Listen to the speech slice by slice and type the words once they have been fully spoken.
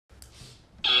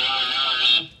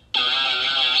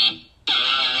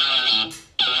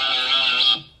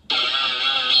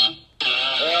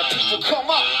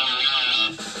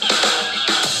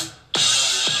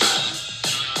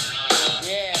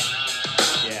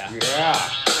Yeah.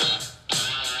 Let's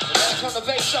turn the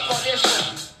bass up on this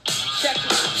one. Check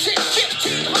it. Since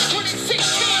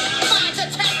 1516, minds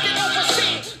attacked and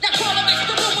overseen. Now colonize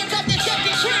the ruins of this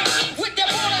empty dream. With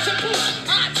their borders and boots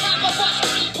on top of us.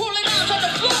 Pulling out on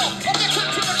the floor of the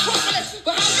toxic metropolis.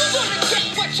 But how you gonna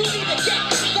get what you need to get?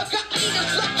 The gut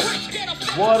eaters look quick, get a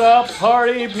What up,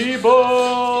 party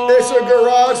people? It's a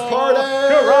garage party.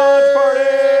 Garage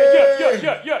party.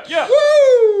 Yeah.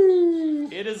 Woo!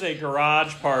 It is a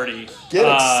garage party. Get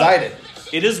excited.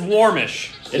 It is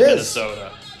warmish in It is.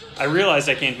 Minnesota. I realized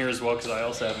I can't hear as well because I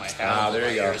also have my hat over there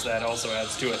my you go. ears. That also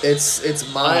adds to it.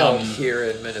 It's mild here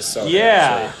in Minnesota.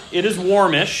 Yeah, actually. it is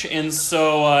warmish, and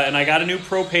so and I got a new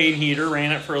propane heater,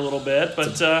 ran it for a little bit, but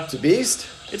It's a beast.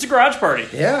 it's a garage party.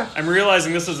 Yeah. I'm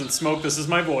realizing this isn't smoke. This is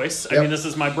my voice. I Yep. mean, this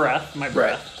is my breath. My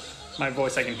breath. My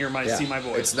voice. I can hear Yeah. see my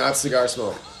voice. It's not cigar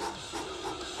smoke.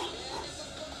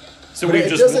 So But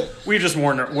we've just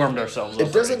warmed ourselves up.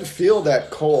 It doesn't feel that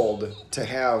cold to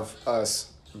have us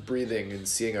breathing and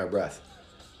seeing our breath,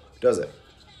 does it?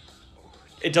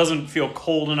 It doesn't feel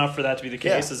cold enough for that to be the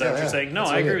case. Yeah, Is that what yeah, you're saying? No,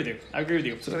 that's I what I agree mean. with you. I agree with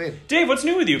you. That's what I mean. Dave, what's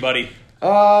new with you, buddy?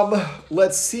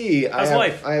 Let's see. How's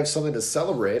life? I have something to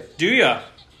celebrate. Do ya?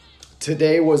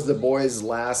 Today was the boys'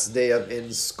 last day of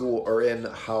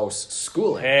in-house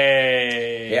schooling.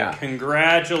 Hey. Yeah.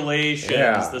 Congratulations.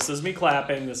 Yeah. This is me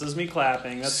clapping. That's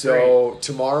great. So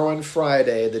tomorrow and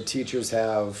Friday, the teachers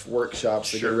have workshops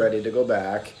to Sure. get ready to go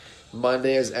back.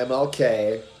 Monday is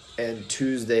MLK, and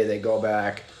Tuesday they go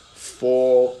back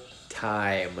full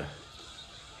time.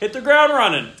 Hit the ground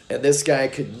running. And this guy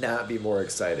could not be more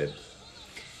excited.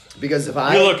 Because You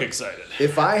look excited.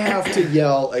 if I have to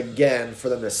yell again for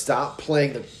them to stop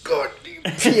playing the goddamn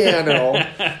piano,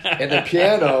 and the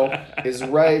piano is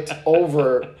right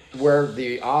over where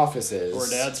the office is, Poor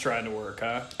Dad's trying to work,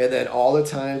 huh? and then all the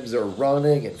times they're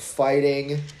running and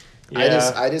fighting,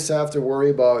 Yeah. I just have to worry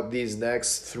about these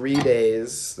next 3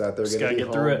 days that they're Just going to gotta be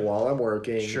get through home it. while I'm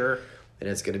working. Sure. And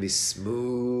it's going to be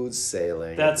smooth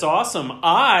sailing. That's awesome.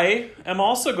 I am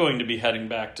also going to be heading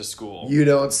back to school. You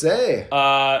don't say.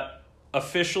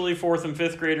 Officially, 4th and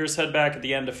 5th graders head back at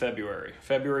the end of February.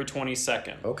 February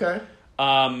 22nd. Okay.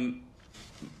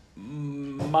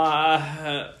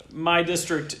 My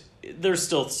district, there's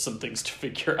still some things to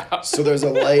figure out. So there's a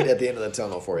light at the end of the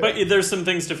tunnel for you. But there's some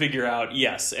things to figure out,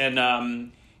 yes.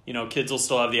 And, kids will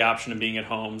still have the option of being at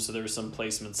home, so there's some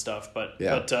placement stuff. But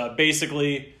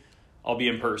basically, I'll be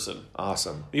in person.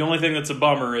 Awesome. The only thing that's a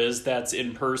bummer is that's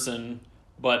in person,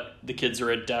 but the kids are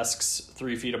at desks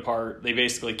 3 feet apart. They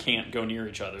basically can't go near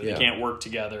each other. Yeah. They can't work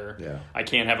together. Yeah. I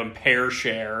can't have them pair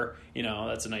share.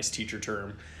 That's a nice teacher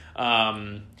term.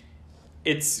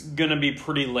 It's going to be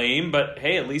pretty lame, but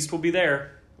hey, at least we'll be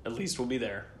there.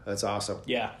 That's awesome.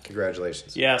 Yeah.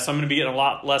 Congratulations. Yeah, so I'm going to be getting a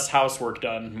lot less housework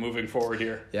done moving forward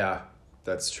here. Yeah,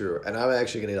 that's true. And I'm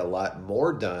actually going to get a lot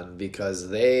more done because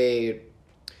they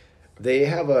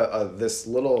have this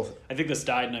little... I think this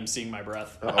died and I'm seeing my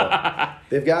breath. Uh-oh.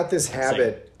 They've got this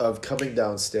habit of coming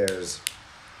downstairs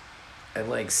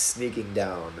and sneaking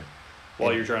down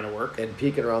While you're trying to work? and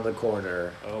peeking around the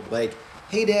corner. Oh, boy. Like,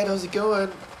 hey, Dad, how's it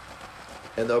going?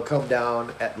 And they'll come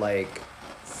down at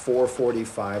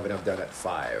 4:45 and I'm done at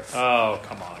 5. Oh,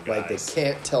 come on, guys. They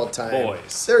can't tell time.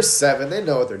 Boys. They're 7. They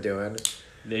know what they're doing.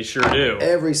 They sure do.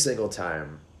 Every single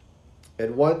time.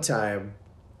 And one time,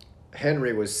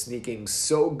 Henry was sneaking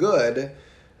so good,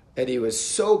 and he was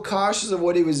so cautious of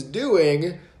what he was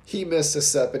doing, he missed a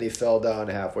step and he fell down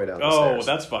halfway down the stairs. Oh,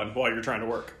 that's fun while you're trying to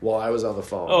work. While I was on the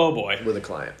phone. Oh, boy. With a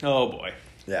client. Oh, boy.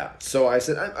 Yeah. So I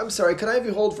said, I'm sorry, can I have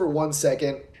you hold for 1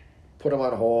 second? Put him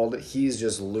on hold. He's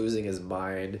just losing his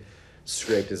mind.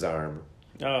 Scraped his arm.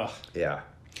 Ugh. Yeah.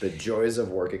 The joys of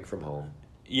working from home.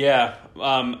 Yeah.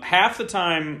 Half the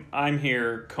time I'm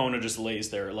here, Kona just lays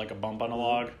there like a bump on a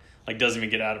log. Doesn't even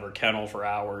get out of her kennel for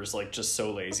hours. Just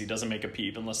so lazy. Doesn't make a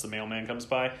peep unless the mailman comes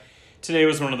by. Today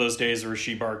was one of those days where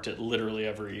she barked at literally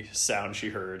every sound she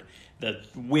heard. The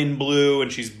wind blew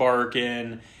and she's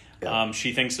barking. Yeah.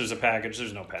 She thinks there's a package.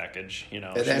 There's no package. And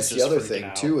she's that's the just other freaking thing,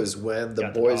 out. too, is when the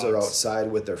Got the boys are dogs.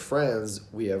 outside with their friends,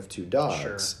 we have 2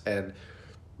 dogs. Sure. And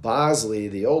Bosley,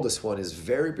 the oldest one, is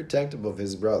very protective of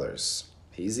his brothers.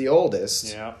 He's the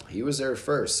oldest. Yeah. He was there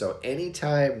first. So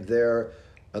anytime they're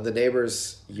on the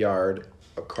neighbor's yard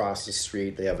across the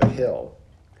street, they have a hill,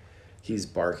 he's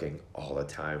barking all the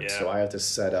time. Yeah. So I have to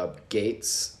set up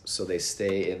gates so they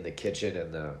stay in the kitchen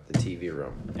and the TV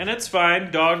room. And it's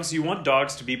fine. Dogs, you want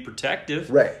dogs to be protective.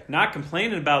 Right. Not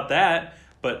complaining about that,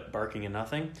 but barking at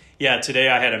nothing. Yeah, today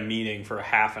I had a meeting for a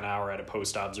half an hour at a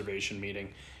post-observation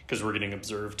meeting because we're getting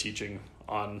observed teaching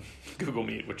on Google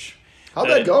Meet, which... How'd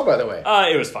that go, by the way?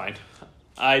 It was fine.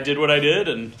 I did what I did,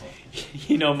 and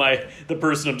the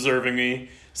person observing me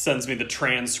sends me the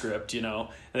transcript, and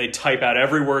they type out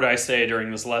every word I say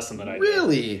during this lesson that I did.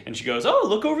 Really? And she goes, "Oh,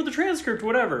 look over the transcript,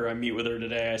 whatever." I meet with her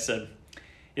today. I said,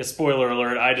 "Yeah, spoiler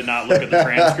alert, I did not look at the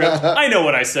transcript. I know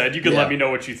what I said. You can let me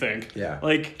know what you think." Yeah.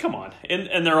 Like, come on.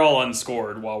 And they're all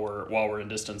unscored while we're in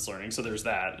distance learning, so there's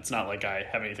that. It's not like I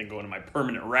have anything going to my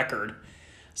permanent record.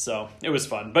 So it was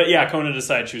fun. But yeah, Kona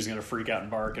decided she was going to freak out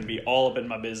and bark and be all up in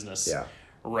my business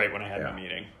right when I had my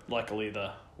meeting. Luckily,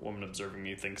 the woman observing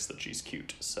me thinks that she's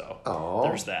cute. So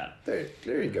there's that.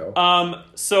 There you go.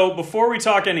 So before we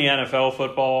talk any NFL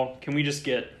football, can we just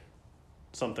get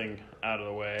something out of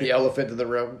the way? The elephant in the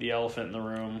room. The elephant in the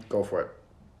room. Go for it.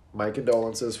 My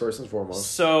condolences, first and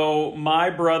foremost. So my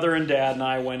brother and dad and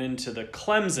I went into the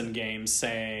Clemson game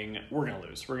saying, we're going to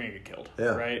lose. We're going to get killed.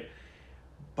 Yeah. Right?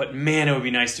 But man, it would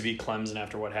be nice to beat Clemson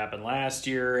after what happened last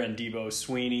year, and Debo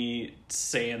Sweeney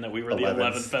saying that we were the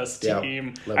 11th best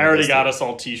team. I already got us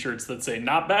all T-shirts that say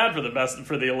 "not bad for the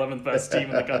 11th best team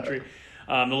in the country."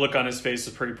 The look on his face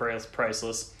was pretty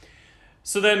priceless.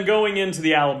 So then, going into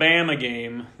the Alabama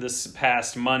game this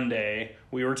past Monday,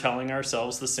 we were telling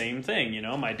ourselves the same thing.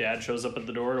 My dad shows up at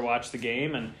the door to watch the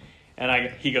game,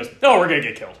 and he goes, "Oh, we're gonna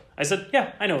get killed." I said,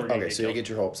 "Yeah, I know we're gonna get killed." Okay, so you get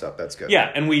your hopes up. That's good. Yeah,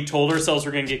 and we told ourselves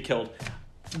we're gonna get killed.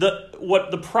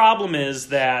 The problem is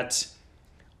that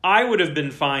I would have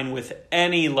been fine with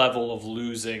any level of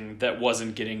losing that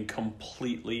wasn't getting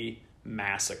completely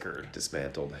massacred.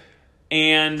 Dismantled.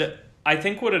 And I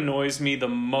think what annoys me the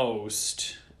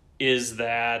most is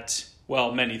that,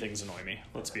 well, many things annoy me,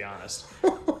 let's be honest.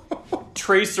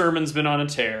 Trey Sermon's been on a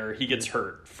tear. He gets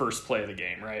hurt first play of the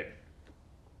game, right?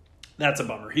 That's a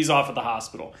bummer. He's off at the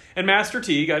hospital. And Master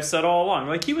Teague, I've said all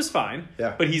along, he was fine,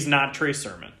 but he's not Trey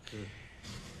Sermon.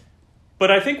 But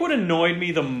I think what annoyed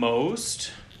me the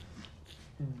most,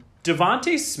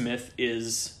 Devontae Smith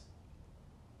is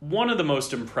one of the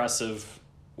most impressive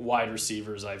wide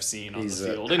receivers I've seen on the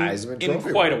field in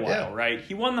quite a while, right?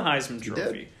 He won the Heisman Trophy.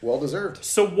 Did. Well deserved.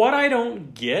 So what I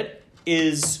don't get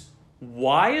is,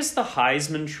 why is the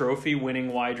Heisman Trophy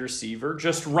winning wide receiver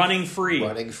just running free?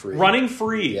 Running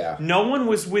free. Yeah. No one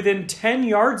was within 10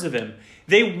 yards of him.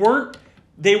 They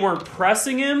weren't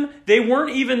pressing him. They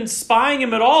weren't even spying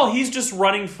him at all. He's just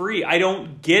running free. I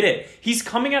don't get it. He's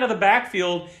coming out of the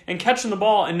backfield and catching the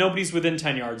ball, and nobody's within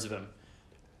 10 yards of him.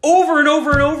 Over and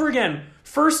over and over again.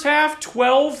 First half,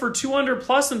 12 for 200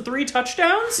 plus and 3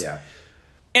 touchdowns. Yeah.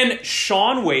 And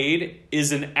Sean Wade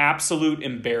is an absolute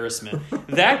embarrassment.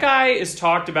 That guy is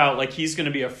talked about like he's going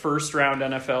to be a first-round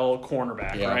NFL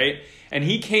cornerback, right? And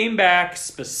he came back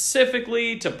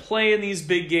specifically to play in these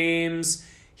big games.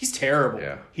 He's terrible.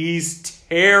 Yeah. He's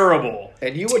terrible.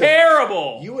 And you would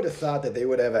have thought that they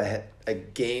would have a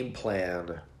game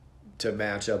plan to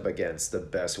match up against the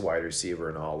best wide receiver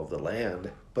in all of the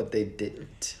land, but they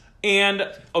didn't.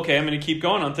 And, okay, I'm going to keep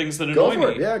going on things that annoy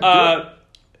me. Yeah,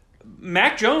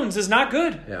 Mac Jones is not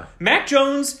good. Yeah. Mac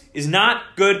Jones is not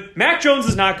good. Mac Jones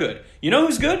is not good. You know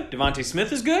who's good? Devontae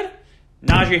Smith is good.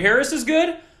 Najee Harris is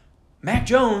good. Mac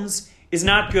Jones is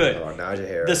not good. Oh, Najee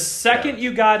Harris. The second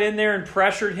you got in there and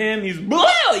pressured him, he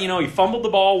fumbled the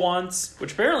ball once,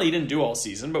 which apparently he didn't do all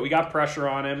season, but we got pressure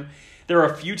on him. There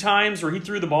are a few times where he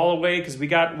threw the ball away because we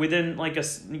got within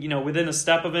within a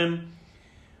step of him.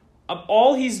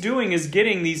 All he's doing is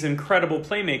getting these incredible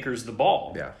playmakers the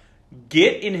ball. Yeah.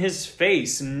 Get in his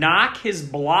face. Knock his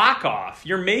block off.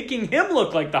 You're making him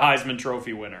look like the Heisman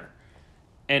Trophy winner.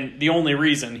 And the only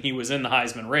reason he was in the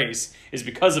Heisman race is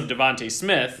because of Devontae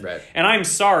Smith. Right. And I'm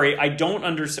sorry, I don't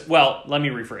understand. Well, let me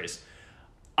rephrase.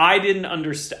 I didn't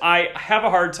understand. I have a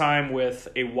hard time with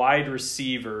a wide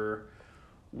receiver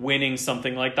winning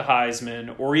something like the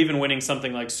Heisman or even winning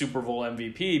something like Super Bowl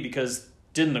MVP because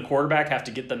didn't the quarterback have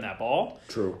to get them that ball?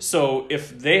 True. So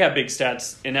if they have big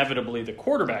stats, inevitably the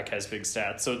quarterback has big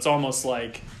stats. So it's almost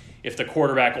like if the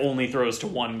quarterback only throws to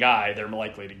one guy, they're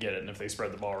likely to get it. And if they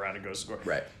spread the ball around, it goes to score.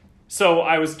 Right. So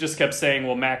I just kept saying,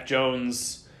 well, Mac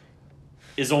Jones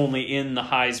is only in the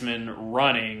Heisman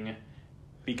running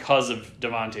because of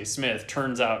Devontae Smith.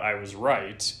 Turns out I was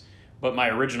right. But my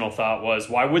original thought was,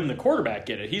 why wouldn't the quarterback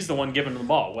get it? He's the one giving him the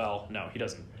ball. Well, no, he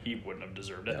doesn't. He wouldn't have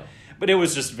deserved it. No. But it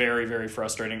was just very, very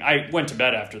frustrating. I went to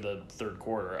bed after the third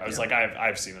quarter. I was like,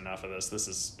 I've seen enough of this. This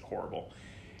is horrible.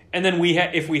 And then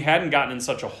if we hadn't gotten in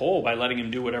such a hole by letting him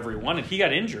do whatever he wanted, he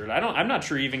got injured. I'm not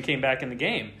sure he even came back in the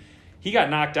game. He got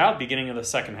knocked out beginning of the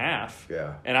second half.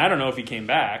 Yeah. And I don't know if he came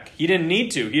back. He didn't need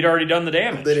to. He'd already done the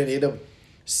damage. They didn't need him.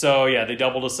 So, yeah, they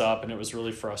doubled us up, and it was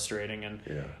really frustrating. And,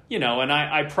 and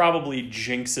I probably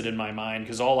jinx it in my mind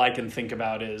because all I can think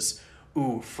about is,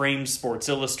 ooh, framed Sports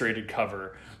Illustrated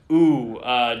cover.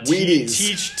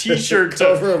 Wheaties. T-shirt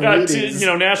Cover of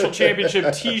Wheaties. national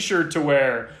championship T-shirt to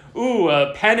wear.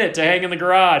 A pennant to hang in the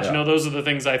garage. Yeah. Those are the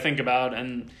things I think about,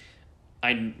 and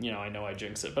I know I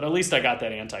jinx it, but at least I got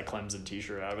that anti-Clemson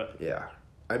T-shirt out of it. Yeah.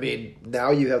 I mean,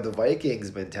 now you have the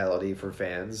Vikings mentality for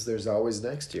fans. There's always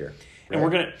next year. And we're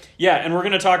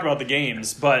gonna talk about the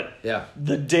games, but Yeah.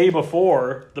 the day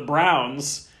before the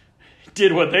Browns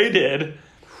did what they did,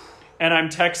 and I'm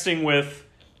texting with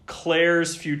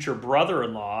Claire's future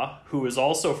brother-in-law, who is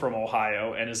also from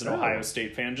Ohio and is an Ohio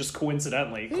State fan. Just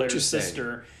coincidentally, Claire's Interesting.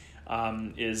 sister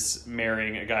is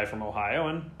marrying a guy from Ohio,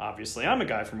 and obviously I'm a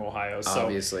guy from Ohio. So,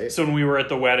 Obviously. So when we were at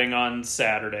the wedding on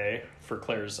Saturday for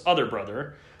Claire's other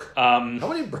brother, How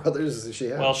many brothers does she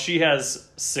have? well, she has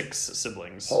 6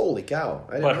 siblings. Holy cow.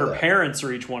 I didn't But know her that. parents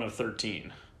are each one of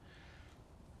 13.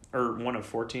 Or one of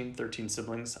 14, 13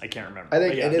 siblings. I can't remember. I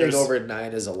think But yeah, anything there's- over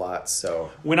 9 is a lot,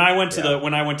 so. When I went to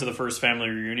Yeah. the first family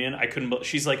reunion, I couldn't.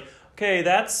 She's like, okay,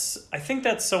 I think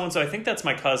that's so and so. I think that's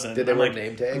my cousin. Did they I'm wear like,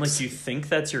 name tags? I'm like, do you think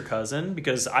that's your cousin?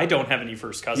 Because I don't have any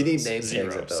first cousins. You need name Zero,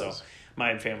 tags at those. So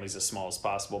my family's as small as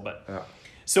possible. But Yeah.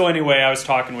 so anyway, I was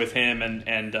talking with him and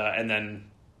then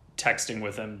texting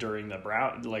with him during the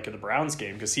Browns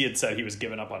game, because he had said he was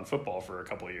giving up on football for a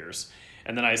couple of years.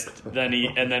 And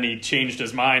then he changed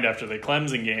his mind after the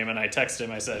Clemson game, and I texted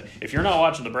him. I said, "If you're not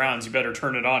watching the Browns, you better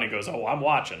turn it on." He goes, "Oh, I'm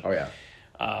watching." Oh, yeah.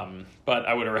 But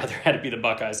I would have rather had it be the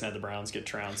Buckeyes and had the Browns get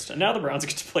trounced. And now the Browns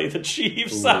get to play the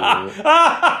Chiefs. Ooh.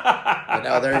 And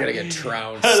now they're going to get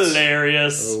trounced.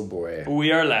 Hilarious. Oh, boy.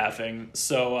 We are laughing.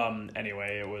 So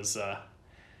anyway, it was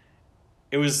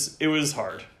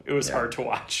hard. It was hard to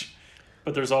watch.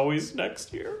 But there's always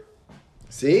next year.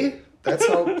 See? That's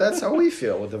how we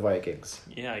feel with the Vikings.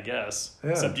 Yeah, I guess. Yeah.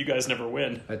 Except you guys never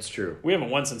win. That's true. We haven't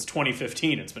won since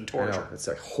 2015. It's been I torture. know. It's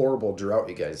a horrible drought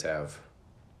you guys have.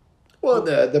 Well,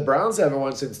 the Browns haven't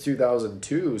won since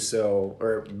 2002,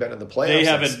 or been in the playoffs. They since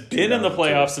haven't been in the 2002.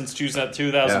 playoffs since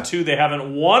 2002. They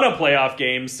haven't won a playoff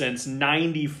game since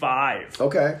 95.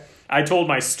 Okay. I told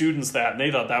my students that, and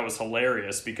they thought that was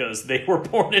hilarious because they were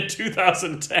born in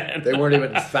 2010. They weren't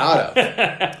even thought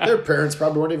of. Their parents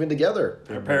probably weren't even together.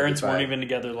 Their parents weren't even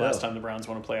together the last time the Browns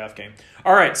won a playoff game.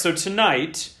 All right, so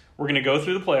tonight we're going to go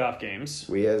through the playoff games.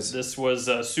 This was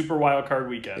a Super Wild Card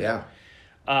weekend. Yeah.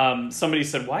 Somebody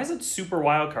said, "Why is it Super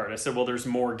Wild Card?" I said, "Well, there's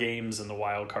more games in the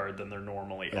Wild Card than there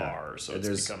normally are, so And it's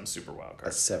there's become Super Wild A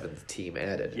Card." 7th team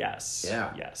added. Yes.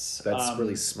 Yeah. Yes. That's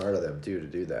really smart of them, too, to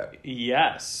do that.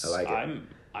 Yes. I like it.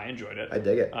 I enjoyed it. I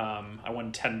dig it. I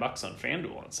won $10 on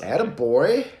FanDuel on Sunday.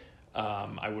 Attaboy.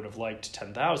 I would have liked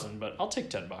 10,000, but I'll take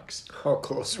 $10. How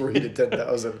close were you to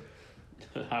 10,000?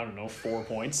 I don't know, 4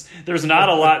 points. There's not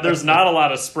a lot. There's not a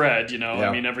lot of spread. Yeah.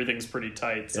 I mean, everything's pretty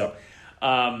tight. So,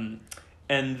 Yeah.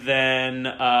 and then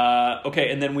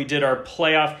and then we did our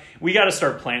playoff. We got to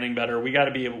start planning better. We got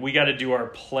to do our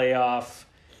playoff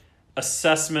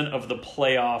assessment of the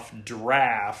playoff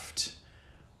draft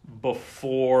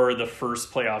before the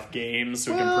first playoff game,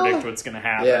 so we can predict what's going to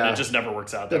happen. Yeah. It just never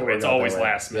works out that Doesn't way. work It's out that always way.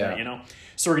 last minute, Yeah.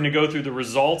 So we're going to go through the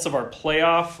results of our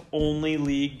playoff-only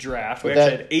league draft. We But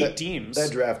actually had 8 teams.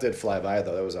 That draft did fly by,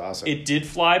 though. That was awesome. It did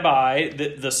fly by.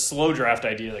 The slow draft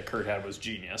idea that Kurt had was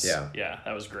genius. Yeah. Yeah,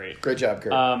 that was great. Great job,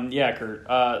 Kurt. Yeah,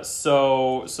 Kurt.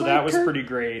 So that was Kurt. pretty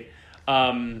great.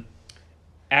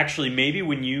 Actually, maybe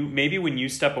when you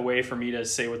step away for me to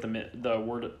say what the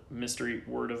word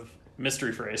of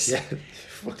mystery phrase. Yeah,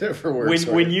 whatever works.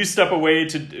 When you step away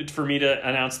for me to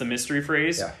announce the mystery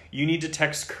phrase, Yeah. you need to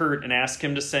text Kurt and ask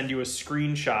him to send you a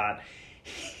screenshot.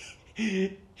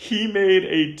 He made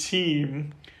a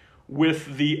team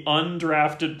with the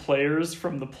undrafted players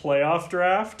from the playoff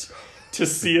draft to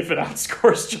see if it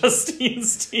outscores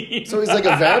Justine's team. So he's like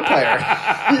a vampire.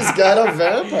 He's got a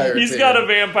vampire He's team. got a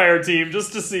vampire team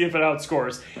just to see if it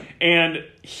outscores. And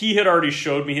he had already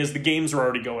showed me the games were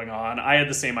already going on. I had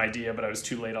the same idea, but I was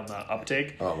too late on the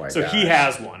uptake. Oh my So he gosh.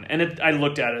 has one. And I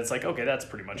looked at it, it's like, okay, that's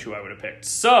pretty much who I would have picked.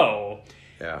 So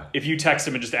Yeah. if you text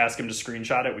him and just ask him to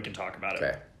screenshot it, we can talk about it.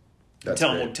 Okay. That's Tell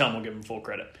him great. we'll give him full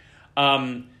credit.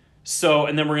 So,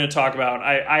 and then we're going to talk about,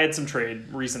 I had some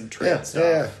recent trade Yeah,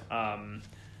 stuff. yeah,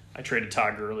 I traded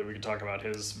Todd Gurley. We can talk about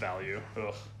his value.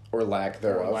 Ugh. Or lack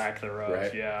thereof. Or lack thereof.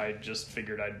 Right. Yeah, I just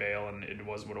figured I'd bail, and it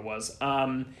was what it was.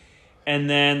 And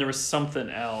then there was something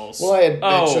else. Well, I had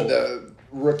mentioned the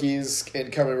rookies,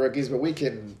 incoming rookies, but we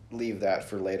can leave that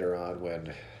for later on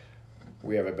when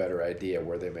we have a better idea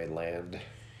where they may land.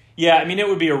 Yeah, I mean, it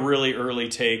would be a really early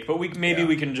take, but we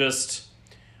Yeah. can just,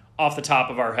 off the top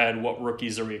of our head, what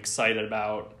rookies are we excited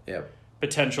about? Yep.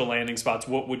 Potential landing spots.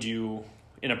 What would you,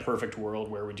 in a perfect world,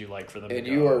 where would you like for them And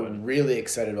to you go? are really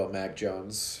excited about Mac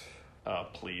Jones.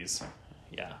 Please.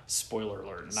 yeah. Spoiler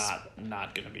alert,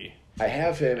 not going to be. I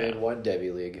have him in one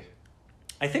Debbie League.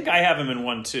 I think I have him in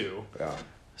one too. Yeah.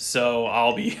 So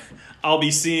I'll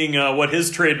be seeing what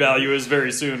his trade value is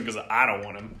very soon because I don't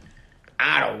want him.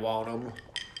 I don't want him.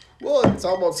 Well, it's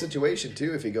all about situation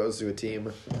too. If he goes to a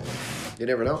team, you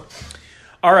never know.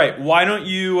 All right, why don't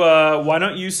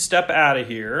you step out of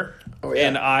here,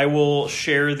 and I will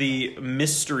share the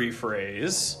mystery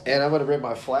phrase. And I'm gonna bring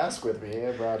my flask with me.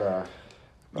 I brought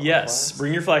Yes,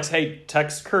 bring your flask. Hey,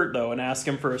 text Kurt though and ask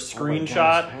him for a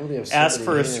screenshot. I only have so ask many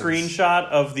for hands. a screenshot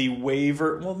of the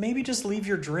waiver. Well, maybe just leave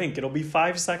your drink. It'll be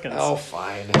 5 seconds. Oh,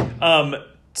 fine.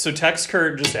 So text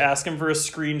Kurt, just ask him for a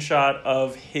screenshot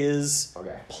of his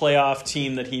playoff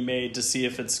team that he made to see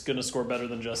if it's going to score better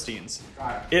than Justine's.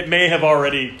 It may have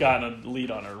already gotten a lead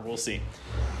on her. We'll see.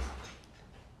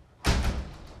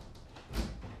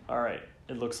 All right.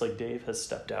 It looks like Dave has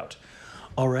stepped out.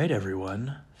 All right,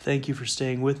 everyone. Thank you for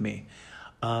staying with me.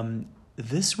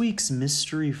 This week's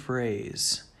mystery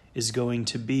phrase is going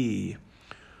to be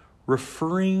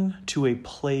referring to a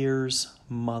player's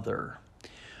mother,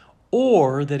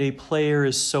 or that a player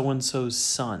is so-and-so's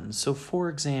son. So, for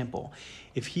example,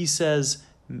 if he says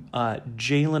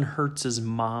Jalen Hurts'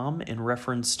 mom in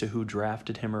reference to who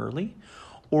drafted him early,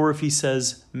 or if he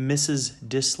says Mrs.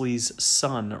 Disley's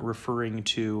son referring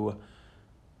to...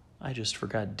 I just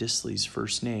forgot Disley's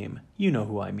first name. You know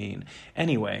who I mean.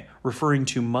 Anyway, referring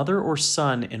to mother or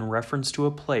son in reference to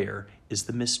a player is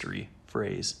the mystery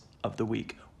phrase of the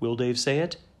week. Will Dave say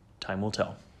it? Time will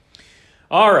tell.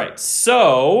 All right,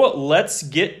 so let's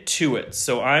get to it.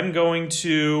 So I'm going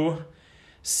to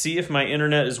see if my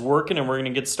internet is working, and we're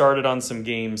going to get started on some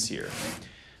games here.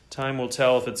 Time will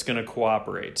tell if it's going to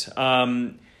cooperate.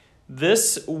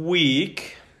 This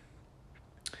week...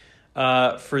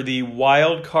 for the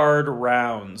wild card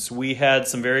rounds, we had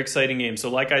some very exciting games. So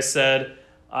like I said,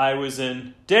 I was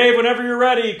in... Dave, whenever you're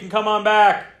ready, you can come on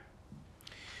back.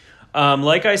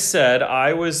 Like I said,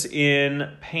 I was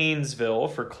in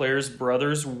Paynesville for Claire's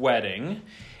brother's wedding.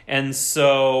 And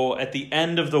so at the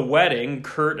end of the wedding,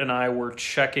 Kurt and I were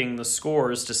checking the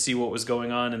scores to see what was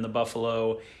going on in the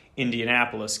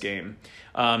Buffalo-Indianapolis game.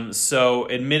 So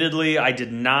admittedly, I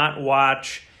did not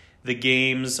watch the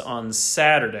games on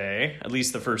Saturday, at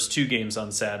least the first 2 games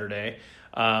on Saturday.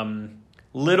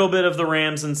 Little bit of the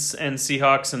Rams and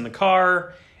Seahawks in the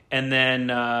car, and then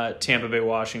Tampa Bay,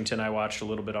 Washington, I watched a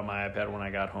little bit on my iPad when I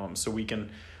got home. So we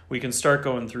can start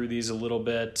going through these a little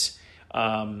bit.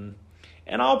 And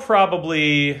I'll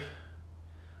probably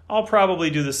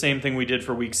do the same thing we did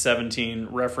for Week 17,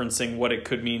 referencing what it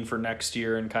could mean for next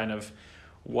year and kind of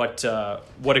what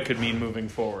it could mean moving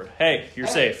forward. Hey, you're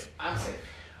safe. I'm safe.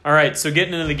 All right, so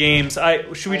getting into the games, I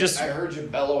heard you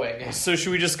bellowing. So should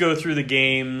we just go through the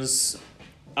games,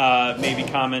 maybe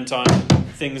comment on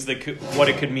things what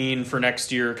it could mean for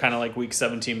next year, kind of like Week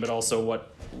 17, but also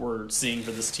what we're seeing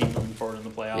for this team moving forward in the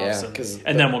playoffs,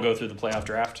 and then we'll go through the playoff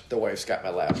draft. The wife's got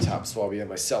my laptop, so I'll be on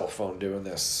my cell phone doing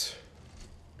this.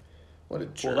 What a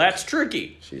jerk. Well, that's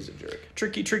tricky. She's a jerk.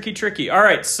 Tricky. All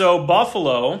right, so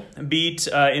Buffalo beat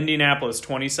Indianapolis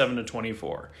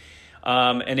 27-24.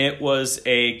 And it was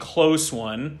a close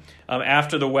one.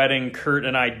 After the wedding, Kurt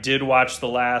and I did watch the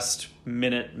last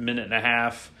minute and a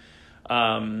half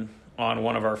on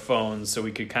one of our phones so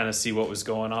we could kind of see what was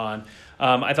going on.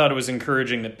 I thought it was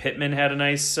encouraging that Pittman had a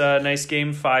nice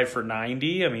game, 5 for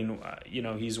 90. I mean,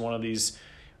 he's one of these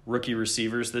rookie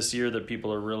receivers this year that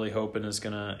people are really hoping is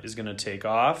gonna take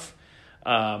off.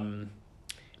 And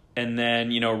then,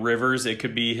 Rivers, it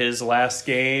could be his last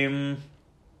game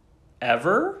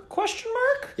ever? ?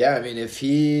 Yeah, I mean, if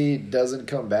he doesn't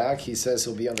come back, he says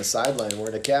he'll be on the sideline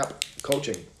wearing a cap,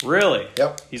 coaching. Really?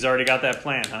 Yep. He's already got that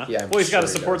plan, huh? Yeah. Well, he's got to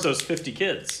support those 50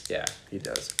 kids. Yeah, he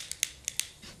does.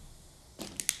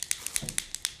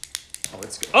 Oh,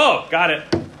 it's good. Oh, got it.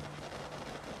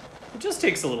 It just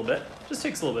takes a little bit. Just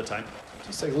takes a little bit of time.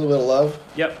 Just like a little bit of love.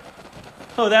 Yep.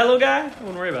 Oh, that little guy? I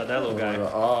wouldn't worry about that little guy.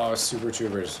 Oh, Super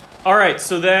Troopers. All right,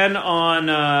 so then on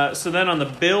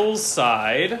the Bills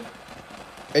side.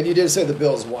 And you did say the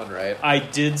Bills won, right? I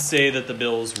did say that the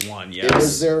Bills won, yes. It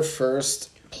was their first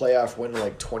playoff win in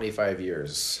like 25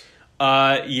 years.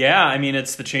 Yeah, I mean,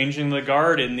 it's the changing of the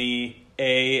guard in the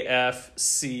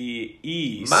AFC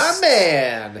East. My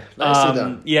man! Nicely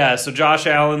done. Yeah, so Josh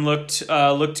Allen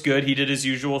looked good. He did his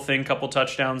usual thing, couple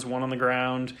touchdowns, one on the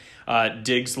ground.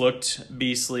 Diggs looked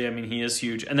beastly. I mean, he is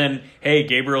huge. And then, hey,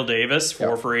 Gabriel Davis,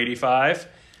 4 for 85.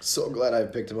 So glad I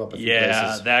picked him up.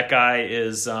 Yeah, that guy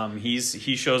is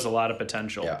he shows a lot of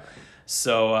potential. Yeah.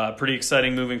 So pretty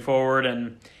exciting moving forward,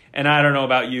 and I don't know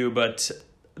about you, but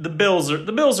the Bills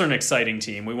are an exciting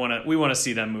team. We want to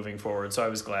see them moving forward. So I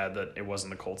was glad that it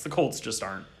wasn't the Colts. The Colts just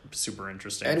aren't super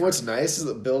interesting. And what's nice is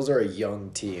the Bills are a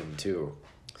young team too.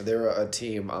 They're a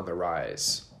team on the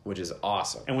rise, which is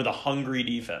awesome. And with a hungry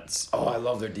defense. Oh, I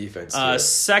love their defense too.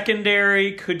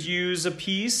 Secondary could use a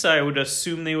piece. I would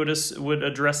assume they would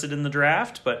address it in the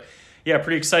draft, but yeah,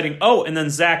 pretty exciting. Oh, and then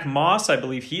Zach Moss, I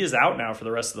believe he is out now for the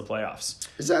rest of the playoffs.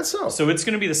 Is that so? So it's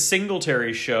going to be the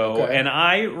Singletary show, Okay. and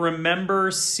I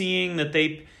remember seeing that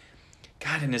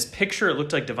God, in his picture, it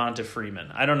looked like Devonta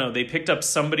Freeman. I don't know. They picked up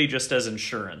somebody just as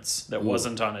insurance that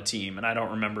wasn't on a team, and I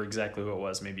don't remember exactly who it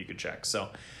was. Maybe you could check. So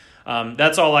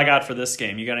that's all I got for this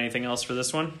game. You got anything else for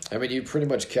this one? I mean, you pretty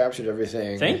much captured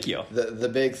everything. Thank you. The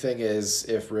big thing is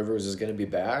if Rivers is going to be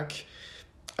back.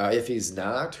 If he's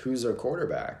not, who's their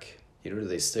quarterback? Do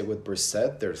they stick with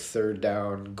Brissett, their third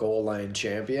down goal line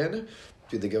champion?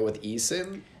 Do they go with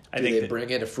Eason? Do they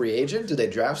bring in a free agent? Do they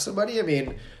draft somebody? I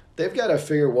mean, they've got to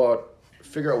figure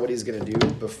out what he's going to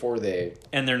do before they...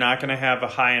 And they're not going to have a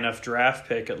high enough draft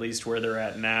pick, at least where they're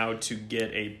at now, to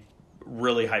get a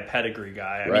really high pedigree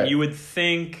guy. I mean, you would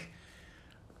think...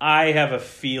 I have a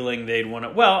feeling they'd want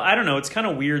to... Well, I don't know. It's kind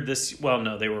of weird this... Well,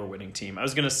 no, they were a winning team. I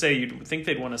was going to say you'd think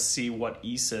they'd want to see what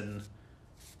Eason...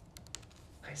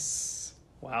 Nice.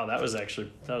 Wow, that was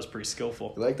pretty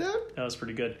skillful. You like that? That was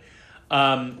pretty good.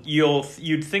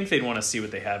 You'd think they'd want to see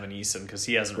what they have in Eason because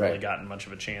he hasn't really gotten much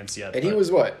of a chance yet. And he was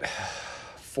what?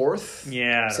 Fourth?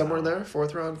 Yeah. Somewhere in there?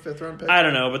 Fourth round, fifth round pick? I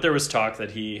don't know, but there was talk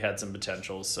that he had some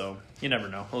potential, so you never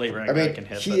know. A late round guy can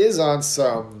hit. He is on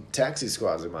some taxi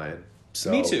squads of mine.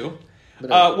 So Me too.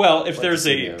 Well, if there's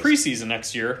a preseason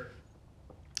next year,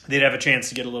 they'd have a chance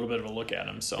to get a little bit of a look at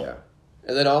him. So. Yeah.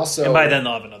 And then also... And by then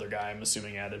they'll have another guy, I'm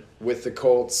assuming, added. With the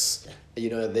Colts,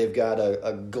 they've got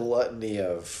a gluttony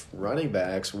of running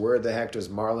backs. Where the heck does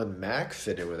Marlon Mack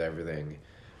fit in with everything?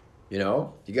 You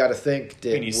got to think...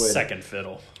 He's second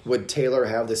fiddle. Would Taylor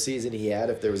have the season he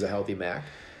had if there was a healthy Mack?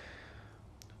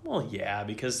 Well, yeah,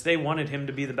 because they wanted him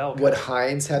to be the bell cow. Would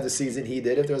Hines have the season he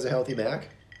did if there was a healthy Mack?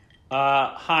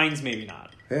 Hines, maybe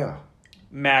not. Yeah.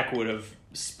 Mack would have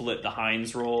split the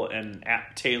Hines role, and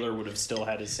Taylor would have still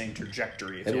had his same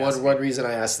trajectory. And one reason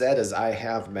I asked that is I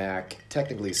have Mack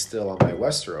technically still on my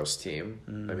Westeros team.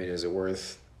 I mean, is it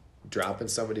worth dropping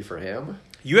somebody for him?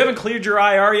 You haven't cleared your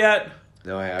IR yet?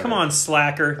 No, I haven't. Come on,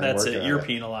 slacker. That's it. You're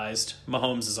penalized.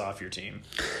 Mahomes is off your team.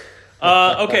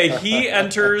 Okay,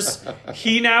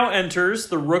 he now enters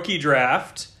the rookie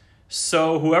draft.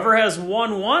 So whoever has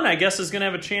 1-1, I guess, is going to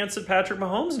have a chance at Patrick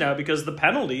Mahomes now because the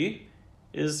penalty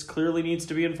clearly needs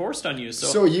to be enforced on you.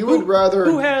 So you would rather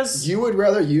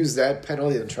use that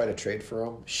penalty than try to trade for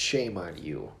him? Shame on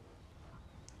you.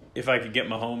 If I could get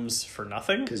Mahomes for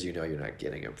nothing? Because you're not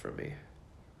getting him from me.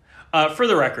 For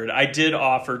the record, I did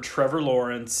offer Trevor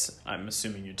Lawrence. I'm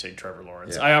assuming you'd take Trevor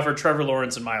Lawrence. Yeah. I offered Trevor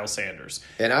Lawrence and Miles Sanders.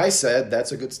 And I said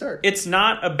that's a good start. It's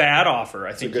not a bad offer.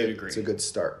 I think you'd agree. It's a good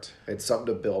start. It's something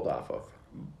to build off of.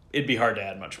 It'd be hard to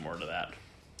add much more to that.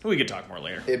 We could talk more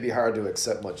later. It'd be hard to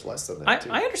accept much less than that,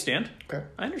 too. I understand. Okay.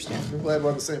 I understand. I'm glad we're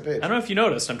on the same page. I don't know if you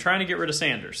noticed. I'm trying to get rid of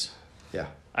Sanders. Yeah.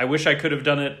 I wish I could have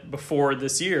done it before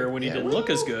this year when he didn't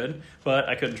look as good, but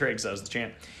I couldn't trade because I was the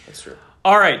champ. That's true.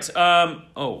 All right. Why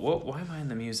am I in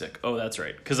the music? Oh, that's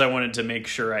right. Because I wanted to make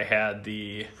sure I had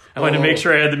the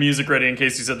music ready in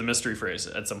case you said the mystery phrase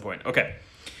at some point. Okay.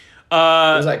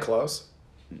 Was I close?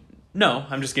 No,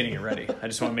 I'm just getting it ready. I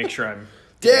just want to make sure I'm...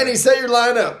 Danny, set your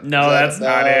lineup. No, that's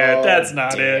not it. That's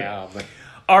not it.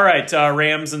 All right,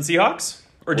 Rams and Seahawks?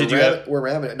 Or did you have... We're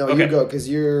ramming it. No, Okay. you go, because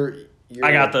you're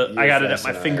I got it at my faster than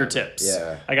I am. fingertips.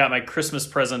 Yeah. I got my Christmas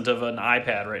present of an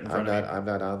iPad right in front of me. I'm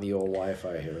not on the old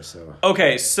Wi-Fi here, so...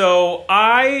 Okay, so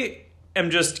I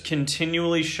am just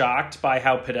continually shocked by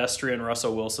how pedestrian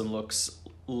Russell Wilson looks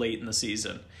late in the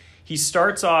season. He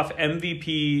starts off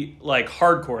MVP, like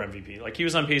hardcore MVP. Like he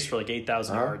was on pace for like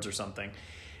 8,000 yards or something.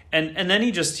 And then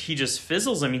he just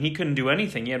fizzles. I mean, he couldn't do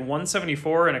anything. He had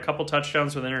 174 and a couple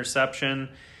touchdowns with interception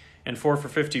and 4 for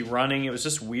 50 running. It was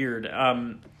just weird.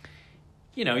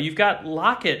 You've got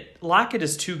Lockett. Lockett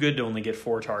is too good to only get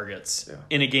 4 targets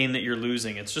in a game that you're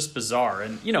losing. It's just bizarre.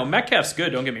 And, Metcalf's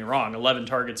good, don't get me wrong. 11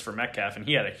 targets for Metcalf, and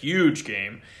he had a huge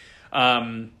game.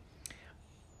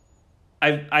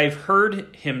 I've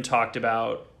heard him talked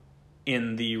about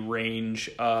in the range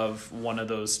of one of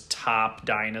those top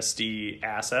dynasty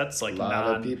assets, like a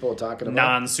lot of people talking about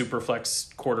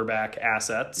non-superflex quarterback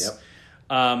assets.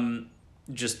 Yep.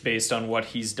 Just based on what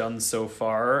he's done so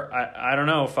far. I don't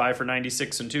know, 5 for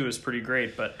 96 and 2 is pretty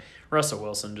great, but Russell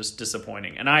Wilson just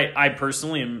disappointing. And I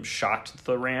personally am shocked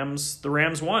the Rams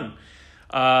won.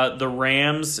 The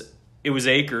Rams it was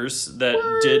Akers that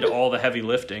did all the heavy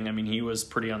lifting. I mean, he was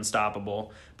pretty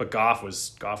unstoppable, but Goff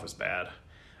was bad.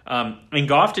 And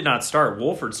Goff did not start.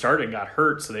 Wolford started and got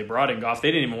hurt, so they brought in Goff.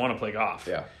 They didn't even want to play Goff.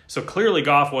 Yeah. So clearly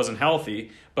Goff wasn't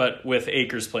healthy, but with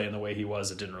Akers playing the way he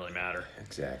was, it didn't really matter.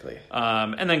 Exactly.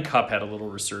 And then Kupp had a little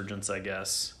resurgence, I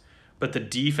guess. But the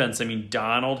defense, I mean,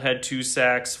 Donald had 2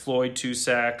 sacks, Floyd 2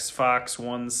 sacks, Fox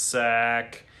 1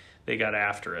 sack. They got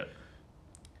after it.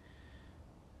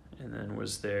 And then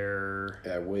was there...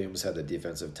 Yeah, Williams had the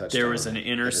defensive touchdown. There was an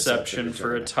interception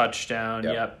for a touchdown.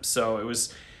 Yep. So it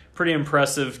was pretty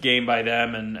impressive game by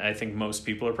them, and I think most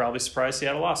people are probably surprised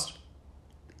Seattle lost.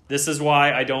 This is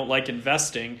why I don't like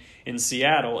investing in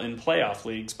Seattle in playoff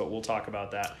leagues, but we'll talk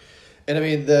about that. And I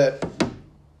mean,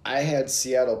 I had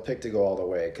Seattle picked to go all the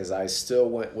way because I still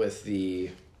went with the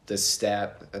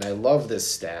stat, and I love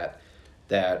this stat,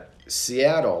 that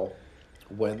Seattle,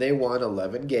 when they won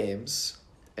 11 games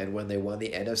and when they won the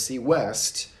NFC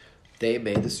West, they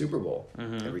made the Super Bowl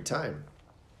every time.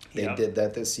 They did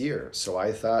that this year. So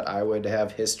I thought I would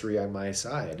have history on my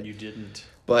side. You didn't.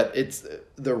 But it's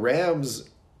the Rams.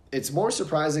 It's more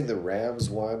surprising the Rams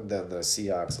won than the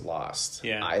Seahawks lost.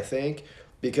 Yeah. I think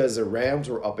because the Rams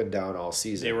were up and down all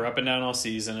season. They were up and down all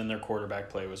season, and their quarterback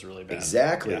play was really bad.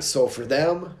 Exactly. Yeah. So for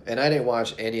them, and I didn't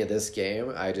watch any of this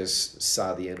game. I just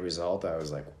saw the end result. I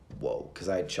was like, whoa, because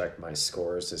I checked my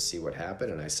scores to see what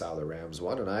happened, and I saw the Rams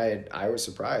won, and I was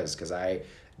surprised because I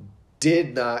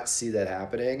did not see that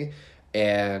happening,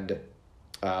 and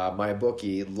my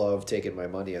bookie loved taking my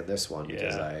money on this one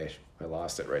because I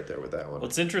lost it right there with that one. Well,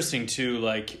 it's interesting too.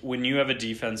 Like when you have a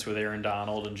defense with Aaron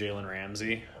Donald and Jalen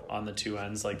Ramsey on the two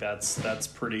ends, like that's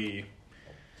pretty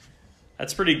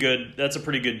good. That's a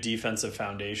pretty good defensive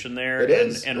foundation there. It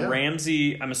is. And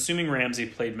Ramsey, I'm assuming Ramsey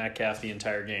played Metcalf the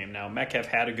entire game. Now Metcalf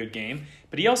had a good game,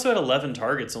 but he also had 11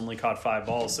 targets, only caught 5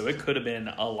 balls, so it could have been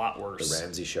a lot worse. The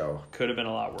Ramsey show. Could have been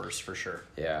a lot worse for sure.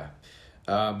 Yeah.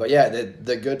 But yeah,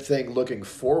 the good thing looking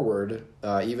forward,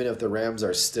 even if the Rams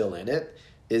are still in it,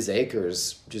 is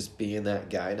Akers just being that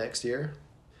guy next year.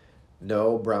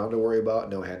 No Brown to worry about,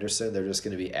 no Henderson. They're just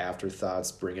going to be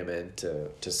afterthoughts, bring him in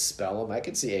to spell him. I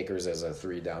could see Akers as a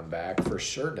 3-down back for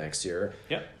sure next year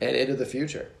and into the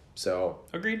future. So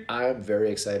Agreed. I'm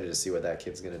very excited to see what that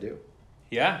kid's going to do.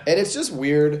 Yeah. And it's just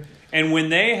weird. And when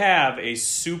they have a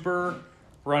super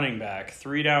running back,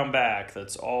 3-down back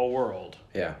that's all world,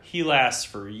 he lasts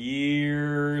for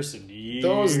years and years.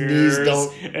 Those knees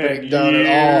don't break down at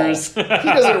all. He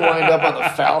doesn't wind up on the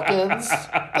Falcons.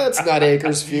 That's not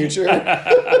Akers' future.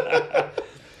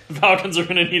 Falcons are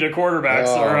going to need a quarterback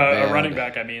or a running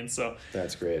back, so.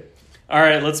 That's great. All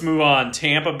right, let's move on.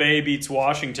 Tampa Bay beats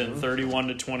Washington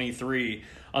 31-23.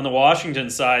 On the Washington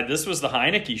side, this was the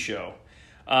Heineke show.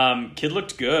 Kid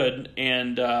looked good,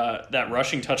 and that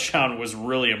rushing touchdown was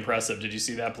really impressive. Did you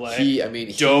see that play? He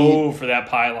dove for that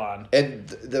pylon. And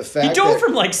the fact he dove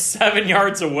from like 7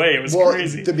 yards away. It was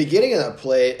crazy. The beginning of that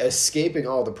play, escaping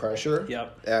all the pressure.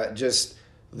 Yep. Just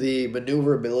the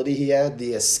maneuverability he had,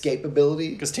 the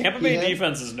escapability. Because Tampa Bay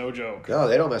defense is no joke. No,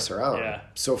 they don't mess around. Yeah.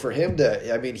 So for him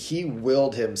he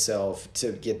willed himself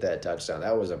to get that touchdown.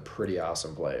 That was a pretty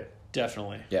awesome play.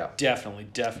 Definitely. Yeah. Definitely.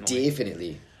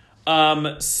 Definitely.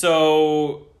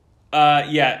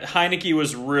 Heineke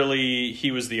was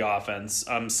he was the offense.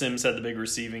 Sims had the big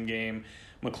receiving game.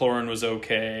 McLaurin was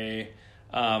okay.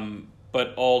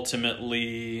 But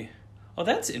ultimately,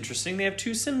 that's interesting. They have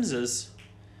 2 Simses.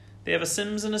 They have a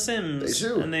Sims and a Sims. They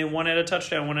do. And one had a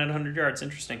touchdown, one had 100 yards.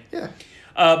 Interesting. Yeah.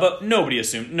 But nobody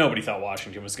thought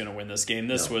Washington was going to win this game.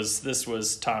 This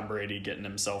was Tom Brady getting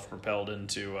himself propelled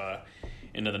into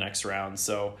the next round.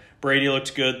 So Brady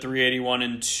looked good,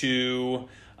 381-2.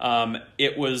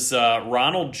 It was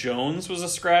Ronald Jones was a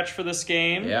scratch for this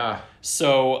game. Yeah.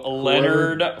 So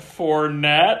Leonard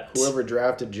Fournette. Whoever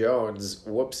drafted Jones,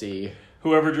 whoopsie.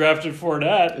 Whoever drafted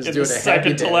Fournette in the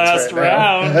second to right last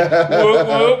round. Whoop,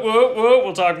 whoop, whoop, whoop.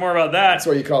 We'll talk more about that. That's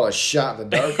what you call a shot in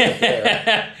the dark right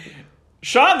there.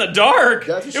 Shot in the dark?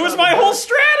 It was my whole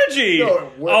strategy.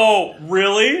 No,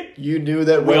 really? You knew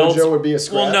that Rojo would be a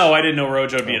scratch? Well, no, I didn't know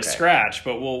Rojo would be a scratch,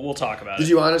 but we'll talk about it. Did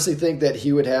you honestly think that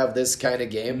he would have this kind of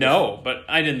game? No, but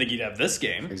I didn't think he'd have this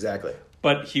game. Exactly.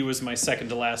 But he was my second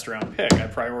to last round pick. I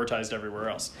prioritized everywhere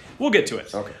else. We'll get to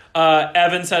it. Okay.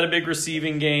 Evans had a big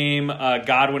receiving game.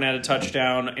 Godwin had a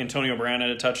touchdown. Antonio Brown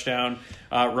had a touchdown.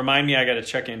 Remind me, I got to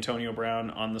check Antonio Brown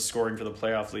on the scoring for the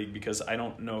playoff league because I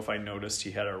don't know if I noticed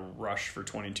he had a rush for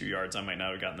 22 yards. I might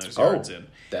not have gotten those yards in.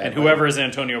 And whoever is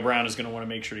Antonio Brown is going to want to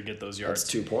make sure to get those yards.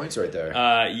 That's 2 points right there.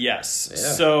 Yes. Yeah.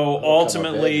 So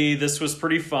ultimately, this was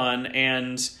pretty fun.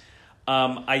 And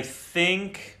I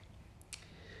think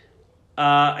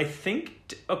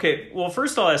Okay, well,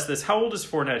 first I'll ask this. How old is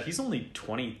Fournette? He's only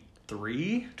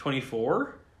 23,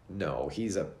 24? No,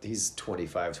 he's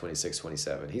 25, 26,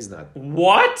 27. He's not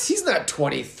What? He's not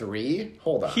 23.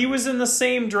 Hold on. He was in the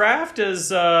same draft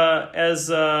as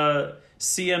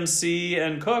CMC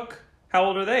and Cook. How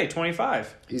old are they?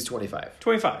 25. He's 25.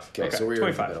 25. Okay, so we're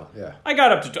 25. in the middle. Yeah. I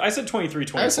got up to. I said 23,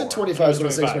 24. I said 25,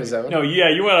 26, 27. No, yeah,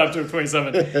 you went up to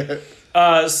 27.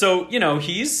 So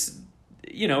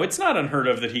it's not unheard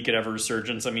of that he could have a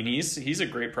resurgence. I mean, he's a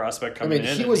great prospect coming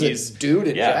in. He was a dude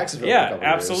in Jacksonville. For a couple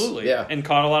absolutely. Years. Yeah, and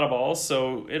caught a lot of balls.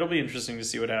 So it'll be interesting to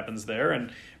see what happens there.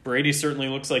 And Brady certainly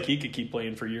looks like he could keep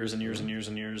playing for years and years and years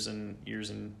and years and years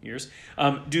and years.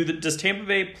 Does Tampa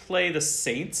Bay play the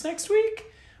Saints next week?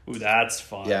 Ooh, that's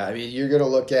fun. Yeah, I mean, you're going to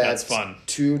look at That's fun.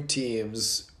 two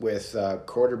teams with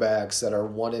quarterbacks that are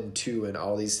 1 and 2 in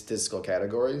all these statistical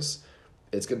categories.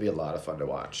 It's going to be a lot of fun to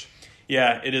watch.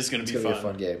 Yeah, it is going to be fun. It's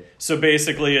going to be a fun game. So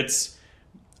basically,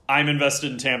 I'm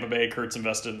invested in Tampa Bay, Kurt's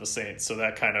invested in the Saints, so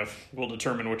that kind of will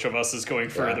determine which of us is going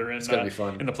further it's gonna be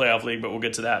fun. in the playoff league, but we'll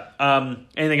get to that.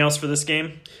 Anything else for this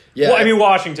game? Yeah. Well, I mean,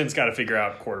 Washington's got to figure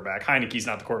out quarterback. Heineke's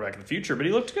not the quarterback of the future, but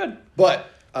he looked good. But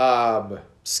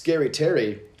Scary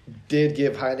Terry did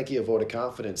give Heineke a vote of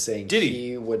confidence, saying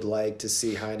he would like to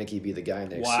see Heineke be the guy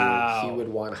next year. He would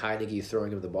want Heineke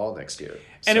throwing him the ball next year.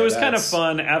 And it was kind of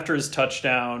fun. After his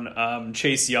touchdown,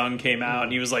 Chase Young came out,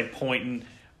 and he was like pointing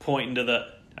to the...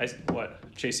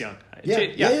 Chase Young.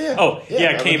 Yeah. Oh,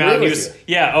 yeah, came out. And he was...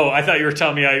 Yeah, I thought you were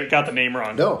telling me I got the name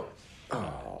wrong. No.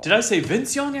 Did I say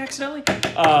Vince Young accidentally?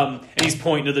 And he's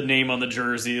pointing to the name on the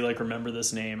jersey, like, remember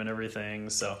this name and everything.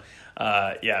 So,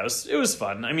 it was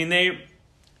fun. I mean,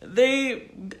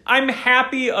 I'm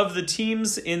happy of the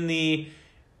teams in the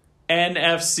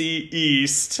NFC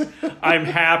East. I'm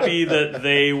happy that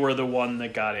they were the one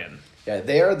that got in. Yeah,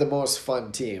 they are the most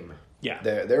fun team. Yeah.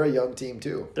 They're a young team,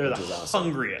 too. They're the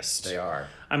hungriest. They are.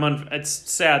 It's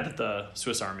sad that the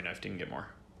Swiss Army knife didn't get more.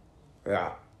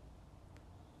 Yeah.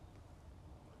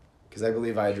 Because I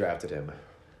believe I drafted him.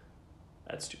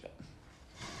 That's too bad.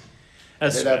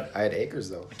 I had Akers,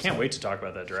 though. I can't wait to talk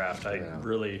about that draft. I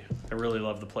really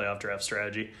love the playoff draft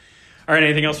strategy. All right,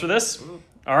 anything else for this?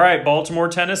 All right, Baltimore,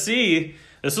 Tennessee.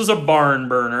 This was a barn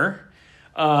burner.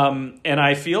 And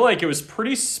I feel like it was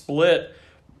pretty split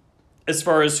as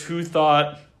far as who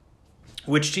thought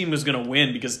which team was going to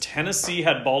win, because Tennessee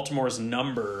had Baltimore's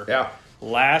number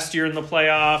last year in the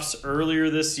playoffs,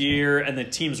 earlier this year, and the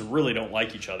teams really don't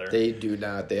like each other. They do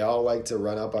not. They all like to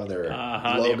run up on their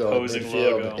logo. The opposing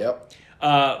midfield. logo. Yep.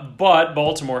 But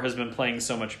Baltimore has been playing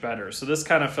so much better. So this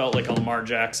kind of felt like a Lamar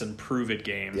Jackson prove-it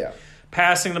game. Yeah.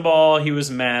 Passing the ball, he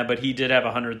was mad, but he did have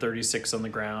 136 on the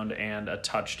ground and a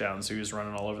touchdown, so he was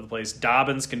running all over the place.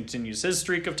 Dobbins continues his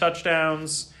streak of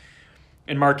touchdowns.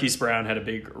 And Marquise Brown had a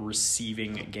big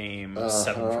receiving game,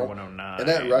 7 for 109. And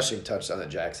that rushing touchdown that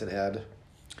Jackson had,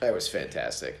 that was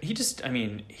fantastic. It's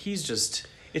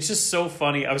just so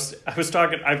funny. I was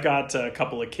talking, I've got a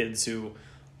couple of kids who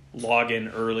log in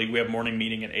early. We have morning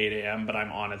meeting at 8 a.m., but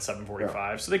I'm on at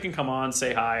 7:45. So they can come on,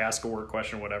 say hi, ask a work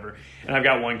question, whatever. And I've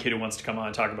got one kid who wants to come on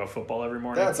and talk about football every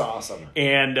morning. That's awesome.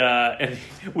 And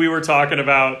we were talking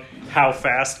about how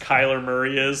fast Kyler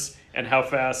Murray is and how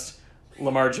fast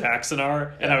Lamar Jackson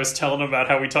are. And I was telling him about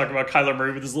how we talk about Kyler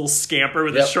Murray with his little scamper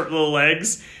with his short little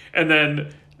legs. And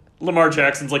then Lamar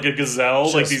Jackson's like a gazelle,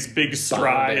 just like these big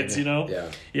strides, you know?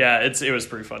 Yeah, it was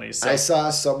pretty funny. So. I saw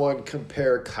someone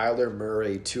compare Kyler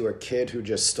Murray to a kid who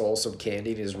just stole some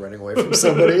candy and is running away from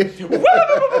somebody.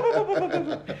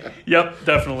 Yep,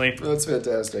 definitely. That's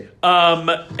fantastic.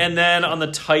 And then on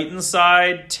the Titans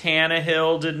side,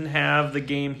 Tannehill didn't have the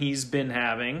game he's been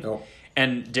having. Nope.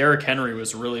 And Derrick Henry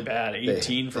was really bad,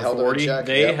 18 for 40. Held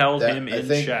they held him in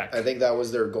check. I think that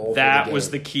was their goal. That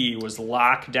was the key, was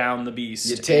lock down the beast.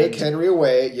 You take Henry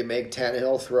away, you make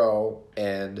Tannehill throw,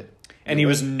 and he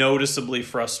was noticeably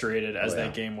frustrated as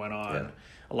that game went on. Yeah.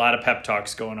 A lot of pep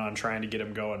talks going on trying to get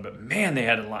him going, but man, they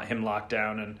had him locked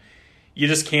down, and you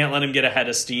just can't let him get ahead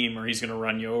of steam or he's going to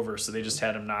run you over. So they just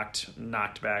had him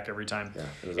knocked back every time.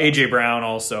 Yeah, A.J. Brown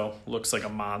also looks like a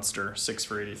monster, 6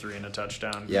 for 83 and a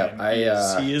touchdown.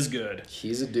 Yeah, he is good.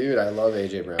 He's a dude. I love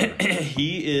A.J. Brown.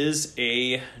 He is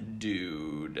a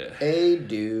dude. A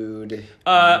dude.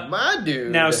 My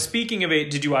dude. Now, speaking of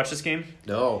did you watch this game?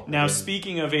 No. Now,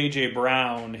 speaking of A.J.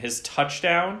 Brown, his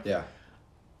touchdown. Yeah.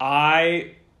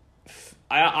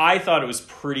 I thought it was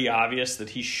pretty obvious that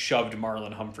he shoved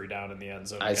Marlon Humphrey down in the end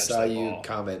zone. I saw you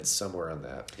comment somewhere on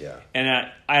that, yeah. And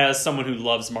as someone who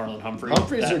loves Marlon Humphrey...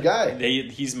 Humphrey's your guy.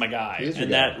 He's my guy.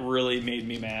 That really made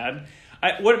me mad.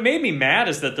 What made me mad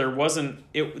is that there wasn't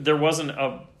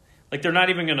a... Like, they're not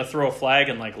even going to throw a flag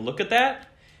and, like, look at that.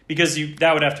 because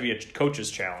that would have to be a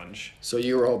coach's challenge. So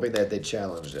you were hoping that they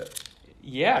challenged it.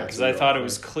 Yeah, That's because what I you're thought it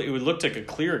hoping. was it would look like a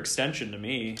clear extension to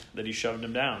me that he shoved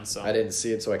him down. So I didn't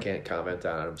see it, so I can't comment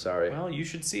on it. I'm sorry. well, you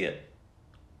should see it.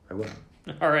 I will.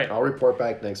 All right. I'll report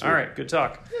back next week. All right. Good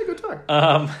talk. Yeah, good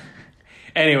talk.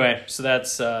 Anyway, so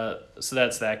that's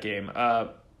that game.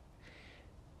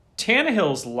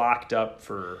 Tannehill's locked up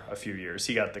for a few years.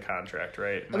 He got the contract,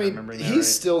 right? Am I mean, remembering that he's right?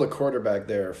 still a quarterback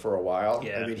there for a while.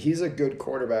 Yeah. I mean, he's a good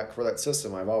quarterback for that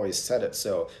system. I've always said it.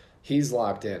 So he's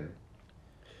locked in.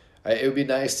 It would be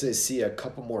nice to see a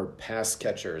couple more pass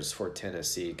catchers for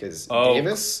Tennessee because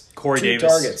Davis, Corey 2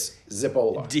 Davis. targets,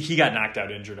 Zipola. He got knocked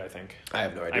out injured, I think. I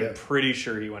have no idea. I'm pretty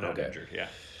sure he went out Okay. injured, yeah.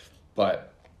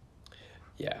 But,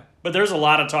 yeah. But there's a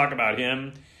lot of talk about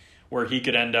him where he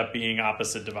could end up being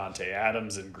opposite Devontae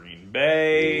Adams in Green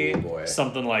Bay. Ooh, boy.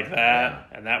 Something like that.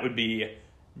 And that would be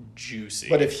juicy.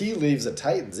 But if he leaves the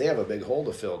Titans, they have a big hole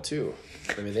to fill, too.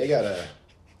 I mean, they got a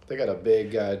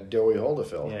big doughy hole to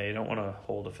fill. yeah, you don't want to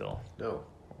hold a fill. No.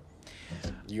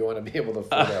 You want to be able to fill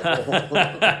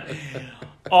that hole.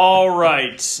 All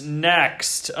right,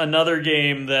 next, another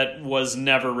game that was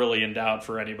never really in doubt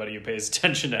for anybody who pays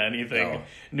attention to anything. No.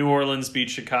 New Orleans beat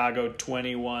Chicago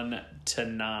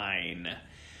 21-9.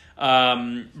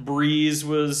 Breeze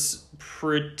was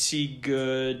pretty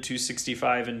good,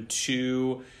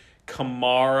 265-2.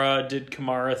 Kamara did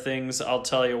Kamara things. I'll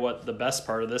tell you what, the best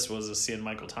part of this was seeing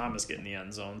Michael Thomas get in the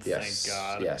end zone. Yes. Thank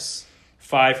God. Yes.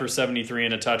 5 for 73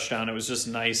 and a touchdown. It was just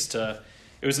nice to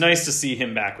see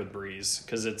him back with Breeze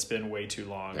because it's been way too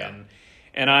long. Yeah.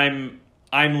 And I'm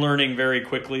learning very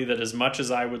quickly that as much as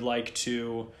I would like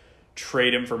to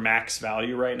trade him for max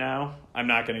value right now, I'm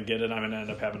not going to get it. I'm going to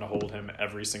end up having to hold him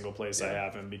every single place I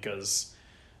have him because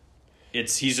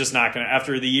he's just not going to,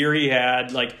 after the year he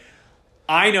had, like,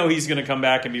 I know he's going to come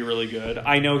back and be really good.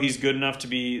 I know he's good enough to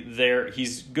be there.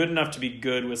 He's good enough to be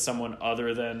good with someone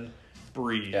other than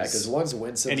Breeze. Yeah, because once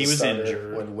Winston's And he a was starter,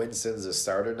 injured. when Winston's a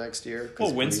starter next year. 'cause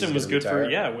Well, Winston Breeze was is good gonna for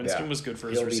retire, Winston was good for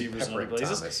his he'll be receivers and other peppering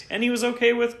places, Thomas. and he was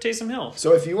okay with Taysom Hill.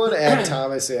 So if you want to add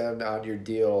Thomas in on your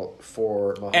deal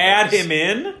for Mahomes, Add him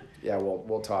in. Yeah,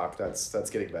 we'll talk. That's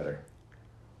getting better.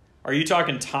 Are you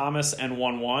talking Thomas and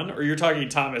 1-1, or you're talking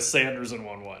Thomas Sanders and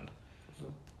 1-1?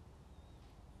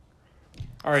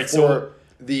 All right, For so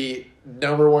the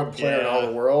number one player in all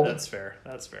the world. That's fair.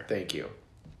 That's fair. Thank you.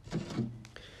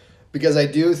 Because I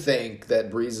do think that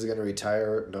Breeze is going to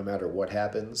retire no matter what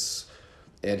happens,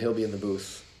 and he'll be in the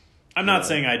booth. I'm not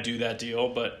saying I'd do that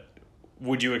deal, but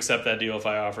would you accept that deal if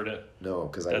I offered it? No,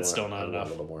 because That's still not enough.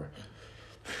 a little more.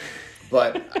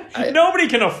 But Nobody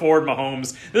can afford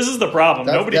Mahomes. This is the problem.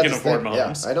 Nobody can the afford thing.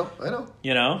 Mahomes. Yeah, I know.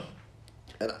 You know?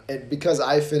 And because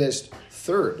I finished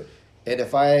third, and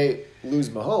if I lose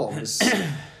Mahomes,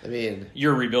 I mean,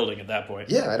 You're rebuilding at that point.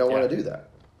 yeah, I don't want to do that.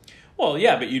 Well,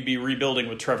 yeah, but you'd be rebuilding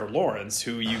with Trevor Lawrence,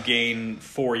 who you gain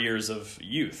 4 years of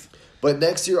youth. But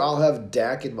next year I'll have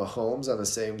Dak and Mahomes on the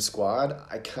same squad.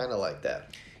 I kind of like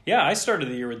that. Yeah, I started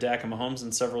the year with Dak and Mahomes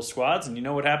in several squads, and you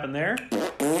know what happened there?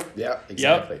 Yeah,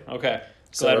 exactly. Yep. Okay.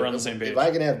 Glad we're on the same page. If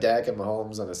I can have Dak and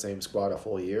Mahomes on the same squad a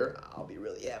full year, I'll be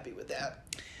really happy with that.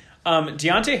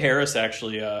 Deontay Harris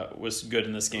actually was good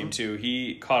in this game too.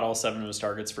 He caught all 7 of his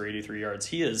targets for 83 yards.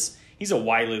 He's a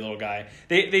wily little guy.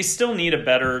 They still need a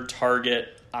better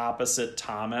target opposite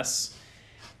Thomas.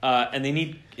 And they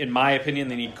need, in my opinion,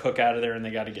 they need Cook out of there, and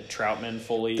they got to get Troutman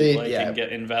fully and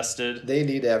get invested. They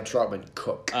need to have Troutman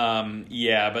cook.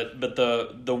 Yeah, but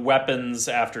the weapons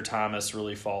after Thomas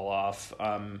really fall off.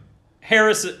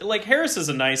 Harris is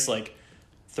a nice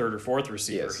third or fourth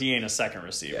receiver. Yes. He ain't a second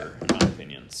receiver in my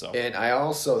opinion. So And I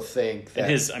also think that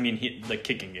the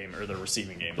kicking game or the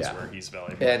receiving game is where he's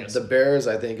valuable. and the Bears,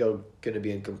 I think, are going to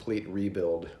be in complete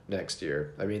rebuild next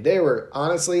year. I mean, they were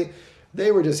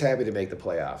just happy to make the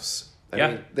playoffs. I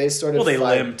mean, they started. Well, they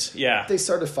limped. Yeah, They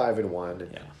started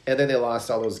 5-1. Yeah. And then they lost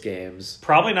all those games.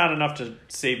 probably not enough to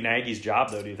save Nagy's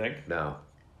job, though. Do you think? No.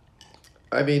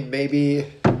 I mean, maybe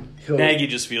Nagy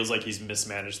just feels like he's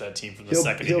mismanaged that team from the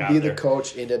second he he'll got be there. the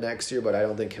coach into next year, but I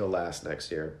don't think he'll last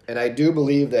next year. And I do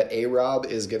believe that A-Rob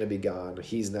is going to be gone.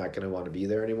 He's not going to want to be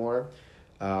there anymore.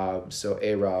 So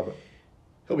A-Rob,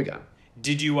 he'll be gone.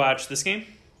 Did you watch this game?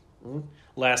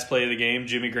 Last play of the game,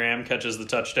 Jimmy Graham catches the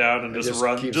touchdown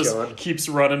and keeps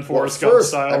running Forrest Gump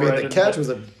style. the catch was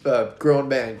a grown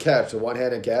man catch, a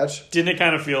one-handed catch. Didn't it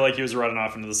kind of feel like he was running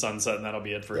off into the sunset, and that'll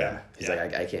be it for him? He's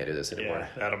like, I can't do this anymore. Yeah,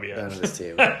 that'll be it. Not on this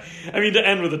team. I mean, to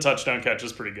end with a touchdown catch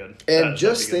is pretty good. And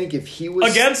just think if he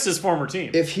was against his former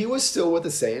team, if he was still with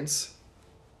the Saints,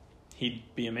 he'd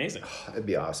be amazing. it'd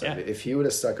be awesome. Yeah. If he would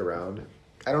have stuck around,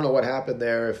 I don't know what happened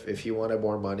there, if he wanted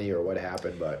more money or what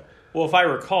happened, but... Well, if I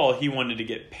recall, he wanted to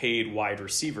get paid wide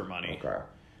receiver money. Okay.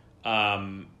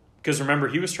 Because remember,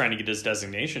 he was trying to get his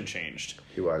designation changed.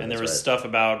 He was, and there was stuff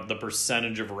about the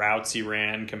percentage of routes he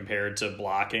ran compared to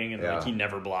blocking, and like he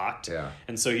never blocked. Yeah.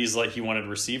 And so he's like, he wanted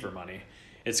receiver money.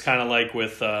 It's kind of like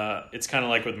with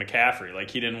McCaffrey.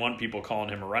 Like, he didn't want people calling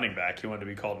him a running back. He wanted to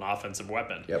be called an offensive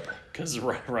weapon. Yep. Because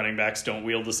running backs don't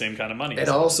wield the same kind of money. And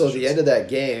also, the end of that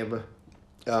game,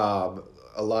 a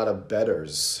lot of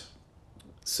bettors.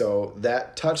 So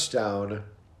that touchdown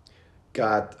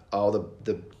got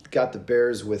got the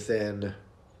Bears within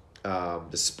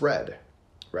the spread,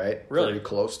 right? Really? Very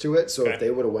close to it. So if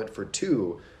they would have went for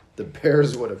 2, the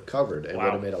Bears would have covered and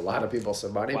would have made a lot of people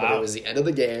some money. But it was the end of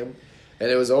the game, and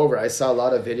it was over. I saw a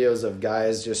lot of videos of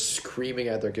guys just screaming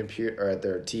at their computer or at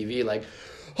their TV like,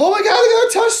 "Oh my God, they got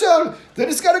a touchdown! They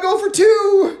just got to go for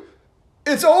 2.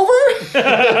 It's over."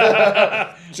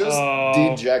 Just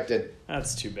dejected.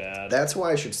 That's too bad. That's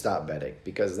why I should stop betting,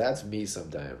 because that's me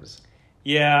sometimes.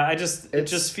 Yeah, it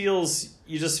just feels,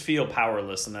 you just feel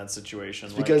powerless in that situation.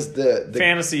 Like, because the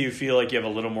fantasy, you feel like you have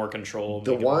a little more control.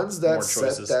 The ones that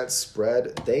set that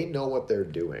spread, they know what they're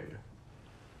doing.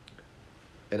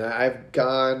 And I've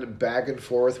gone back and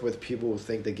forth with people who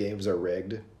think the games are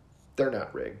rigged. They're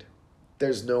not rigged.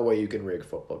 There's no way you can rig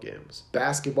football games.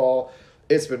 Basketball,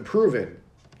 it's been proven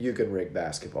you can rig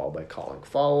basketball by calling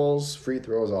fouls, free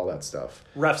throws, all that stuff.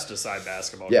 Refs decide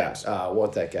basketball games. Yeah,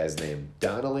 what's that guy's name?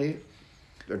 Donnelly?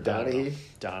 Or Donahue?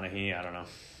 Donahue, I don't know.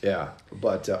 Yeah,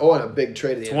 but and a big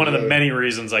trade in the NBA. It's one of the many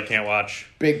reasons I can't watch.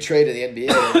 Big trade in the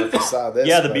NBA. I don't know if you saw this.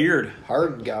 Yeah, the beard.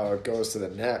 Harden goes to the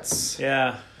Nets.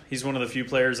 Yeah, he's one of the few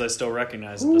players I still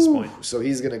recognize at this point. So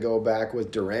he's going to go back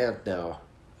with Durant now.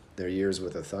 Their years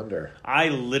with the Thunder. I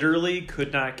literally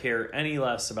could not care any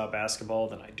less about basketball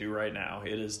than I do right now.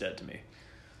 It is dead to me.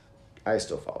 I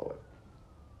still follow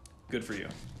it. Good for you.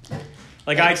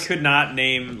 Like, thanks. I could not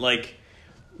name, like,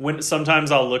 when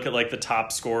sometimes I'll look at, like, the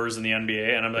top scorers in the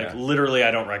NBA, and I'm like, literally,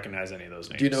 I don't recognize any of those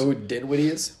names. Do you know who Dinwiddie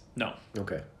is? No.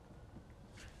 Okay.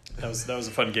 That was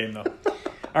a fun game, though.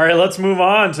 All right, let's move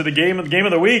on to the game of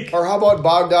the week. Or how about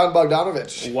Bogdan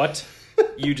Bogdanović? What?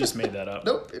 You just made that up.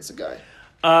 Nope, it's a guy.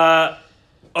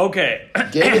 Okay.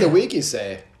 Game of the week, you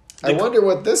say? I wonder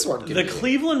what this one could be. The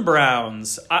Cleveland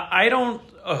Browns. I don't...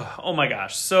 oh, my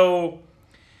gosh. So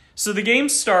the game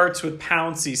starts with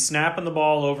Pouncey snapping the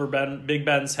ball over Big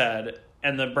Ben's head,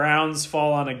 and the Browns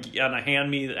fall on a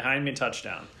hand-me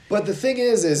touchdown. But the thing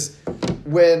is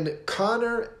when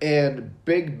Connor and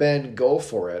Big Ben go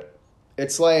for it,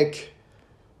 it's like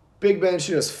Big Ben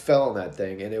should have just fell on that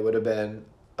thing, and it would have been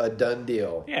a done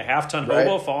deal. Yeah, half-ton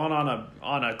hobo falling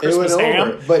on a Christmas ham.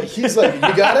 Over. But he's like,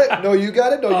 "You got it? No, you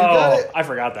got it? No, you got it." I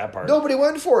forgot that part. Nobody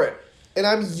went for it. And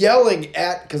I'm yelling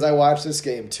because I watched this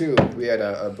game too. We had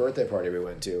a birthday party we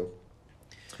went to.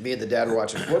 Me and the dad were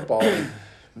watching football.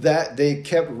 That they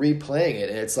kept replaying it.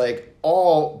 And it's like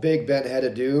all Big Ben had to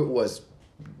do was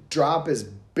drop his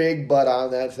big butt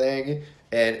on that thing.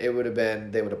 And they would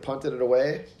have punted it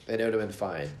away. And it would have been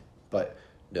fine. But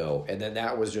no. And then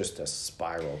that was just a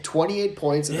spiral. 28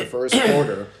 points in the first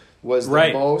quarter was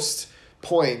the most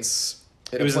points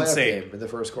in a playoff game in the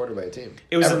first quarter by a team.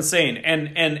 It was insane.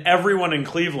 And everyone in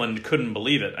Cleveland couldn't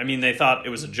believe it. I mean, they thought it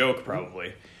was a joke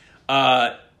probably.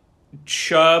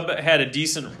 Chubb had a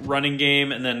decent running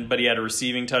game, but he had a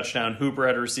receiving touchdown. Hooper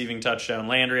had a receiving touchdown.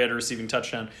 Landry had a receiving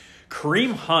touchdown.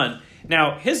 Kareem Hunt,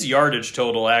 now his yardage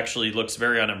total actually looks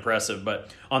very unimpressive,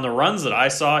 but on the runs that I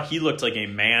saw, he looked like a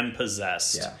man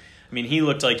possessed. Yeah. I mean, he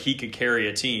looked like he could carry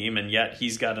a team, and yet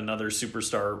he's got another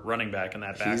superstar running back in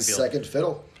that backfield. He's second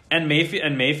fiddle. And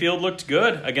Mayfield looked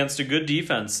good against a good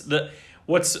defense.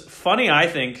 What's funny, I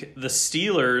think, the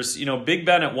Steelers, Big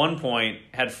Ben at one point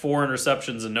had 4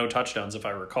 interceptions and no touchdowns, if I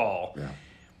recall. Yeah.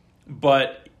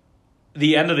 But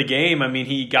the end of the game, I mean,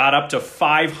 he got up to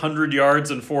 500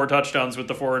 yards and 4 touchdowns with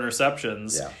the 4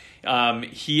 interceptions. Yeah.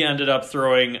 He ended up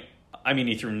throwing...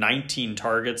 he threw 19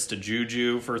 targets to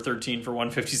Juju for 13 for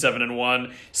 157 and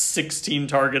 1, 16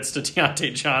 targets to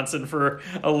Deontay Johnson for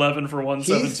 11 for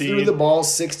 117. He threw the ball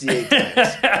 68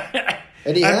 times.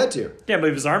 And he had to. Can't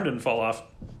believe his arm didn't fall off.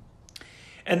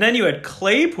 And then you had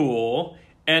Claypool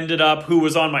who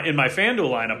was in my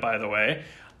FanDuel lineup, by the way.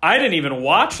 I didn't even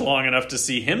watch long enough to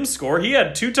see him score. He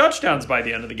had 2 touchdowns by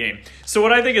the end of the game. So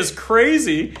what I think is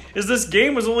crazy is this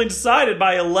game was only decided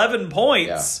by 11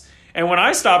 points. Yeah. And when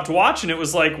I stopped watching, it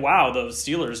was like, wow, the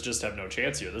Steelers just have no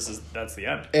chance here. That's the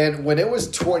end. And when it was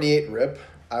 28 rip,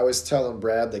 I was telling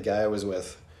Brad, the guy I was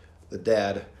with, the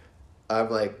dad, I'm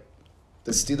like,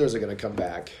 the Steelers are going to come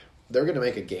back. They're going to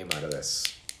make a game out of this.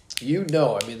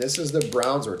 I mean, this is the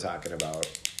Browns we're talking about.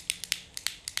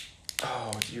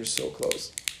 Oh, you're so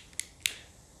close.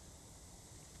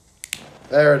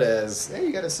 There it is. Hey,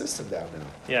 you got a system down now.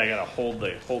 Yeah, I gotta hold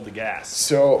the gas.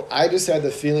 So I just had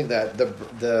the feeling that the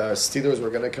Steelers were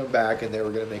going to come back and they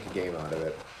were going to make a game out of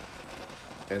it,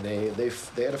 and they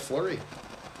had a flurry,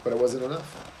 but it wasn't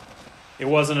enough. It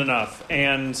wasn't enough,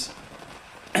 and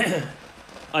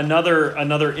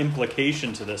another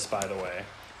implication to this, by the way.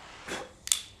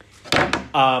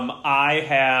 I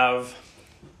have.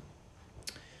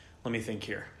 Let me think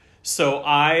here. So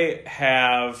I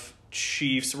have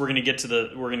Chiefs. We're gonna get to the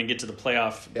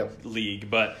playoff league,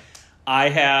 but I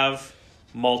have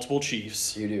multiple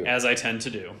Chiefs. You do, as I tend to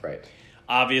do. Right.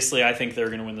 Obviously, I think they're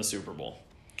gonna win the Super Bowl.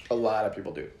 A lot of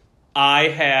people do. I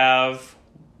have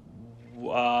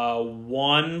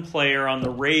one player on the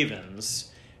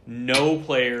Ravens, no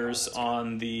players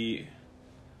on the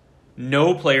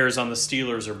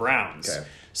Steelers or Browns. Okay.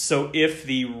 So if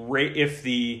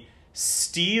the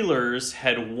Steelers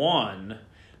had won,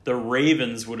 the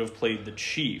Ravens would have played the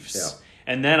Chiefs. Yeah.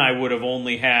 And then I would have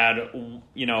only had,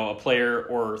 a player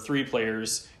or three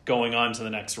players going on to the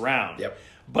next round. Yep.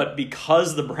 But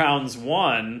because the Browns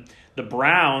won, the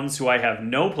Browns, who I have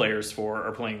no players for,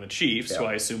 are playing the Chiefs, who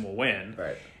I assume will win.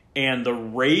 Right. And the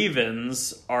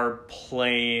Ravens are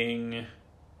playing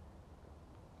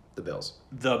The Bills.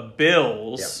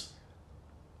 Yep.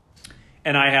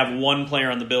 And I have one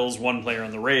player on the Bills, one player on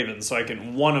the Ravens, so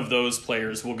one of those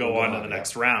players will go on to the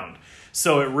next round.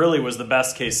 So it really was the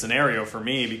best case scenario for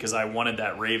me because I wanted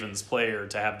that Ravens player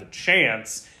to have the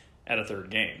chance at a third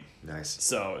game. Nice.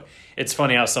 So it's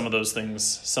funny how some of those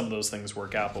things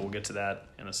work out, but we'll get to that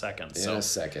in a second. In a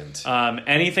second.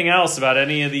 Anything else about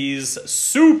any of these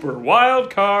super wild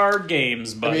card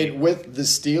games, buddy? I mean, with the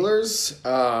Steelers,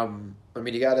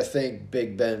 you got to think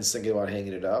Big Ben's thinking about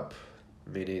hanging it up. I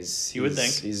mean, you would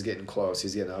think he's getting close.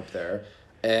 He's getting up there,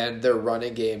 and their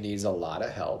running game needs a lot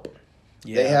of help.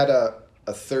 Yeah. They had a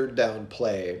third down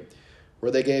play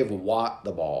where they gave Watt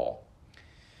the ball,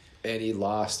 and he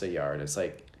lost a yard. It's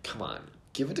like, come on,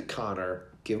 give it to Connor.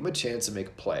 Give him a chance to make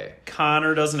a play.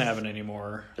 Connor doesn't have it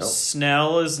anymore. Nope.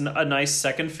 Snell is a nice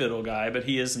second fiddle guy, but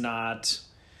he is not.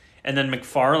 And then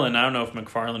McFarland, I don't know if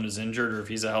McFarland is injured or if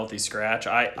he's a healthy scratch.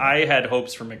 I had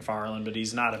hopes for McFarland, but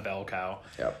he's not a bell cow.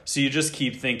 Yep. So you just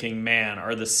keep thinking, man,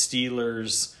 are the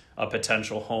Steelers a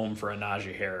potential home for a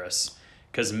Najee Harris?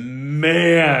 Because,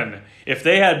 man, if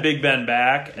they had Big Ben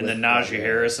back and then Najee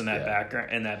Harris in that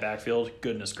backfield,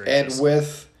 goodness gracious. And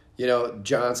with,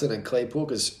 Johnson and Claypool,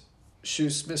 because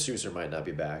Smith-Schuster might not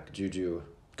be back. Juju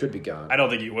could be gone. I don't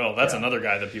think he will. That's another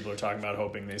guy that people are talking about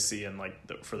hoping they see in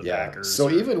for the Packers.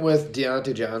 So even with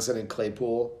Deontay Johnson and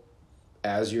Claypool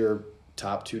as your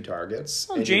top two targets,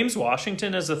 James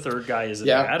Washington as a third guy isn't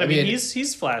Yeah, bad. I mean,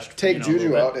 he's flashed. Take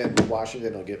Juju out, and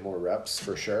Washington will get more reps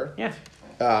for sure. Yeah.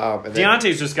 And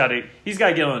Deontay's just got to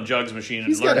get on the jugs machine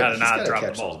and learn how to not drop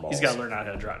the ball. balls. He's got to learn how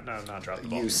to not drop the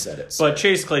ball. You said it. But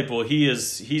Chase Claypool,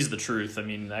 he's the truth. I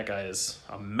mean, that guy is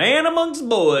a man amongst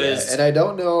boys. Yeah, and I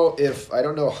don't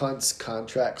know Hunt's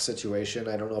contract situation.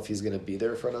 I don't know if he's going to be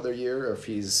there for another year or if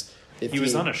he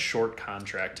was on a short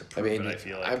contract to prove it, I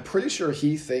feel like. I'm pretty sure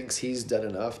he thinks he's done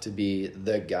enough to be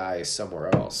the guy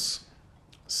somewhere else.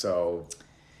 So,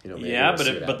 maybe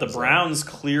but the Browns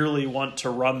clearly want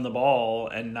to run the ball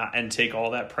and take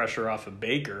all that pressure off of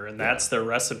Baker, and that's their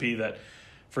recipe. That,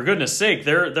 for goodness sake,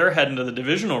 they're heading to the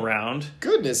divisional round.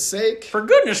 Goodness sake! For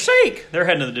goodness sake, they're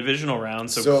heading to the divisional round.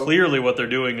 So clearly, what they're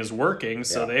doing is working.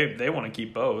 So they want to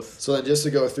keep both. So then, just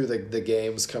to go through the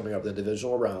games coming up, the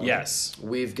divisional round. Yes,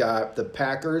 we've got the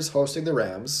Packers hosting the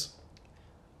Rams.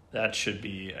 That should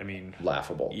be,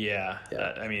 laughable. Yeah.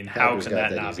 Packers how can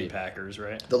that not easy. be Packers,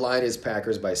 right? The line is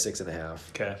Packers by 6.5.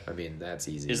 Okay. That's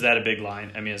easy. Is that a big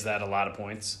line? Is that a lot of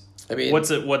points? What's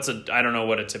I don't know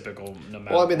what a typical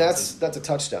amount. Well, that's a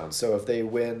touchdown. So if they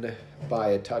win by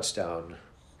a touchdown,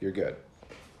 you're good.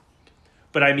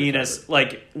 But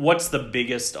what's the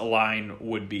biggest a line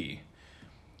would be?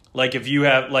 Like if you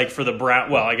have for the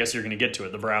Brown. Well, I guess you're going to get to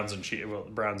it. The Browns and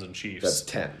Chiefs. That's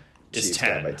 10. Is Chiefs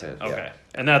 10 by 10. Okay, yeah.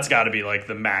 And that's got to be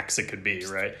the max it could be,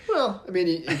 right? Well,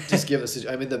 you just give us.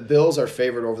 The Bills are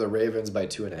favored over the Ravens by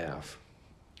 2.5.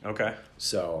 Okay.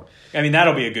 So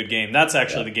that'll be a good game. That's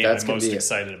actually the game I'm most be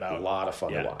excited about. A lot of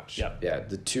fun to watch. Yep. Yeah.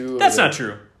 The two. That's not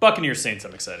true. Buccaneers Saints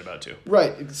I'm excited about too.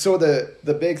 Right. So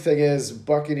the big thing is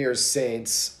Buccaneers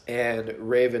Saints and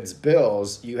Ravens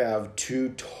Bills. You have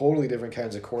two totally different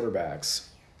kinds of quarterbacks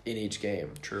in each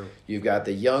game. True. You've got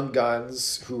the young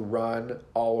guns who run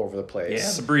all over the place.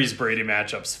 Yeah, the Breeze Brady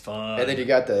matchup's fun. And then you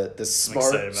got the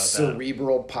smart,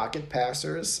 cerebral pocket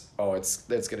passers. Oh, it's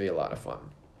going to be a lot of fun.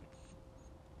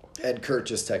 And Kurt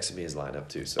just texted me his lineup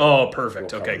too. So Oh,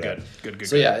 perfect. we'll Okay, cover good. that. Good.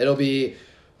 So yeah, it'll be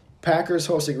Packers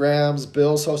hosting Rams,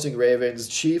 Bills hosting Ravens,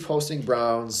 Chiefs hosting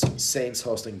Browns, Saints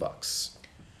hosting Bucks.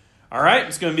 All right,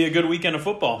 it's going to be a good weekend of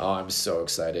football. Oh, I'm so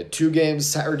excited. 2 games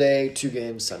Saturday, 2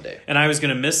 games Sunday. And I was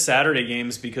going to miss Saturday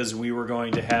games because we were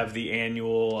going to have the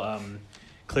annual,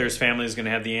 Claire's family is going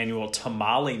to have the annual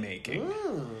tamale making,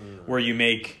 where you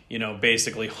make,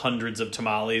 basically hundreds of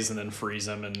tamales and then freeze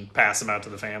them and pass them out to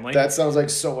the family. That sounds like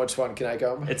so much fun. Can I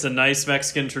come? It's a nice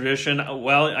Mexican tradition.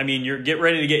 Well, I mean, get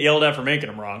ready to get yelled at for making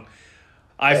them wrong.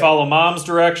 I follow mom's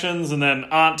directions, and then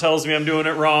aunt tells me I'm doing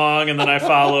it wrong, and then I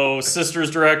follow sister's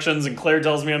directions, and Claire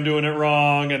tells me I'm doing it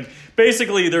wrong, and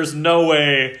basically there's no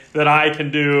way that I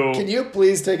can do... Can you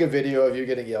please take a video of you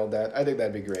getting yelled at? I think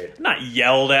that'd be great. Not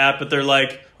yelled at, but they're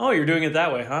like, oh, you're doing it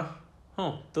that way, huh?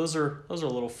 Oh, those are a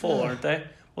little full, aren't they?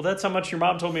 Well, that's how much your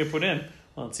mom told me to put in.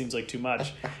 Well, it seems like too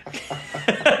much.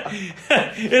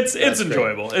 It's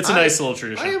enjoyable. It's a nice little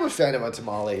tradition. I am a fan of a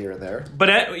tamale here and there. But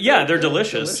they're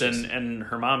delicious, and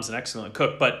her mom's an excellent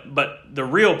cook. But the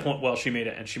real point, well, she made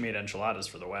enchiladas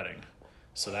for the wedding,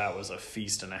 so that was a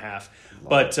feast and a half.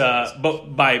 But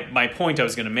my point I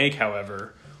was going to make,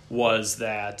 however, was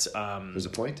that There's a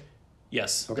point?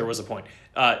 yes, Okay. there was a point.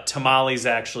 Tamales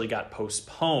actually got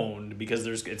postponed because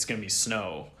it's going to be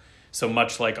snow. So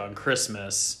much like on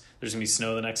Christmas, there's going to be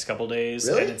snow the next couple days.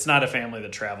 Really? And it's not a family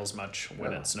that travels much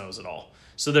when it snows at all.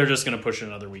 So they're just going to push it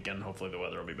another weekend. Hopefully the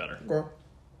weather will be better. Well,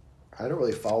 I don't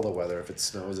really follow the weather. If it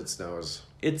snows, it snows.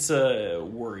 It's a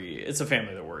worry. It's a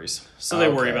family that worries. So they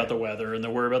worry Okay. about the weather and they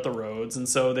worry about the roads. And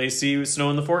so they see snow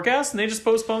in the forecast and they just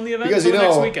postpone the event Because, until the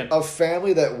next weekend. a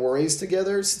family that worries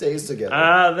together stays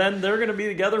together. Then they're going to be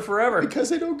together forever. Because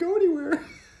they don't go anywhere.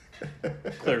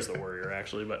 Claire's the worrier,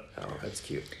 actually. But Oh, that's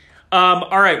cute. all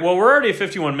right. Well, we're already at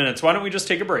 51 minutes. Why don't we just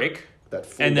take a break? That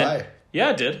flew And then, by.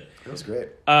 yeah, it did. That was great.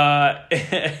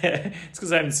 It's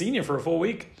because I haven't seen you for a full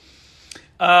week.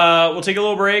 We'll take a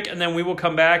little break, and then we will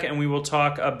come back and we will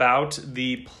talk about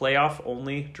the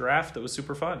playoff-only draft that was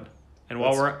super fun. And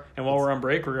while we're on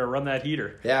break, we're gonna run that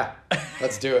heater Yeah,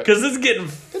 let's do it. because it's getting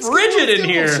frigid in It's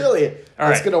here. chilly. All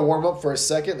It's right. going to warm up for a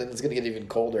second, then it's going to get even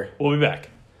colder. We'll be back.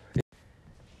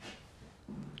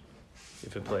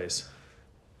 If it plays.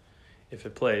 If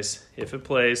it plays. If it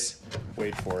plays.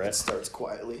 Wait for It it. starts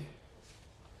quietly.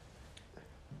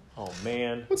 Oh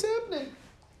man. What's happening?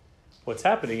 What's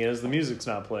happening is the music's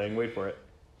not playing. Wait for it.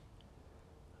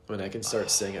 When I can start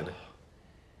singing.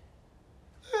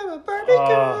 I'm a Barbie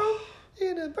girl.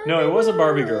 In a Barbie No, it was a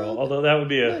Barbie world. girl, although that would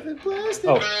be a... Living plastic.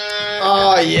 Oh,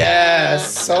 Oh,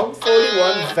 yes. Sum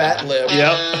 41 Fat Lip.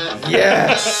 yep.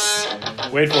 Yes.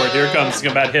 Wait for it. Here it comes. It's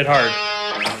about to hit hard.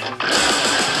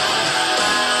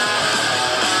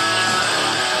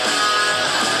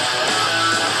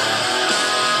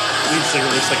 Lead singer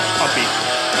looks like a puppy.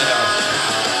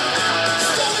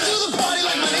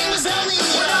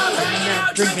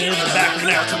 Drinking in the back of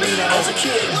now Torino.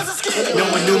 No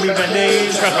one knew me by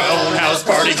name. Tried my own house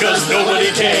party cause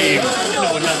nobody came.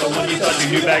 No one not the one you thought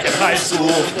you knew back in high school.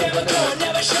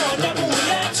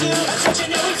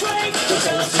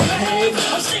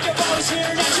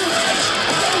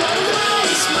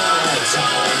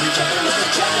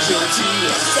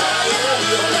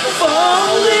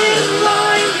 Fall in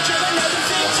line.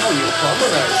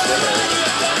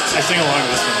 I sing along to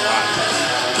this one a lot.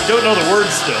 Don't know the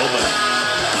words still, but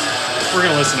we're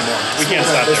gonna listen to more. We can't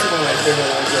stop This is there. one of my favorite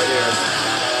ones right here.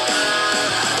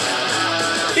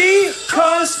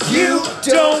 Because you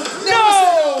don't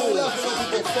know.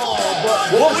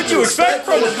 What would you expect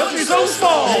from a country so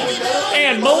small?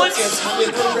 And mullets.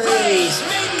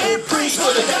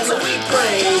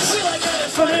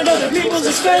 Funding other people's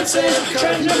expenses.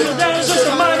 Trying to jump them down is just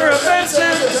a minor offensive.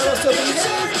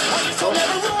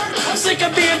 I'm sick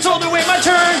of being told to wait my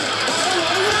turn.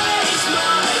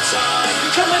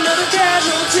 Become another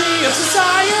casualty of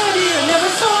society and never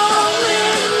fall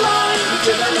in line.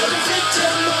 Become another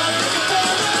victim of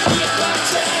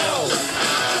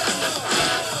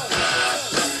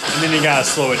and then you gotta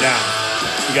slow it down.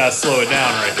 You gotta slow it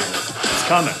down right here. It's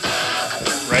coming.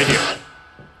 Right here.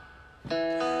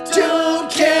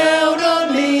 Don't count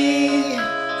on me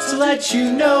to let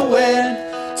you know when.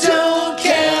 Don't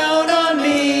count on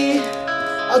me.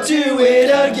 I'll do it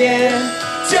again.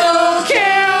 Don't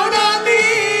count on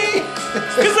me.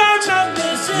 Cause I'm not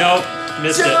listening. Nope,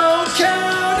 missed it. Don't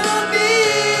count on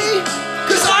me.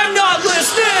 Cause I'm not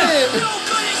listening.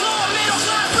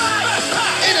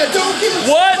 And I don't give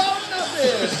a What? about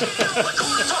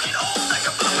nothing.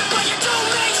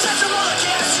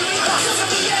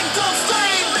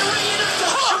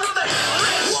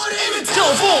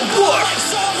 Telephone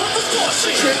book.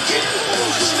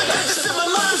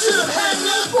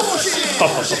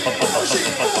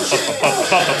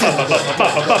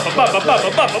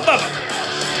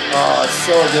 Oh, it's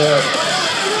so good.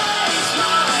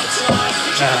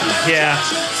 Yeah.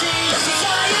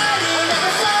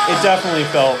 It definitely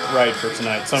felt right for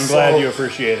tonight, so I'm glad you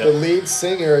appreciate The it. lead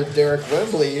singer, Derek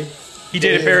Wembley, He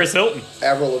dated Paris Hilton.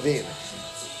 Avril Lavigne.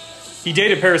 He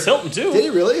dated Paris Hilton, too. Did he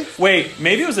really? Wait,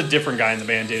 maybe it was a different guy in the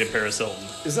band dated Paris Hilton.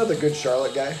 Isn't that the Good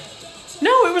Charlotte guy?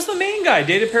 No, it was the main guy,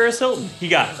 dated Paris Hilton. He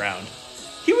got around.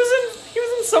 He was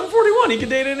in Sum 41. He could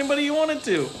date anybody he wanted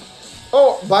to.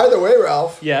 Oh, by the way,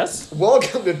 Ralph. Yes.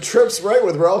 Welcome to Trips Right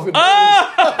with Ralph and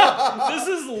This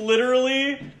is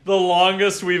literally the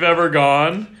longest we've ever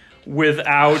gone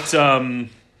without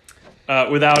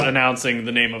announcing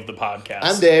the name of the podcast.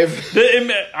 I'm Dave.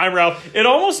 I'm Ralph. It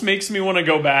almost makes me want to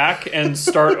go back and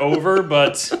start over,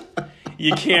 but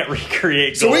you can't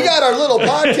recreate. So we gold. got our little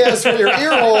podcast for your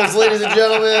ear holes, ladies and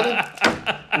gentlemen.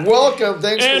 Welcome.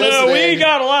 Thanks for And listening. we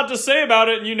got a lot to say about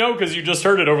it, and you know because you just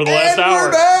heard it over the last And hour.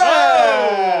 we're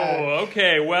back! Oh,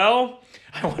 okay. Well,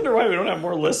 I wonder why we don't have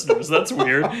more listeners. That's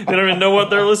weird. They don't even know what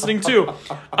they're listening to.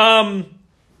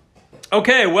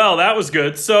 Okay. Well, that was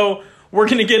good. So we're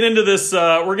gonna get into this.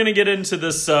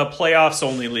 Playoffs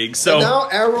only league. So And now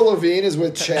Avril Lavigne is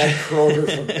with Chad Kroger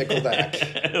from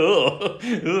Nickelback.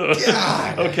 Ugh.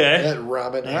 God. Okay. That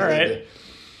ramen. All right.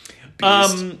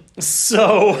 Beast.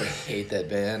 So I hate that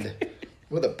band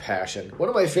with a passion. One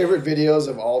of my favorite videos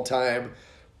of all time.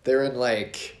 They're in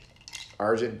like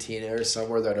Argentina or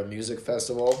somewhere. They're at a music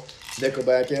festival.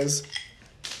 Nickelback is,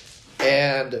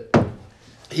 and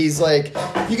he's like,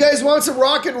 "You guys want some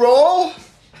rock and roll?"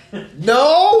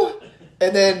 No.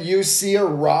 And then you see a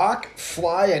rock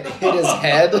fly and hit his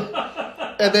head,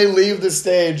 and they leave the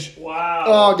stage. wow.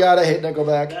 Oh God, I hate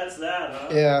Nickelback. That's that, huh?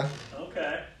 Yeah.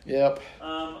 Okay. Yep.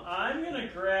 I'm gonna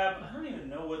grab. I don't even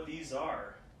know what these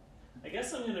are. I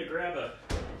guess I'm gonna grab a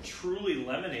Truly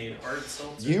Lemonade hard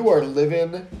seltzer. You are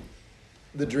living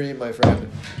the dream, my friend.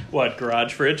 What,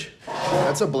 garage fridge?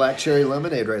 That's a black cherry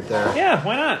lemonade right there. Yeah,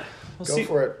 why not? We'll Go see.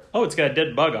 for it. Oh, it's got a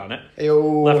dead bug on it.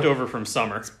 Ayo. Left over from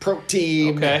summer.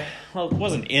 Protein. Okay. Well, it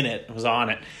wasn't in it. It was on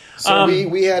it. So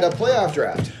we had a playoff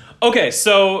draft. Okay,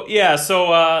 so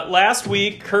last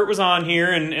week Kurt was on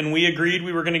here and we agreed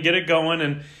we were going to get it going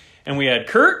and we had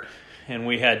Kurt and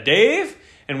we had Dave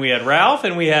and we had Ralph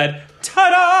and we had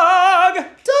Tudog.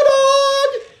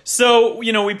 Ta-da! So,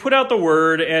 we put out the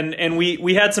word and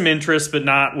we had some interest, but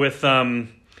not with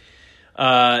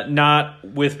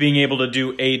being able to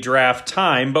do a draft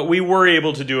time, but we were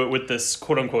able to do it with this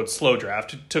quote unquote slow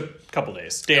draft. It took a couple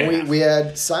days. Day and a half. We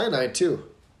had cyanide too.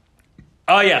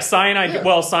 Oh yeah, Cyanide. Yeah.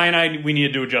 Well, Cyanide we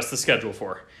needed to adjust the schedule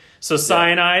for. So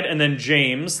Cyanide and then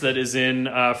James that is in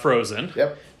Frozen.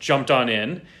 Yep. Jumped on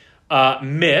in.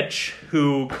 Mitch,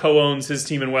 who co-owns his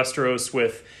team in Westeros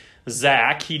with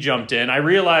Zach, he jumped in. I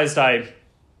realized I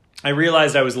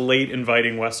was late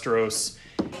inviting Westeros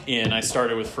in. I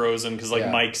started with Frozen because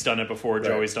Mike's done it before, Right.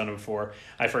 Joey's done it before.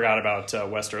 I forgot about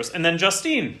Westeros, and then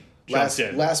Justine jumped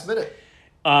in. Last minute.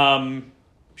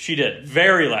 She did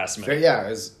very last minute. Yeah,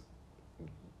 it was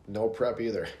no prep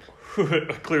either.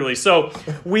 Clearly. So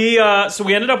we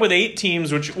ended up with 8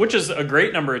 teams, which is a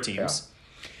great number of teams. Yeah.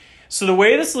 So the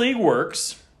way this league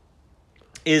works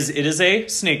is it is a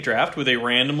snake draft with a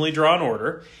randomly drawn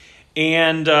order.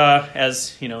 And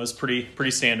as you know, is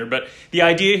pretty standard. But the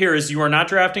idea here is you are not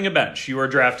drafting a bench. You are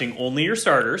drafting only your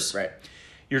starters. Right.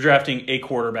 You're drafting a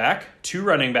quarterback, 2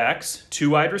 running backs, 2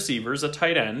 wide receivers, a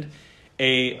tight end,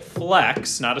 a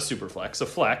flex, not a super flex, a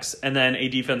flex, and then a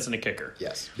defense and a kicker.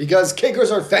 Yes. Because kickers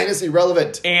are fantasy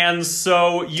relevant. And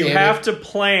so you Damn have it. to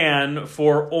plan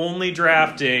for only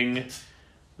drafting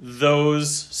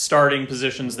those starting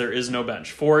positions. There is no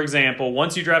bench. For example,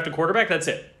 once you draft a quarterback, that's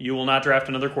it. You will not draft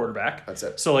another quarterback. That's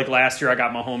it. So like last year I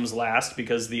got Mahomes last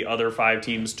because the other 5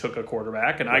 teams took a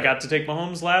quarterback and I got to take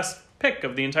Mahomes last pick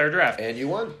of the entire draft. And you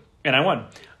won. And I won.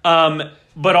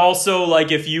 But also,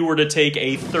 like, if you were to take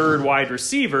a 3rd wide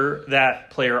receiver, that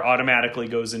player automatically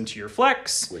goes into your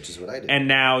flex. Which is what I did. And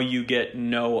now you get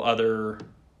no other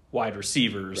wide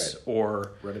receivers Right.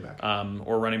 or Running back.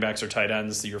 or running backs or tight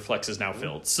ends. Your flex is now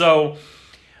filled. So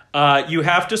you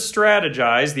have to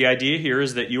strategize. The idea here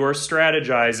is that you are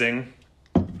strategizing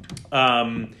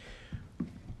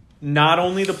not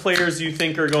only the players you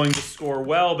think are going to score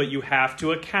well, but you have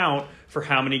to account for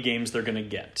how many games they're going to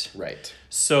get. Right.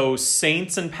 So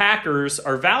Saints and Packers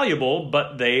are valuable,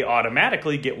 but they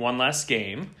automatically get one less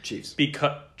game. Chiefs.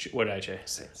 Because what did I say?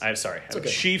 Saints. I'm sorry. okay.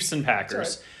 Chiefs and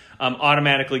Packers It's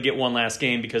automatically get one last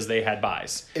game because they had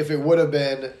buys. If it would have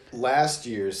been last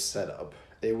year's setup,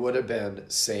 they would have been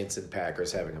Saints and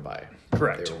Packers having a bye.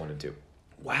 Correct. They were 1 and 2.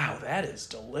 Wow, that is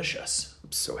delicious.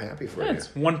 I'm so happy for Yeah, you. it's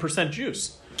 1%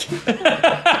 juice.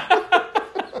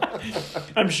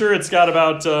 I'm sure it's got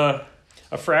about a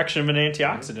fraction of an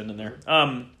antioxidant in there.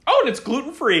 And it's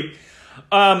gluten-free.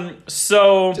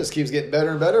 So Just keeps getting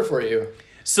better and better for you.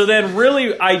 So then,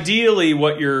 really, ideally,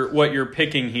 what you're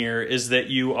picking here is that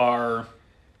you are.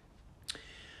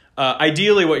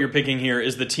 Ideally, what you're picking here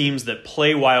is the teams that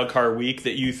play Wild Card Week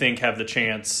that you think have the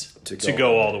chance to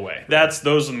go all the way.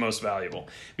 Those are the most valuable,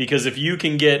 because if you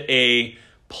can get a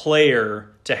player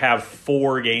to have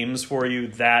 4 games for you,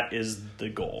 that is the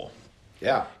goal.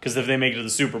 Yeah. Because if they make it to the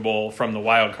Super Bowl from the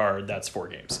wild card, that's 4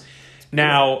 games.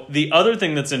 Now, the other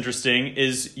thing that's interesting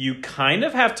is you kind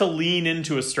of have to lean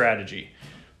into a strategy.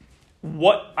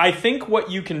 What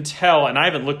you can tell, and I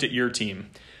haven't looked at your team,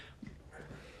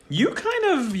 you kind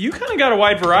of got a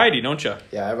wide variety, don't you?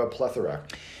 Yeah, I have a plethora.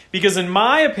 Because in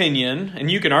my opinion,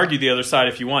 and you can argue the other side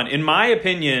if you want, in my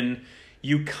opinion,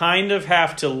 you kind of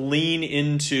have to lean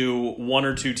into 1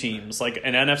 or 2 teams, like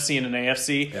an NFC and an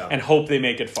AFC, and hope they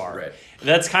make it far. Right.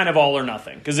 That's kind of all or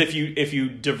nothing. Because if you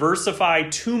diversify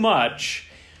too much,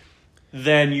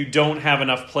 then you don't have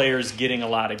enough players getting a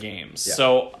lot of games. Yeah.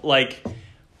 So, like,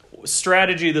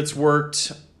 strategy that's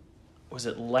worked, was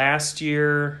it last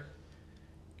year?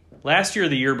 Last year or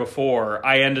the year before,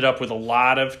 I ended up with a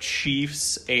lot of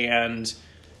Chiefs and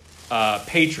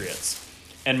Patriots.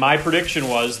 And my prediction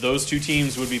was those 2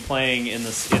 teams would be playing in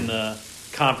the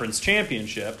conference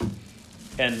championship.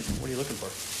 And what are you looking for?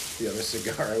 The other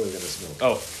cigar I was going to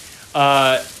smoke.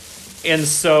 And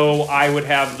so I would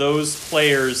have those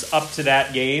players up to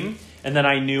that game, and then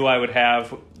I knew I would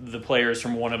have the players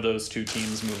from one of those 2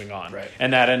 teams moving on. Right.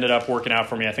 And that ended up working out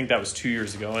for me. I think that was 2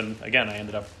 years ago, and again, I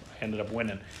ended up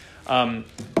winning. No,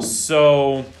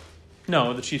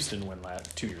 the Chiefs didn't win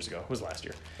 2 years ago. It was last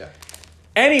year. Yeah.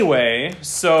 Anyway,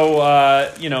 so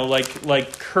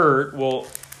like Kurt we'll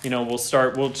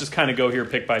just kind of go here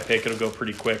pick by pick. It'll go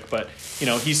pretty quick, but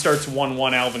he starts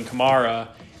 1-1 Alvin Kamara,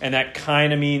 and that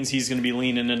kind of means he's going to be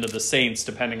leaning into the Saints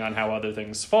depending on how other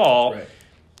things fall, Right.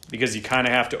 because you kind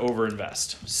of have to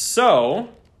overinvest. So,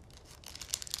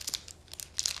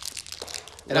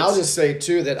 And I'll just say,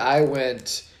 too, that I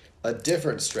went a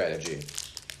different strategy.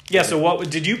 yeah. So, what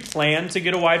did you plan to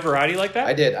get a wide variety like that?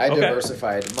 I did. I Okay.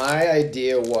 diversified. My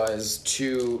idea was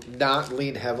to not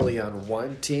lean heavily on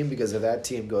one team, because if that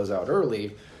team goes out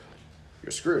early,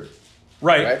 you're screwed.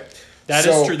 Right. Right? That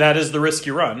is So- true. That is the risk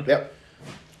you run. Yep.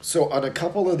 So on a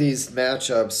couple of these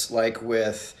matchups, like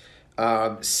with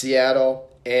Seattle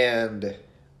and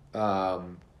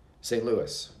St.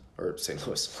 Louis,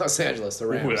 Los Angeles, the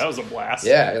Rams. Ooh, that was a blast.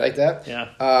 Yeah, you like that? Yeah.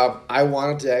 I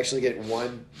wanted to actually get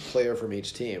one player from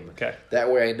each team. Okay.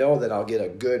 That way I know that I'll get a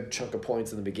good chunk of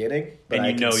points in the beginning. But And I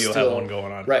you can know you'll have one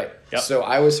going on. Right. Yep. So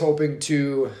I was hoping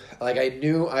to, I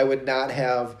knew I would not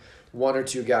have 1 or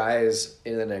 2 guys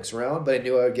in the next round, but I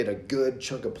knew I would get a good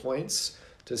chunk of points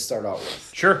to start out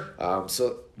with. Sure.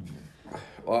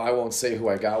 Well, I won't say who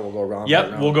I got. We'll go round by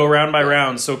Yep, round. we'll go round by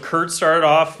round. So Kurt started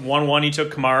off 1-1. He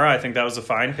took Kamara. I think that was a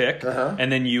fine pick. Uh-huh.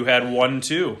 And then you had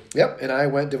 1-2. Yep, and I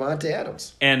went Devontae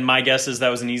Adams. And my guess is that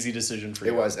was an easy decision for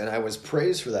you. It was, and I was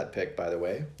praised for that pick, by the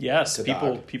way. Yes, To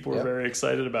people Dog. were Yep. very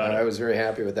excited about I it. was very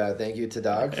happy with that. Thank you to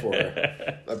Dog for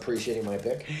appreciating my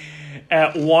pick.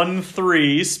 At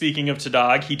 1-3, speaking of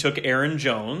Tadag, he took Aaron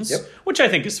Jones, Yep. which I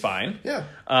think is fine. Yeah.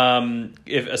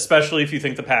 Especially if you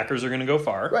think the Packers are going to go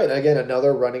far. Right, and again,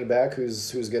 another running back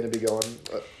who's going to be going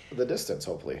the distance,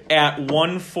 hopefully. At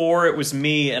 1-4, it was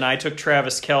me, and I took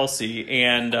Travis Kelce,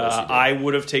 and course you did. I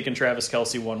would have taken Travis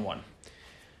Kelce 1-1.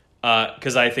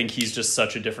 Because I think he's just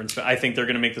such a difference. I think they're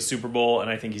going to make the Super Bowl, and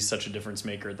I think he's such a difference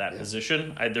maker at that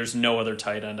position. There's no other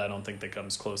tight end I don't think that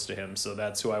comes close to him, so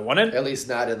that's who I wanted. At least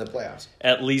not in the playoffs.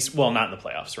 At least, well, not in the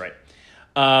playoffs, right?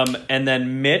 And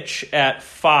then Mitch at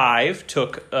 5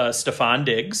 took Stephon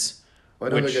Diggs.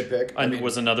 Another which good pick.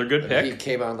 was another good pick. He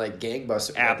came on like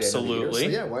gangbusters. Absolutely. At the end of the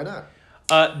year, so yeah, why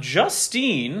not?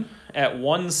 Justine at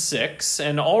 1-6,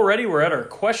 and already we're at our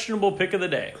questionable pick of the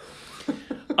day.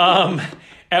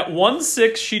 At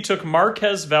 1-6, she took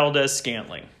Marquez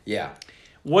Valdez-Scantling. Yeah.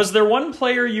 Was there one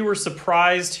player you were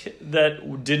surprised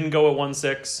that didn't go at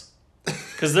 1-6?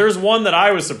 Because there's one that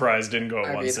I was surprised didn't go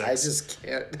at 1-6. I just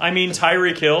can't. I mean,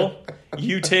 Tyreek Hill.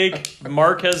 You take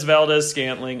Marquez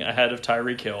Valdez-Scantling ahead of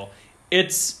Tyreek Hill.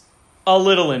 It's a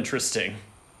little interesting.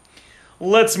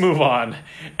 Let's move on.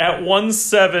 At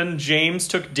 1-7, James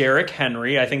took Derrick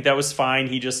Henry. I think that was fine.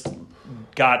 He just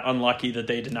got unlucky that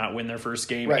they did not win their first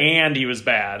game, Right. and he was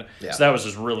bad. Yeah. So that was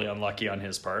just really unlucky on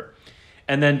his part.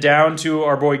 And then down to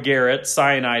our boy Garrett,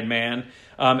 Cyanide Man.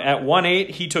 At 1-8,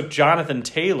 he took Jonathan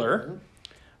Taylor,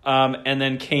 and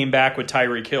then came back with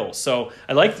Tyreek Hill. So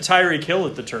I like the Tyreek Hill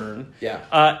at the turn.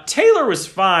 Yeah. Taylor was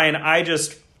fine. I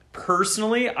just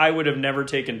personally, I would have never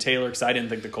taken Taylor because I didn't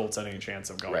think the Colts had any chance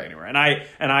of going anywhere. And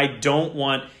I don't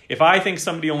want, if I think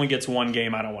somebody only gets one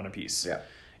game, I don't want a piece. Yeah.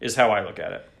 Is how I look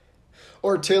at it.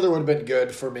 Or Taylor would have been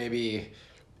good for maybe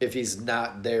if he's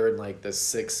not there in like the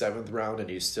 6th, 7th round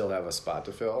and you still have a spot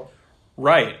to fill.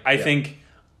 Right. I think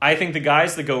the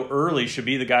guys that go early should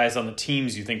be the guys on the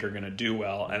teams you think are going to do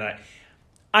well. And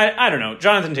I don't know.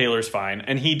 Jonathan Taylor's fine,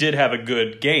 and he did have a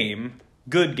good game,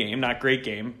 not great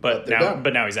game, but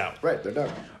now he's out. Right, they're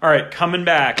done. All right, coming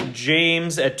back,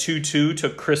 James at 2-2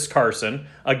 took Chris Carson.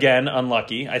 Again,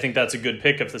 unlucky. I think that's a good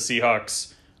pick if the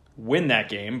Seahawks win that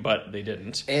game, but they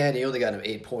didn't. And he only got him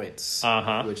 8 points,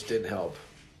 which didn't help.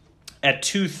 At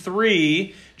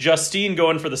 2-3, Justine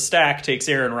going for the stack takes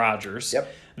Aaron Rodgers.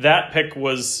 Yep. That pick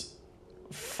was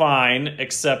fine,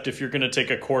 except if you're going to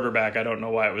take a quarterback, I don't know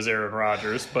why it was Aaron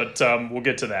Rodgers, but we'll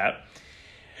get to that.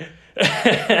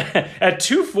 At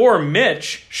 2-4,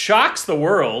 Mitch shocks the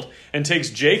world and takes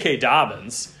J.K.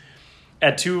 Dobbins.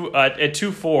 At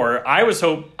 2-4,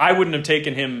 I wouldn't have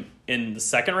taken him in the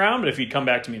 2nd round, but if he'd come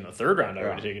back to me in the 3rd round, I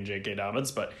would have taken J.K.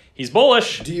 Dobbins, but he's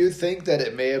bullish. Do you think that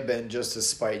it may have been just to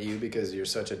spite you because you're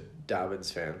such a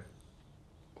Dobbins fan?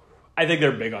 I think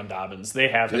they're big on Dobbins. They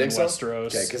have him in Westeros.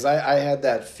 Okay, because I had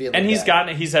that feeling. And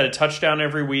he's had a touchdown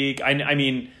every week. I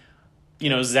mean, you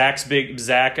know, Zach,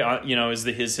 you know, is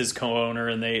his co-owner,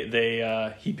 and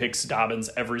he picks Dobbins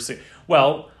every single.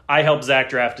 Well, I helped Zach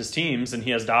draft his teams, and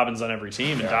he has Dobbins on every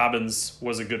team, and Dobbins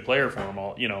was a good player for him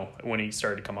all, you know, when he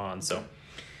started to come on. So,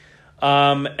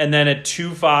 and then at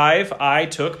 2-5, I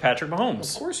took Patrick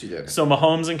Mahomes. Of course you did. So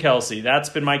Mahomes and Kelsey. That's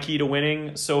been my key to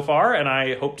winning so far, and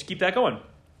I hope to keep that going.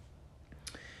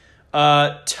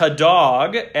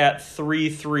 Tadog at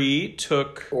 3-3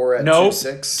 took... Or at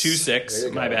 2-6.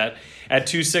 2-6. My bad. At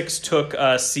 2-6 took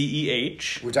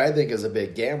CEH. Which I think is a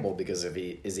big gamble because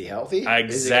is he healthy?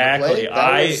 Exactly.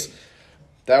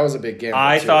 That was a big gamble,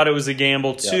 I too. thought it was a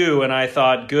gamble, too, and I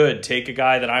thought, good, take a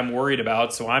guy that I'm worried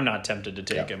about so I'm not tempted to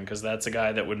take him because that's a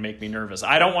guy that would make me nervous.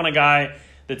 I don't want a guy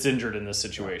that's injured in this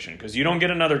situation because you don't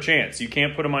get another chance. You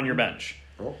can't put him on your bench.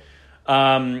 Oh.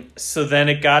 So then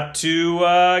it got to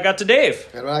Dave.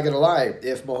 And I'm not going to lie.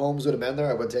 If Mahomes would have been there,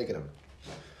 I would have taken him.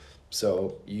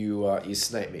 So you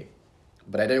sniped me.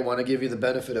 But I didn't want to give you the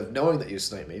benefit of knowing that you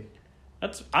sniped me.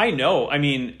 I know. I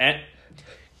mean,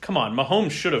 come on.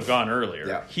 Mahomes should have gone earlier.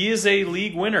 Yeah. He is a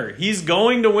league winner. He's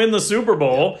going to win the Super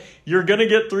Bowl. Yeah. You're going to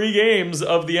get 3 games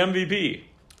of the MVP.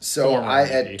 So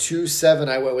at 2-7,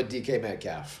 I went with DK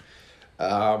Metcalf.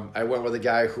 I went with a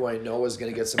guy who I know is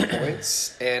going to get some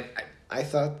points, and I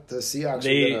thought the Seahawks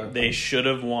were going to... They should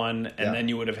have won, and then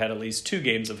you would have had at least 2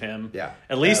 games of him. Yeah.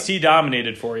 At least he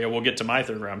dominated for you. We'll get to my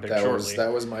 3rd round pick shortly.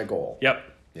 That was my goal. Yep.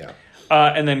 Yeah.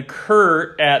 And then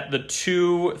Kurt at the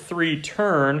 2-3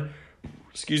 turn,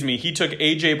 he took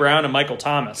A.J. Brown and Michael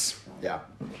Thomas. Yeah.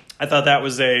 I thought that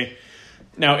was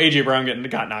now A.J. Brown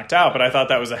got knocked out, but I thought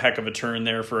that was a heck of a turn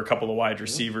there for a couple of wide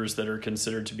receivers that are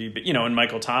considered to be, you know, and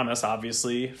Michael Thomas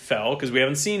obviously fell because we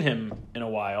haven't seen him in a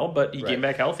while, but he came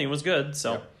back healthy and was good.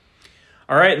 So,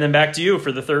 All right, and then back to you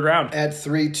for the 3rd round. At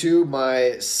 3-2,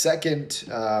 my second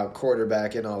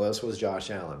quarterback in all this was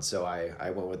Josh Allen. So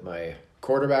I went with my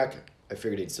quarterback. I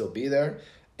figured he'd still be there.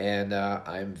 And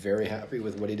I'm very happy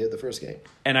with what he did the first game.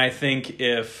 And I think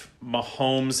if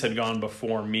Mahomes had gone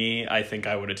before me, I think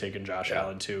I would have taken Josh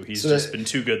Allen too. He's just been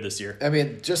too good this year. I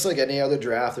mean, just like any other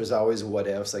draft, there's always what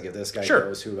ifs. Like if this guy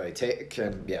goes, who I take?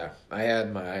 And I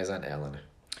had my eyes on Allen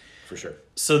for sure.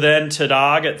 So then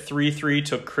Tadog at 3-3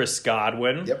 took Chris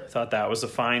Godwin. Yep. Thought that was a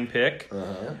fine pick.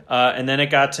 And then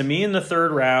it got to me in the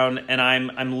 3rd round, and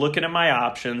I'm looking at my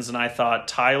options, and I thought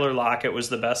Tyler Lockett was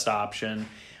the best option.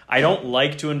 I don't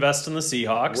like to invest in the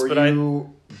Seahawks. Were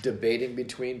you debating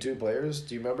between 2 players?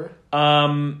 Do you remember?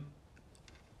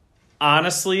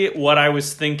 Honestly, what I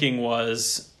was thinking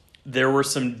was there were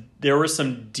some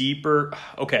deeper.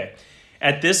 Okay,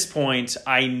 at this point,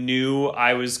 I knew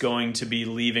I was going to be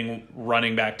leaving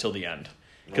running back till the end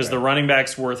because the running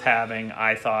back's worth having.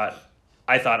 I thought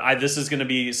this is going to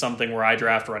be something where I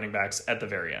draft running backs at the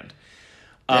very end.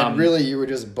 And really, you were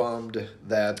just bummed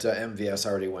that MVS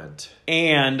already went.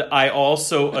 And I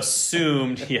also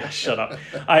assumed... shut up.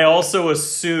 I also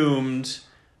assumed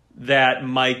that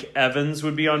Mike Evans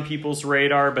would be on people's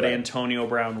radar, but Antonio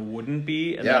Brown wouldn't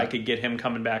be, and that I could get him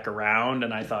coming back around,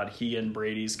 and I thought he and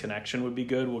Brady's connection would be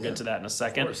good. We'll get to that in a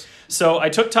second. So I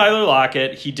took Tyler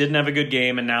Lockett. He didn't have a good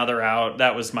game, and now they're out.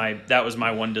 That was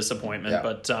my one disappointment.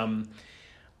 But...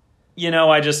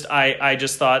 I just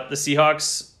thought the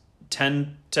Seahawks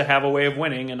tend to have a way of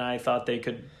winning, and I thought they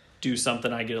could do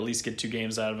something. I could at least get 2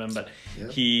 games out of him, but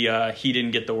he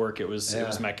didn't get the work. It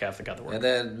was Metcalf that got the work. And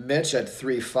then Mitch at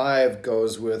 3-5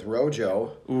 goes with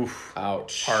Rojo. Oof.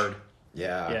 Ouch. Hard.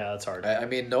 Yeah. Yeah, that's hard. I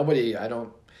mean, nobody. I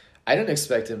didn't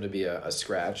expect him to be a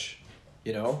scratch.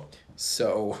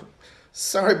 So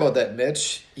sorry about that,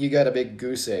 Mitch. You got a big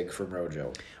goose egg from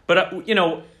Rojo. But,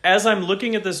 as I'm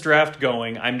looking at this draft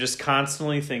going, I'm just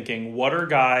constantly thinking, what are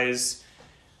guys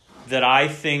that I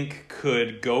think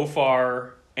could go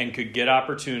far and could get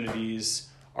opportunities,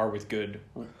 are with good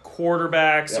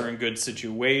quarterbacks or in good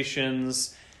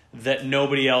situations that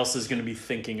nobody else is going to be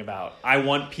thinking about. I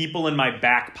want people in my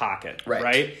back pocket,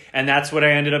 right? And that's what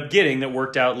I ended up getting that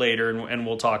worked out later, and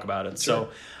we'll talk about it. Sure.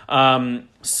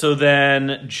 So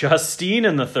then Justine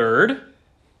in the third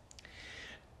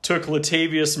took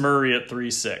Latavius Murray at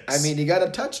 3-6. I mean, he got a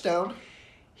touchdown.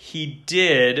 He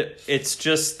did. It's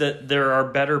just that there are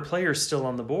better players still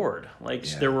on the board.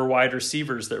 There were wide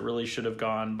receivers that really should have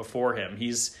gone before him.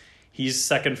 He's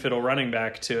second fiddle running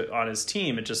back on his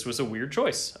team. It just was a weird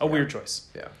choice. Weird choice.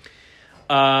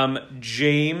 Yeah.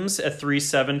 James at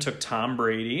 3-7 took Tom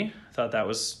Brady. Thought that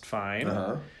was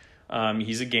fine.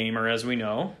 He's a gamer, as we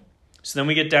know. So then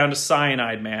we get down to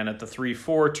Cyanide Man at the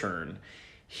 3-4 turn.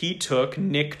 He took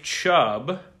Nick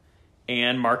Chubb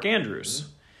and Mark Andrews.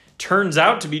 Turns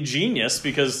out to be genius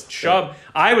because Chubb,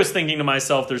 I was thinking to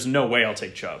myself, there's no way I'll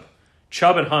take Chubb.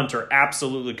 Chubb and Hunt are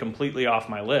absolutely completely off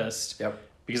my list. Yep.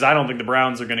 Because I don't think the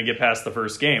Browns are going to get past the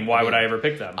first game. Why would I ever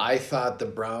pick them? I thought the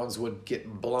Browns would get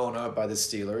blown up by the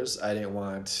Steelers. I didn't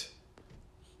want,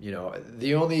 I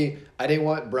didn't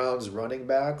want Browns running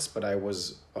backs, but I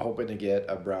was hoping to get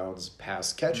a Browns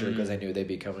pass catcher because I knew they'd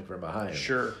be coming from behind.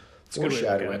 Sure. It's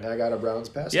foreshadowing. I got a Browns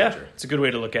pass catcher. catcher. It's a good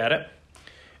way to look at it.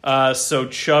 So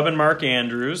Chubb and Mark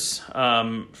Andrews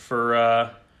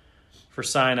for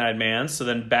Cyanide Man. So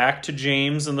then back to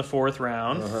James in the 4th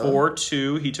round.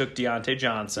 4-2, he took Deontay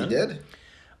Johnson. He did.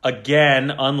 Again,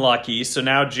 unlucky. So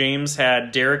now James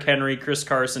had Derrick Henry, Chris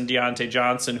Carson, Deontay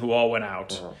Johnson, who all went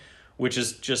out, which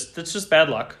is just bad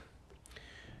luck.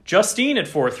 Justine at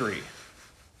 4-3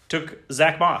 took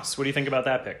Zach Moss. What do you think about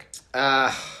that pick?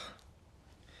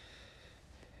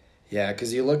 Yeah,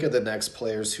 because you look at the next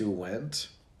players who went,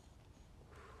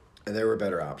 and there were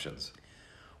better options.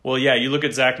 Well, yeah, you look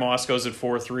at Zach Moss goes at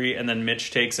 4-3, and then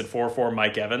Mitch takes at 4-4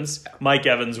 Mike Evans. Mike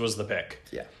Evans was the pick.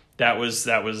 Yeah. That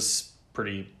was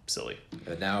pretty silly.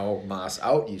 And now Moss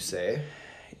out, you say,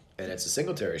 and it's a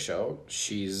Singletary show.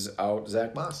 She's out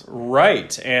Zach Moss.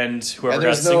 Right, and whoever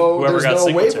there's got no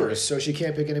Singletary. waivers, so she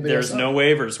can't pick anybody else There's no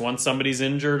waivers. Once somebody's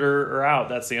injured or out,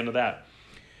 that's the end of that.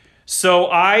 So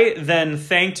I then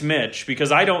thanked Mitch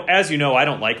because I don't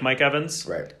like Mike Evans.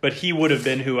 Right. But he would have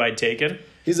been who I'd taken.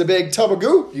 He's a big tub of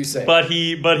goo, you say. But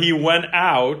he went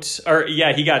out,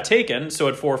 he got taken. So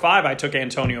at 4-5, I took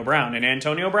Antonio Brown. And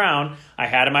Antonio Brown, I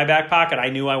had in my back pocket. I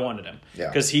knew I wanted him. Yeah.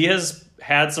 Because he has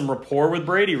had some rapport with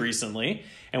Brady recently.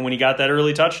 And when he got that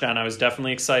early touchdown, I was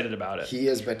definitely excited about it. He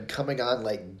has been coming on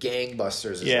like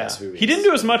gangbusters his last few weeks. He didn't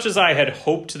do as much as I had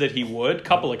hoped that he would.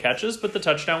 Couple of catches, but the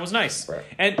touchdown was nice. Right.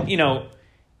 And,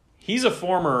 he's a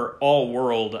former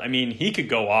all-world. I mean, he could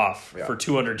go off for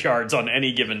 200 yards on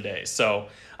any given day. So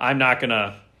I'm not going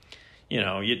to,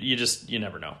 you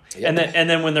never know. Yep. And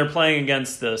then when they're playing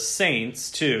against the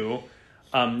Saints, too,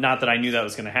 not that I knew that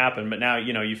was going to happen, but now,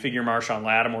 you figure Marshawn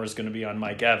Lattimore is going to be on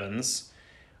Mike Evans.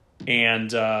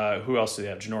 And who else do they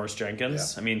have? Janoris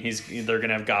Jenkins. Yeah. I mean, they're going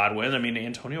to have Godwin. I mean,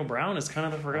 Antonio Brown is kind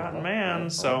of the forgotten man.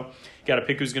 So you got to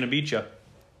pick who's going to beat you.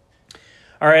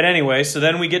 All right, anyway, so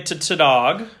then we get to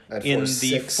Tadog in the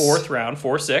 4th round,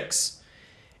 4-6.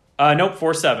 Nope,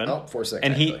 4-7. Oh, 4-6,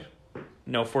 and actually.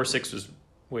 4-6 was,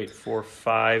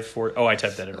 4-5, 4... Oh, I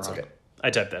typed that in wrong. Okay.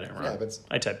 I typed that in wrong. Yeah,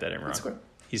 I typed that in wrong. Okay.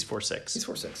 He's 4-6. He's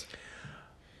 4-6.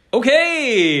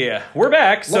 Okay, we're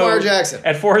back. Lamar Jackson.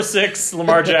 At 4-6,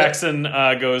 Lamar Jackson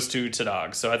goes to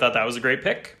Tadog. So I thought that was a great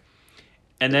pick.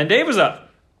 And then Dave was up.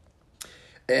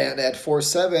 And at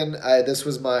 4-7, this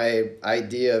was my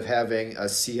idea of having a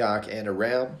Seahawk and a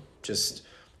Ram. Just,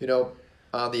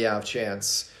 on the off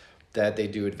chance that they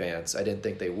do advance. I didn't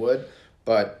think they would,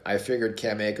 but I figured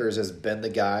Cam Akers has been the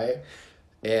guy.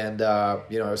 And, I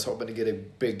was hoping to get a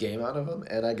big game out of him,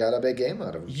 and I got a big game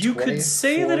out of him. You could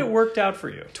say that it worked out for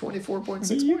you. 24.6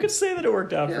 points. You could say that it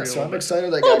worked out for you. So I'm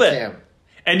excited I got Cam.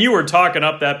 And you were talking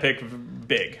up that pick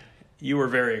big. You were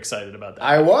very excited about that.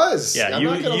 I was. Yeah, I'm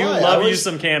you not gonna lie. love you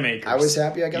some Cam Akers. I was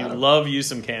happy I got him. You love you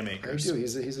some Cam Akers. I do.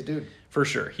 He's a dude. For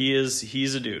sure. He's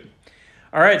a dude.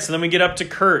 All right, so then we get up to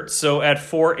Kurt. So at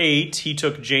 4'8", he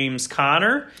took James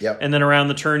Conner. Yep. And then around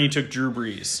the turn, he took Drew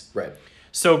Brees. Right.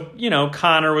 So,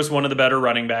 Connor was one of the better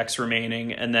running backs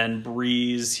remaining, and then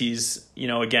Breeze, he's,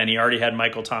 again, he already had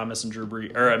Michael Thomas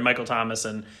and Michael Thomas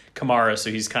and Kamara, so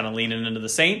he's kind of leaning into the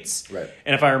Saints. Right.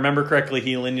 And if I remember correctly,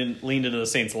 he leaned into the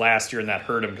Saints last year, and that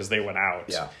hurt him because they went out.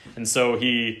 Yeah. And so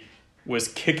he was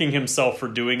kicking himself for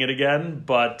doing it again,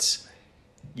 but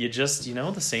you just,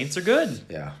 the Saints are good.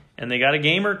 Yeah. And they got a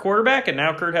gamer quarterback, and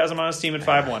now Kurt has him on his team at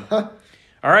 5-1.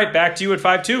 All right, back to you at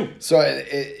 5-2. So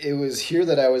it was here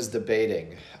that I was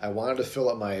debating. I wanted to fill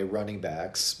up my running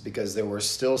backs because there were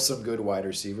still some good wide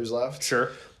receivers left. Sure.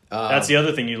 That's the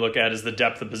other thing you look at is the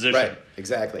depth of position. Right,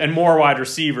 exactly. And more wide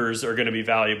receivers are going to be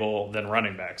valuable than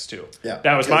running backs, too. Yeah.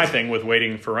 That was my thing with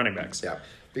waiting for running backs. Yeah,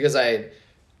 because I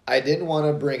didn't want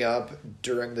to bring up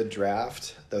during the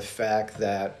draft the fact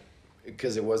that,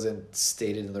 because it wasn't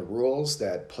stated in the rules,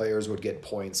 that players would get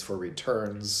points for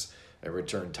returns and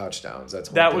return touchdowns.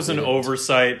 That was an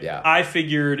oversight. Yeah. I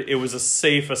figured it was a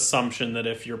safe assumption that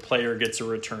if your player gets a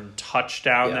return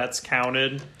touchdown, that's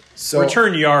counted. So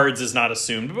return yards is not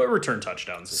assumed, but return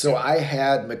touchdowns. So I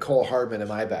had McCole Hardman in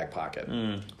my back pocket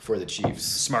for the Chiefs.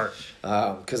 Smart.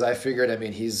 Because I figured,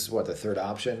 he's the third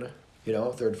option,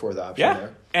 third, fourth option Yeah.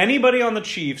 there. Anybody on the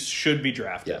Chiefs should be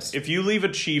drafted. Yes. If you leave a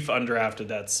Chief undrafted,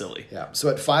 that's silly. Yeah. So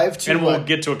at 5-2, And we'll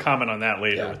get to a comment on that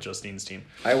later Yeah. with Justine's team.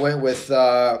 I went with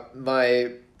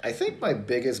my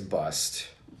biggest bust,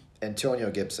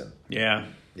 Antonio Gibson. Yeah.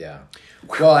 Yeah.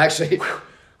 Well, actually,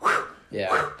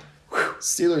 yeah.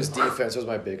 Steelers defense was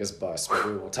my biggest bust, but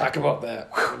we won't talk about that.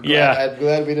 I'm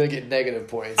glad we didn't get negative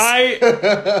points. I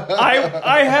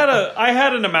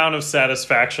had an amount of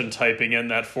satisfaction typing in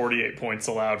that 48 points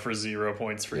allowed for 0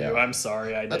 points for you. I'm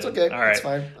sorry, I did. That's okay. All right. That's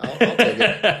fine. I'll take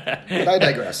it. But I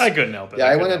digress. I couldn't help it. Yeah,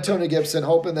 I went Antonio Gibson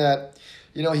hoping that,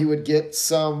 he would get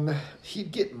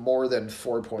he'd get more than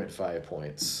 4.5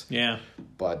 points. Yeah.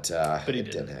 But he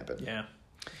didn't happen. Yeah.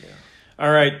 All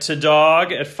right, to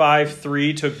dog at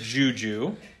 5-3 took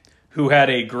Juju, who had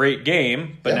a great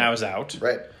game, but now is out.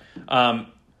 Right.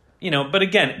 But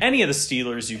again, any of the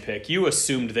Steelers you pick, you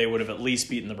assumed they would have at least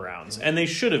beaten the Browns, and they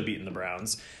should have beaten the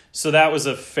Browns. So that was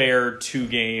a fair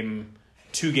two-game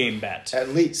bet. At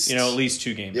least. At least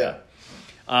two-game bet.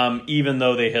 Even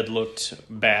though they had looked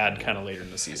bad kind of later in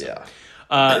the season.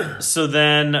 Yeah. So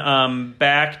then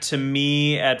back to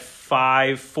me at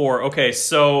 5-4. Okay,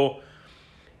 so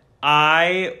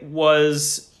I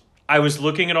was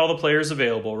looking at all the players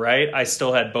available, right? I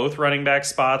still had both running back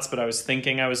spots, but I was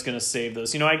thinking I was going to save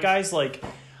those. I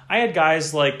had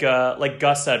guys like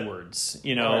Gus Edwards,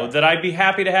 that I'd be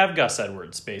happy to have Gus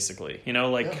Edwards, basically,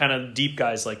 kind of deep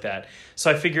guys like that. So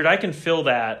I figured I can fill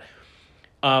that.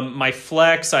 My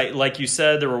flex, like you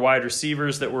said, there were wide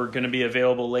receivers that were going to be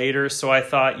available later. So I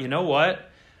thought, you know what?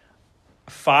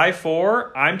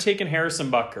 5-4, I'm taking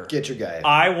Harrison Butker. Get your guy.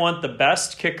 I want the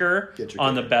best kicker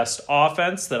on the kicker. best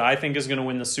offense that I think is going to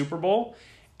win the Super Bowl.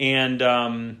 And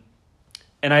I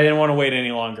didn't want to wait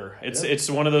any longer. It's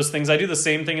one of those things. I do the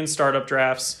same thing in startup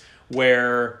drafts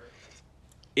where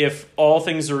if all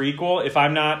things are equal, if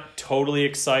I'm not totally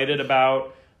excited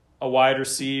about a wide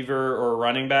receiver or a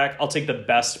running back, I'll take the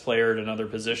best player at another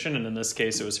position. And in this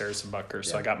case, it was Harrison Butker.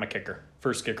 So I got my kicker.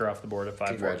 First kicker off the board at 5-4.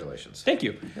 Congratulations. Thank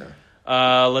you. Yeah.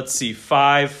 Let's see,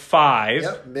 5-5.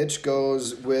 Yep, Mitch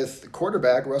goes with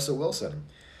quarterback Russell Wilson,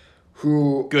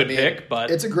 who pick, but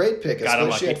it's a great pick, got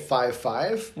especially at unlucky.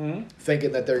 5-5.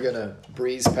 Thinking that they're gonna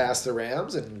breeze past the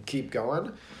Rams and keep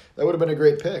going, that would have been a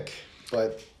great pick.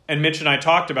 And Mitch and I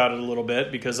talked about it a little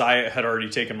bit because I had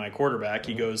already taken my quarterback.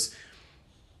 He goes,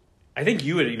 I think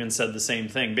you had even said the same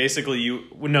thing. Basically,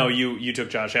 you took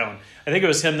Josh Allen. I think it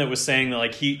was him that was saying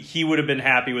that he would have been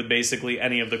happy with basically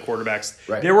any of the quarterbacks.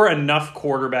 Right. There were enough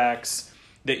quarterbacks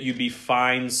that you'd be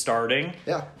fine starting.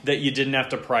 Yeah. That you didn't have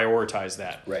to prioritize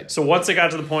that. Right. So once it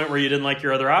got to the point where you didn't like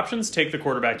your other options, take the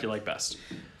quarterback you like best.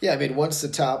 Yeah, once the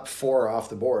top 4 are off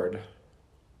the board,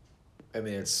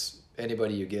 it's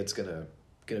anybody you get's gonna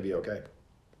be okay.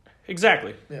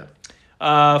 Exactly. Yeah.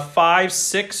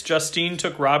 5-6, Justine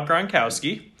took Rob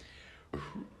Gronkowski.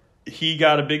 He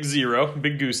got a big 0,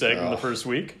 big goose egg in the first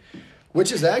week.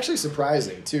 Which is actually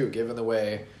surprising, too, given the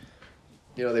way,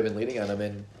 they've been leading on him.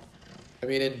 And,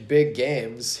 in big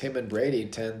games, him and Brady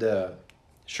tend to,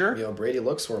 Sure. Brady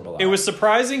looks for him a lot. It was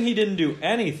surprising he didn't do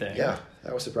anything. Yeah,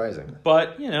 that was surprising.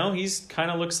 But, he's kind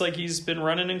of looks like he's been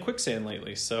running in quicksand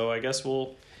lately. So I guess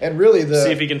we'll And really,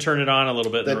 see if he can turn it on a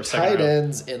little bit in the the second tight round.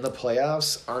 ends in the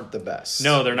playoffs aren't the best.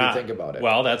 No, they're if you not. think about it.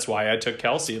 Well, that's why I took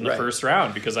Kelsey in the Right. first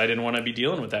round because I didn't want to be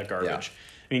dealing with that garbage.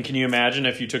 Yeah. Can you imagine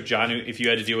if you took if you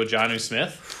had to deal with Jonnu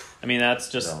Smith? I mean, that's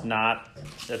just No.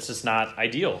 not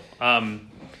ideal.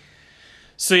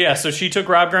 So she took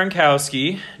Rob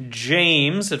Gronkowski.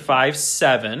 James at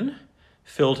 5'7"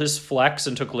 filled his flex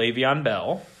and took Le'Veon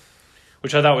Bell,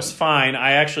 which I thought was fine.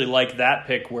 I actually like that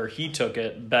pick where he took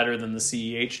it better than the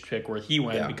CEH pick where he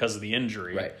went because of the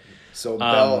injury. Right. So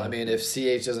Bell, I mean, if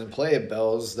CH doesn't play,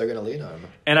 Bell's they're going to lean on him.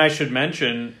 And I should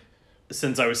mention,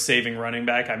 since I was saving running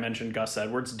back, I mentioned Gus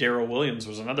Edwards. Darrell Williams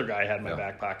was another guy I had in my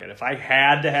back pocket. If I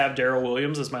had to have Darrell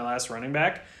Williams as my last running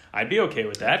back, I'd be okay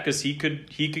with that because he could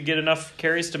get enough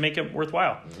carries to make it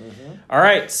worthwhile. Mm-hmm. All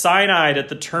right, Cyanide at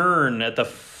the turn at the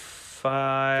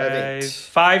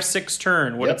 5-6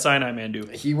 turn. What did Cyanide Man do?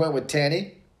 He went with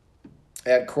Tanny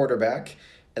at quarterback,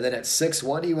 and then at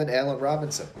 6'1", he went Allen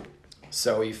Robinson.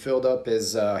 So he filled up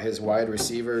his wide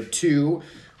receiver 2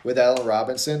 with Allen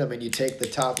Robinson. I mean, you take the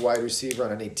top wide receiver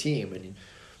on any team, and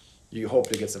you hope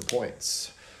to get some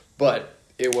points. But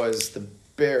it was the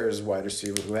Bears wide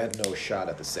receiver who had no shot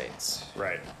at the Saints.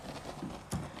 Right.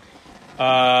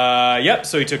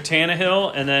 So he took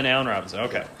Tannehill and then Allen Robinson.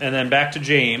 Okay. And then back to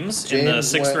James in the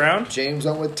 6th round. James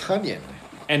went with Tunyon.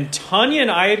 And Tunyon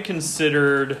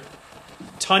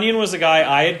Tunyon was a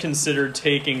guy I had considered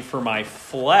taking for my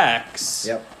flex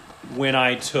when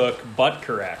I took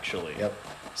Butker, actually. Yep.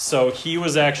 So he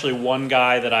was actually one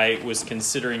guy that I was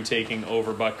considering taking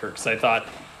over Butker because I thought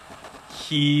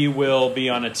he will be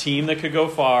on a team that could go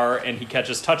far and he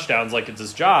catches touchdowns like it's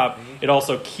his job. Mm-hmm. It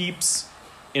also keeps,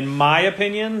 in my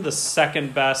opinion, the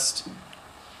second best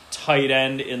tight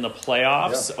end in the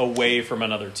playoffs away from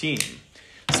another team.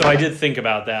 So I did think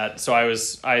about that. So I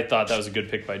thought that was a good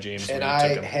pick by James. And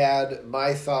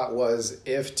my thought was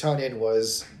if Tunyon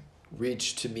was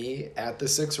reached to me at the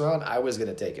 6th round, I was going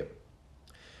to take him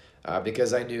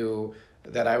because I knew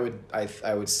that I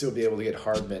would still be able to get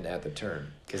Hardman at the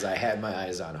turn because I had my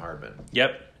eyes on Hardman.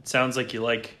 Yep, it sounds like you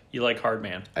like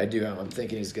Hardman. I do. I'm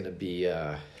thinking he's going to be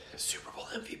Super Bowl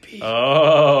MVP.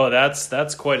 Oh, that's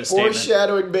quite a statement.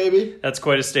 Foreshadowing, baby. That's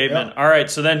quite a statement. Yep. All right,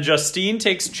 so then Justine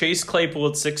takes Chase Claypool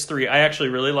at 6'3". I actually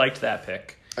really liked that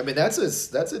pick. I mean, that's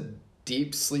a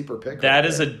deep sleeper pick.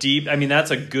 That's a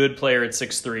good player at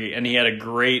 6'3", and he had a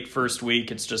great first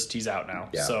week. It's just he's out now,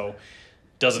 so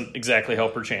doesn't exactly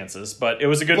help her chances. But it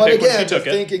was a good pick when she took it. But again,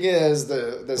 the thinking is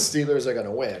the Steelers are going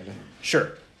to win.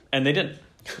 Sure, and they didn't.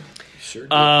 Sure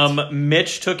did.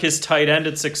 Mitch took his tight end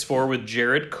at 6'4" with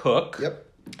Jared Cook. Yep.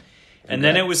 And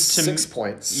then it was to 6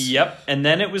 points. Yep. And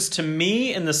then it was to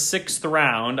me in the 6th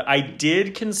round. I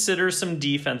did consider some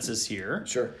defenses here.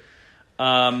 Sure.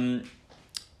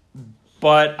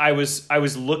 But I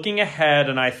was looking ahead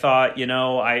and I thought,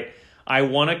 I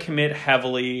want to commit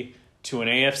heavily to an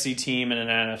AFC team and an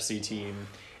NFC team.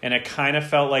 And it kind of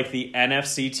felt like the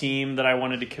NFC team that I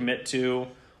wanted to commit to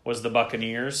was the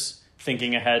Buccaneers.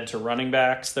 Thinking ahead to running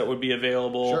backs that would be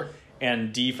available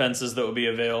and defenses that would be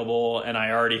available, and I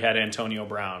already had Antonio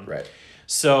Brown. Right.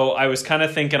 So I was kind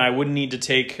of thinking I wouldn't need to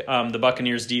take the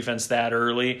Buccaneers defense that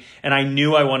early, and I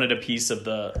knew I wanted a piece of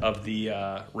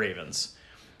the Ravens.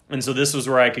 And so this was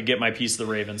where I could get my piece of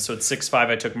the Ravens. So at 6'5",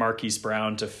 I took Marquise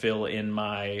Brown to fill in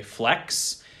my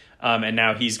flex, and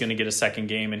now he's going to get a second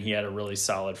game, and he had a really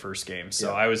solid first game.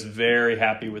 So I was very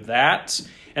happy with that.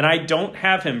 And I don't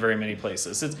have him very many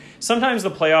places. Sometimes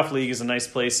the playoff league is a nice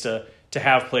place to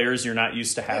have players you're not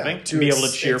used to having, to be able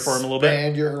to cheer for them a little bit.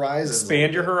 Expand your horizons.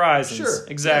 Expand your horizons. Sure.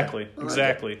 Exactly. Yeah,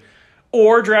 exactly.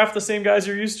 Or draft the same guys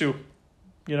you're used to,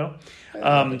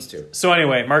 So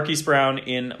anyway, Marquise Brown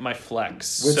in my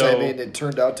flex. Which, I mean, it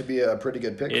turned out to be a pretty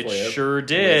good pick for you. It sure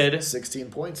did. With 16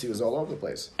 points. He was all over the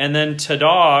place. And then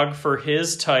Tadog for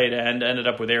his tight end ended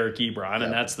up with Eric Ebron,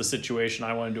 and that's the situation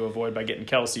I wanted to avoid by getting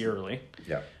Kelsey early.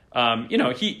 Yeah.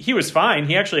 He was fine.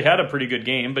 He actually had a pretty good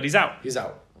game, but he's out.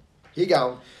 He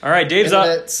gone. All right, Dave's and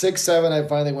up. At 6'7", I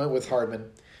finally went with Hardman.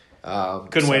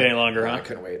 Couldn't wait any longer, huh? I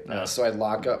couldn't wait. No. So I'd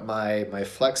lock up my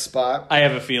flex spot. I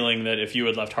have a feeling that if you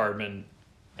had left Hardman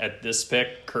at this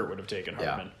pick, Kurt would have taken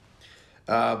Hardman.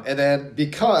 Yeah. And then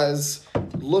because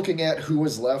looking at who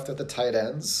was left at the tight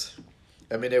ends,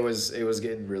 I mean, it was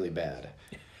getting really bad.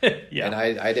 Yeah. And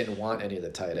I didn't want any of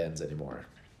the tight ends anymore.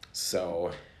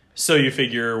 So you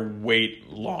figure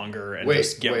wait longer and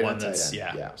just get one that's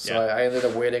yeah. So I ended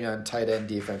up waiting on tight end,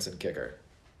 defense, and kicker.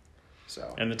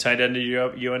 So and the tight end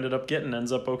you ended up getting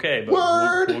ends up okay, but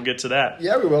we'll get to that.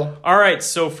 Yeah, we will. All right,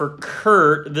 so for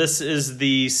Kurt, this is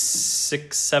the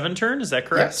 6-7 turn. Is that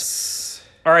correct? Yes.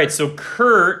 All right, so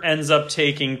Kurt ends up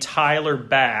taking Tyler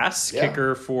Bass,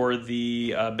 kicker for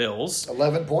the Bills.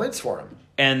 11 points for him.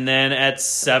 And then at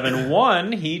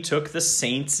 7-1, he took the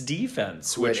Saints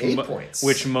defense, Who had 8 points.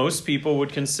 which most people would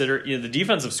consider. The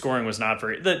defensive scoring was not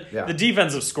very. The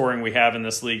defensive scoring we have in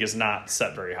this league is not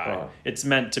set very high. Oh. It's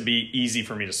meant to be easy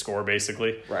for me to score,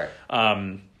 basically. Right.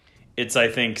 It's I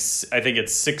think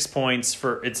it's 6 points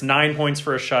for. It's 9 points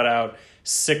for a shutout,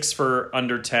 6 for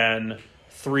under 10.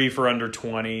 3 for under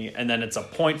 20, and then it's a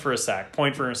point for a sack,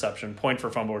 point for interception, point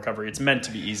for fumble recovery. It's meant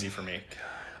to be easy for me.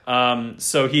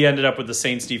 So he ended up with the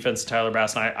Saints defense, Tyler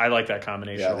Bass, and I like that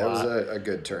combination Yeah, a that lot. was a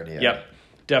good turn. Yeah. Yep,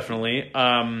 definitely.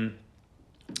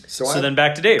 So Then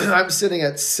back to Dave. I'm sitting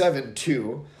at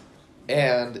 7-2,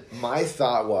 and my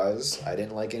thought was I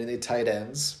didn't like any of the tight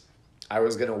ends. I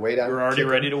was going to wait on. We're already kicker.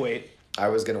 ready to wait. I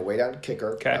was going to wait on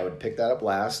kicker. Okay. I would pick that up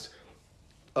last.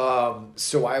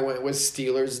 So I went with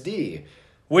Steelers D.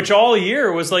 Which all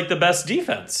year was like the best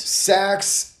defense.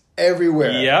 Sacks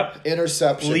everywhere. Yep.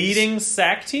 Interceptions. Leading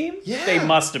sack team? Yeah. They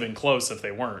must have been close if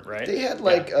they weren't, right? They had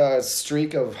like a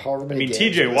streak of however many games.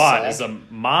 TJ with a Watt sack. is a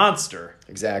monster.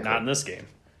 Exactly. Not in this game.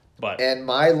 But And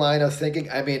my line of thinking,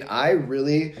 I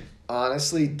really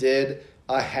honestly did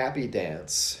a happy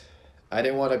dance. I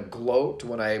didn't want to gloat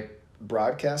when I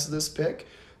broadcasted this pick,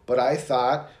 but I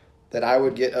thought that I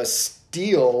would get a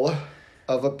steal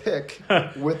of a pick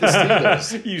with the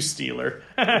Steelers. you Steeler.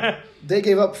 They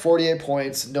gave up 48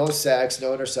 points, no sacks,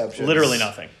 no interceptions. Literally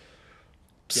nothing.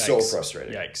 So Yikes.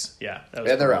 frustrating. Yikes. Yeah. That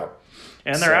was And they're brutal. out.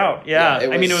 And they're So, out. Yeah. yeah,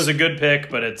 I mean, it was a good pick,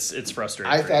 but it's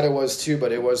frustrating. I for thought you. it was too,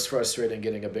 but it was frustrating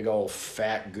getting a big old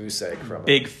fat goose egg from him.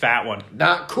 Big fat one.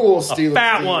 Not cool, Steelers.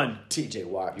 fat one. TJ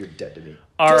Watt, you're dead to me.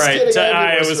 All Just right. kidding,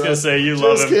 I love was you, going to bro. say, you Just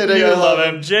love him. kidding, You I love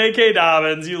love him. J.K.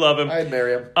 Dobbins, you love him. I'd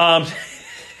marry him.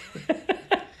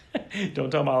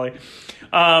 Don't tell Molly.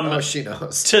 Oh, she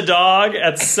knows. Tadog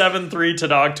at 7-3.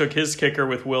 Tadog took his kicker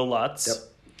with Will Lutz. Yep.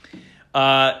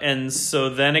 And so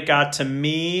then it got to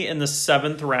me in the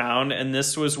 7th round, and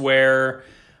this was where,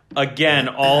 again,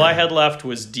 all I had left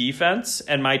was defense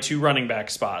and my 2 running back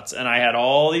spots. And I had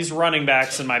all these running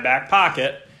backs in my back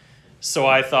pocket, so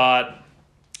I thought,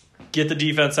 get the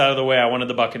defense out of the way. I wanted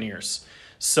the Buccaneers.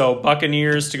 So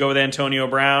Buccaneers to go with Antonio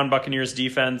Brown, Buccaneers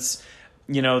defense,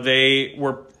 they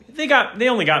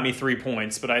only got me 3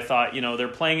 points, but I thought, they're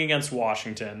playing against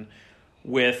Washington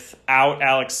without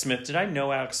Alex Smith. Did I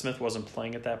know Alex Smith wasn't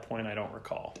playing at that point? I don't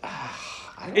recall.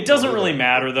 It doesn't really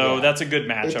matter, though. Yeah. That's a good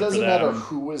matchup for them. It doesn't matter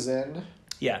who was in.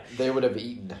 Yeah. They would have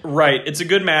eaten. Right. It's a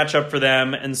good matchup for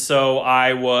them. And so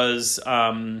I was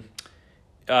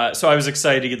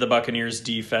excited to get the Buccaneers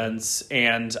defense.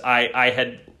 And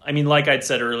like I'd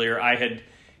said earlier, I had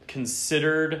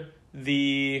considered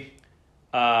the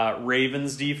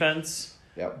Ravens defense.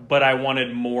 Yep. But I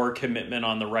wanted more commitment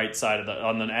on the right side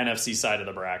on the NFC side of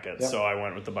the bracket, Yep. so I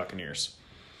went with the Buccaneers.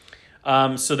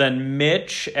 So then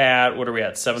Mitch at what are we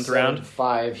at 7th round?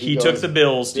 7-5. He took the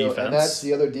Bills defense. And that's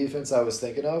the other defense I was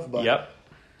thinking of. But Yep,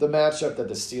 the matchup that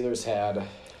the Steelers had,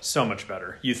 so much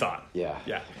better. You thought? yeah.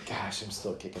 Gosh, I'm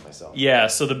still kicking myself. Yeah.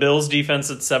 So the Bills defense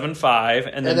at 7-5,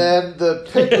 and then the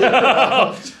pick of the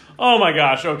round. Oh my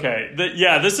gosh. Okay.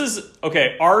 This is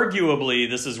okay. Arguably,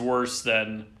 this is worse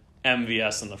than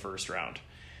MVS in the first round.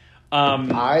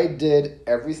 I did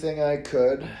everything I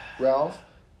could, Ralph,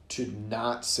 to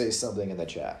not say something in the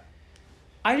chat.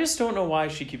 I just don't know why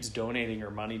she keeps donating her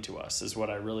money to us, is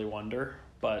what I really wonder.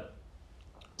 But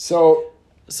So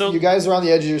so you guys are on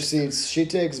the edge of your seats. She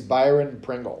takes Byron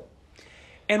Pringle.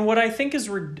 and what I think is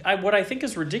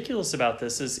ridiculous about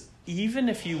this is even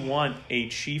if you want a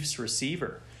Chiefs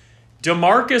receiver,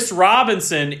 Demarcus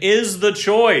Robinson is the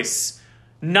choice.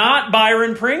 Not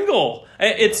Byron Pringle.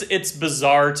 It's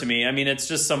bizarre to me. I mean, it's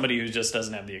just somebody who just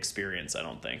doesn't have the experience, I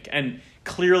don't think. And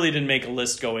clearly didn't make a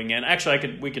list going in.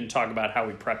 Actually, we can talk about how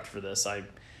we prepped for this. I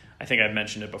think I've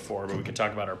mentioned it before, but we can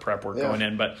talk about our prep work going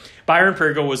in. But Byron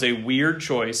Pringle was a weird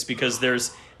choice because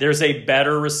there's a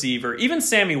better receiver. Even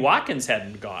Sammy Watkins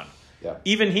hadn't gone. Yeah.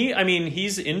 Even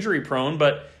he's injury prone,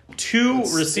 but 2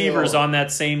 receivers still on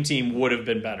that same team would have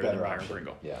been better than Byron option.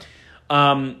 Pringle. Yeah.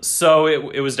 So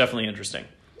it was definitely interesting.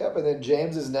 Yep, and then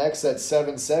James is next at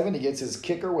 7-7. He gets his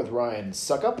kicker with Ryan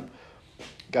Suckup.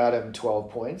 Got him 12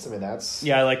 points. I mean, that's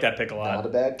Yeah, I like that pick a lot. not a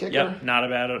bad kicker. Yep, not a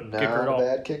bad kicker at all. Not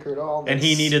a bad kicker at all. And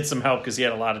he needed some help because he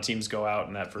had a lot of teams go out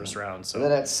in that first round. So And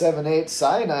then at 7-8,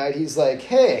 Cyanide, he's like,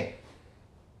 hey,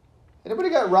 anybody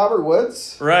got Robert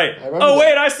Woods? right. I remember Oh that.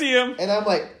 wait, I see him. And I'm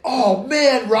like, oh,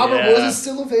 man, Robert Yeah. Woods is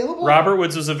still available? Robert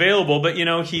Woods was available, but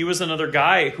he was another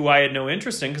guy who I had no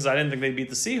interest in because I didn't think they'd beat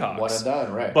the Seahawks. One and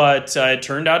done, right. But it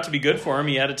turned out to be good for him.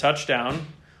 He had a touchdown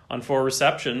on 4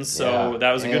 receptions, so Yeah.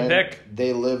 that was a good And pick.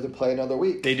 They live to play another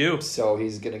week. They do. So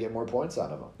he's going to get more points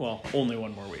out of him. Well, only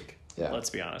one more week. Yeah. Let's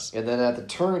be honest. And then at the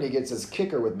turn, he gets his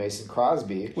kicker with Mason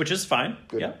Crosby. Which is fine.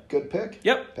 Good, Yeah. good pick.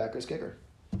 Yep. Packers kicker.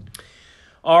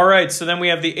 All right, so then we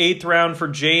have the 8th round for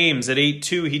James. At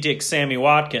 8-2, he takes Sammy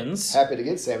Watkins. Happy to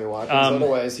get Sammy Watkins.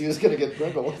 Otherwise, he was going to get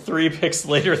Pringle. 3 picks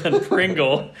later than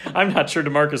Pringle. I'm not sure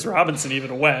DeMarcus Robinson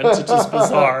even went, which is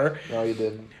bizarre. No, you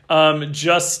didn't.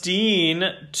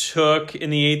 Justine took,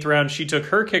 in the 8th round, she took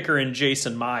her kicker in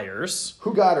Jason Myers.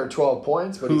 Who got her 12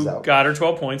 points, but he's out. Got her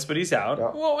 12 points, but he's out.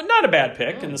 Yeah. Well, not a bad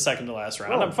pick in the second to last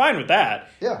round. No. I'm fine with that.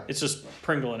 Yeah. It's just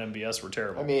Pringle and MBS were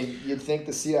terrible. I mean, you'd think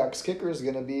the Seahawks kicker is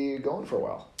going to be going for a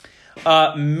while.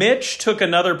 Mitch took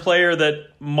another player that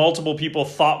multiple people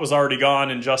thought was already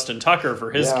gone in Justin Tucker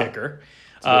for his Yeah. kicker.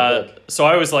 That's a good pick. So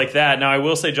I was like that. Now I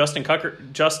will say Justin There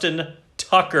you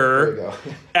Tucker go.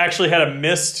 actually had a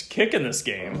missed kick in this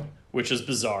game, which is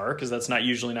bizarre because that's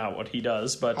usually not what he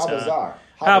does. But How bizarre.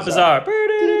 How bizarre.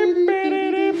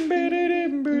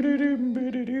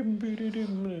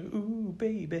 Ooh,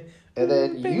 baby. And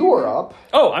then you were up.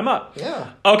 Oh, I'm up.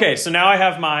 Yeah. Okay, so now I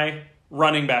have my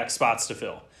running back spots to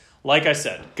fill. Like I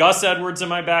said, Gus Edwards in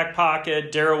my back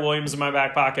pocket, Darrell Williams in my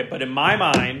back pocket, but in my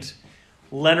mind,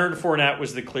 Leonard Fournette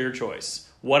was the clear choice.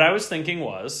 What I was thinking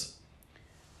was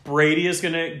Brady is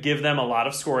going to give them a lot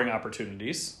of scoring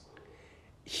opportunities.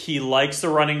 He likes the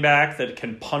running back that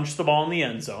can punch the ball in the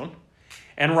end zone.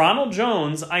 And Ronald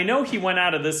Jones, I know he went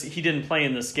out of this, he didn't play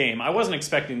in this game. I wasn't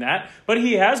expecting that, but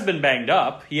he has been banged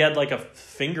up. He had like a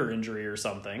finger injury or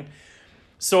something.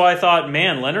 So I thought,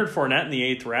 man, Leonard Fournette in the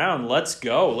 8th round, let's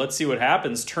go. Let's see what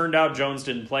happens. Turned out Jones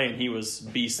didn't play, and he was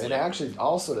beastly. And actually,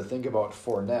 also to think about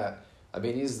Fournette, I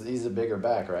mean, he's a bigger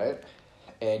back, right?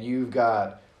 And you've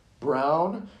got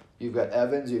Brown, you've got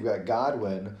Evans, you've got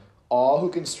Godwin, all who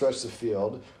can stretch the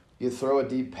field. You throw a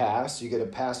deep pass, you get a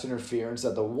pass interference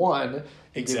at the 1,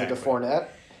 you give it to Fournette.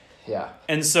 Yeah.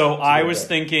 And so I was pick.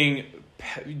 thinking,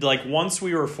 like, once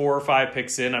we were 4 or 5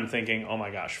 picks in, I'm thinking, oh my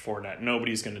gosh, Fournette.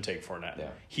 Nobody's going to take Fournette. Yeah.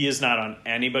 He is not on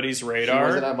anybody's He radar.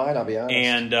 wasn't on mine, I'll be honest.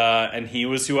 And he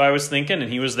was who I was thinking,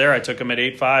 and he was there. I took him at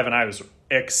 8-5, and I was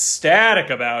ecstatic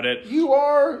about it. He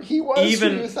was who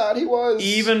you thought he was.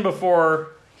 Even before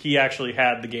he actually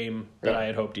had the game that I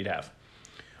had hoped he'd have.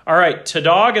 All right,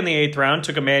 Tadog in the 8th round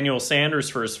took Emmanuel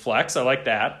Sanders for his flex. I like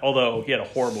that, although he had a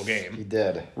horrible game. He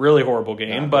did. Really horrible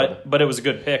game, Not but it was a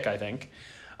good pick, I think.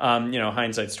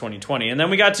 Hindsight's 20/20. And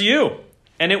then we got to you,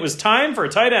 and it was time for a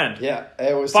tight end. Yeah,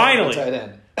 it was Finally. time for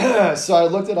tight end. So I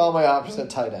looked at all my options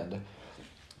at tight end,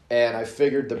 and I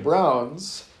figured the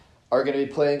Browns are going to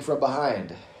be playing from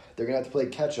behind. They're going to have to play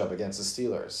catch-up against the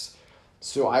Steelers.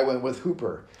 So I went with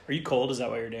Hooper. Are you cold? Is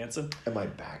that why you're dancing? And my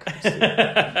back hurts,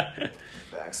 dude.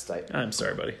 Back's tight. I'm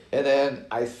sorry, buddy. And then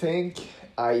I think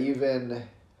I even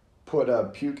put a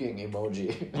puking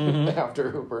emoji after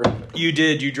Hooper. You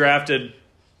did. You drafted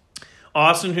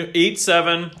Austin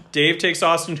 8-7. Dave takes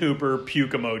Austin Hooper.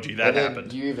 Puke emoji. That And then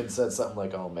happened. You even said something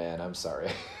like, "Oh man, I'm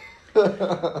sorry."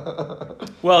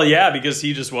 Well, yeah, because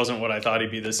he just wasn't what I thought he'd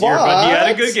be this year. But he had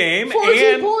a good game,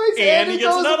 14 points, and he gets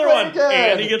goes another to play one,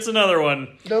 again. and he gets another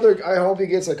one. I hope he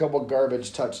gets a couple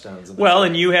garbage touchdowns. Well,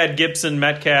 and you had Gibson,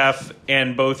 Metcalf,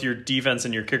 and both your defense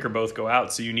and your kicker both go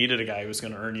out, so you needed a guy who was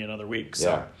going to earn you another week.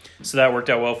 So that worked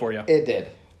out well for you. It did.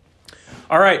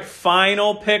 All right,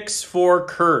 final picks for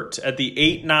Kurt at the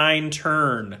 8-9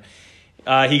 turn.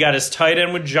 He got his tight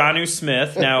end with Jonnu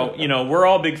Smith. Now, we're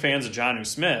all big fans of Jonnu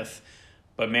Smith,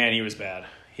 but man, he was bad.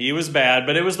 He was bad,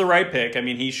 but it was the right pick. I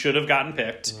mean, he should have gotten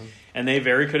picked, and they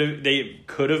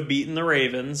could have beaten the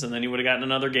Ravens, and then he would have gotten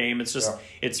another game. It's just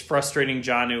it's frustrating.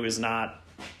 Jonnu is not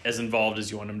as involved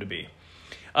as you want him to be.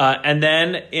 And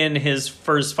then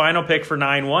for his final pick for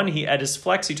 9-1, he at his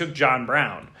flex he took John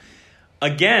Brown.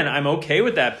 Again, I'm okay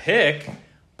with that pick.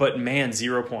 But man,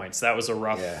 0 points. That was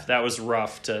That was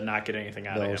rough to not get anything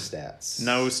out of him.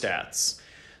 No stats.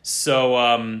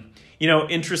 So,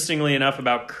 interestingly enough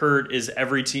about Kurt is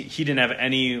every team, he didn't have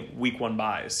any week 1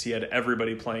 buys. He had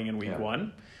everybody playing in week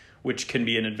 1, which can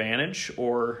be an advantage,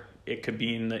 or it could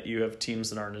mean that you have teams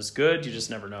that aren't as good. You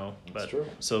just never know. That's true.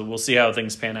 So we'll see how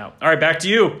things pan out. All right, back to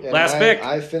you. And Last pick.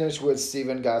 I finished with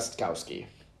Steven Gostkowski.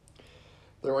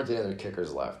 There weren't any other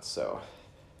kickers left, so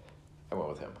I went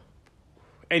with him.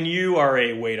 And you are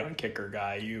a wait on kicker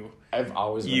guy. I've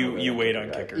always been you wait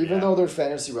on guy. kicker. Even though they're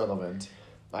fantasy relevant,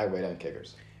 I wait on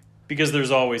kickers. Because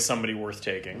there's always somebody worth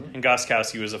taking. And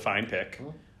Gostkowski was a fine pick.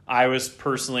 I'd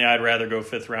rather go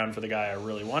 5th round for the guy I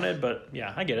really wanted, but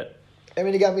yeah, I get it. I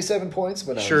mean, he got me 7 points,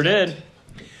 but Sure did.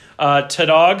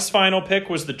 Tadog's final pick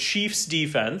was the Chiefs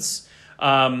defense.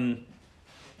 I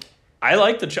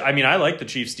like the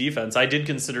Chiefs defense. I did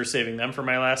consider saving them for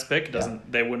my last pick.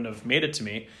 They wouldn't have made it to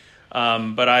me.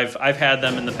 But I've had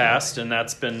them in the past, and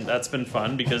that's been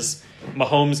fun because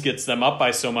Mahomes gets them up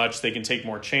by so much they can take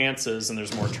more chances and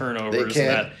there's more turnovers. They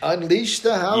can unleash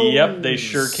the hounds. Yep, they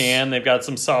sure can. They've got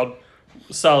some solid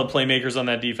playmakers on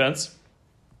that defense.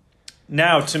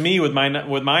 Now, to me, with my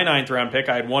 9th round pick,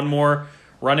 I had one more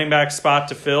running back spot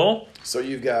to fill. So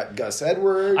you've got Gus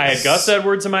Edwards. I had Gus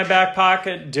Edwards in my back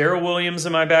pocket, Darrell Williams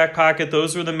in my back pocket.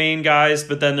 Those were the main guys,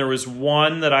 but then there was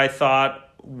one that I thought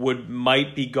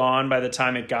might be gone by the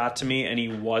time it got to me, and he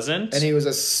wasn't. And he was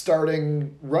a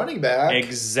starting running back.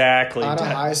 Exactly. On a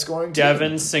high-scoring team.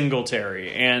 Devin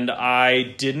Singletary. And I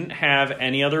didn't have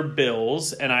any other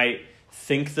Bills, and I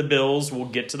think the Bills will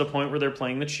get to the point where they're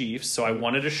playing the Chiefs, so I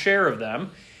wanted a share of them,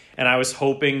 and I was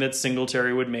hoping that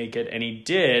Singletary would make it, and he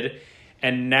did.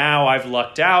 And now I've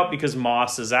lucked out because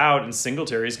Moss is out, and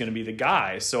Singletary is going to be the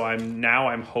guy. So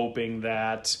I'm hoping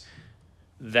that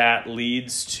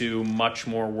leads to much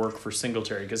more work for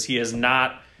Singletary because he hasn't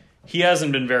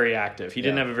been very active. He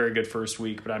didn't have a very good first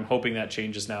week, but I'm hoping that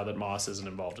changes now that Moss isn't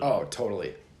involved in it. Oh,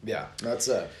 totally. Yeah, that's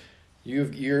I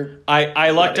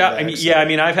lucked out.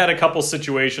 I've had a couple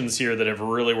situations here that have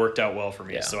really worked out well for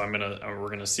me. Yeah. So we're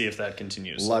gonna see if that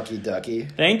continues. Lucky ducky.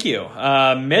 Thank you,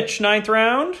 Mitch. 9th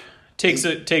round takes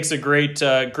a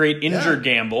great injured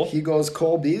gamble. He goes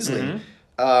Cole Beasley.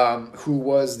 Who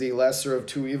was the lesser of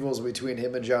two evils between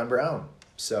him and John Brown.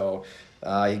 So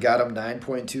he got him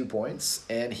 9.2 points,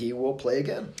 and he will play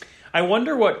again. I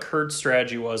wonder what Kurt's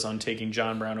strategy was on taking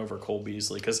John Brown over Cole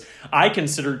Beasley, because I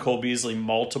considered Cole Beasley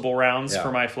multiple rounds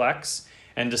for my flex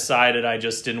and decided I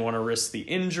just didn't want to risk the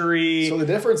injury. So the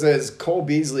difference is Cole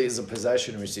Beasley is a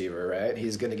possession receiver, right?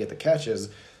 He's going to get the catches.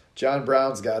 John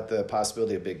Brown's got the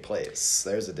possibility of big plays.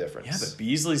 There's a difference. Yeah, but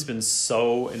Beasley's been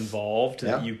so involved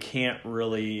that you can't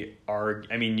really argue.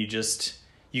 I mean,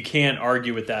 you can't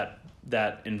argue with that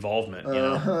involvement. You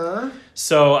know?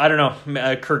 So I don't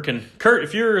know. Kurt,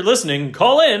 if you're listening,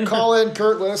 call in. Call in,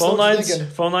 Kurt. Let us know what you're thinking.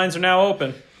 Phone lines are now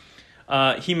open.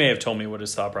 He may have told me what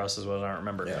his thought process was. I don't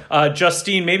remember. Yeah.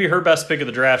 Justine, maybe her best pick of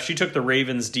the draft. She took the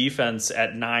Ravens defense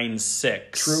at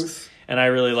 9-6. Truth. And I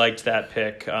really liked that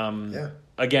pick.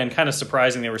 Again, kind of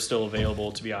surprising they were still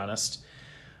available, to be honest.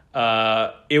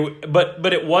 But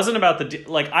it wasn't about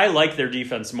I like their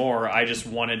defense more. I just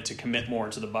wanted to commit more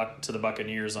to the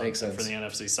Buccaneers for the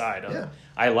NFC side.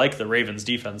 I like the Ravens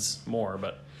defense more,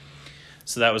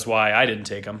 so that was why I didn't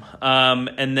take them.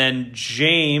 And then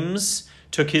James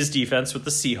took his defense with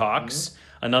the Seahawks.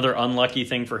 Mm-hmm. Another unlucky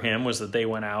thing for him was that they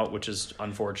went out, which is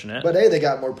unfortunate. But hey, they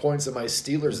got more points than my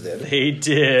Steelers did. They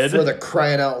did. For the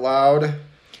crying out loud.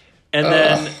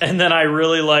 And then I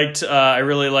really liked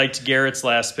Garrett's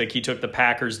last pick. He took the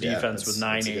Packers defense with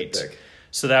 9-8.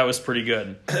 So that was pretty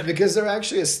good. Because they're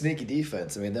actually a sneaky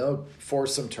defense. I mean, they'll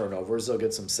force some turnovers, they'll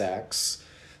get some sacks.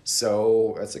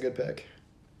 So that's a good pick.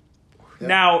 Yep.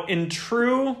 Now in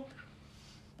true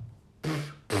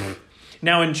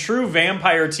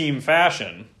Vampire Team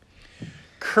fashion,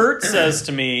 Kurt says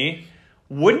to me,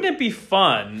 "Wouldn't it be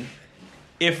fun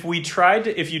if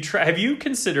have you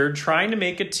considered trying to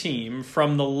make a team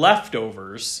from the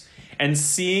leftovers and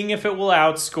seeing if it will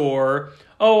outscore,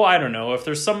 I don't know, if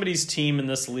there's somebody's team in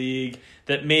this league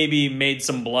that maybe made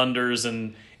some blunders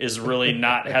and is really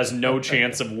has no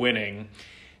chance of winning.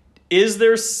 Is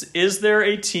there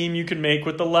a team you can make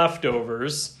with the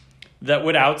leftovers that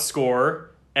would outscore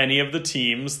any of the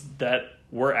teams that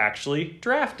were actually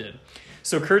drafted?"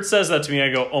 So Kurt says that to me.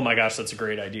 I go, "Oh my gosh, that's a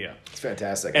great idea." It's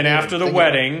fantastic. And after the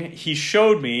wedding, he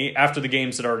showed me after the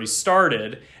games had already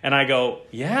started, and I go,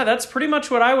 "Yeah, that's pretty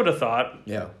much what I would have thought."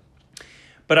 Yeah.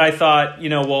 But I thought,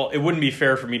 it wouldn't be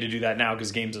fair for me to do that now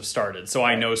because games have started. So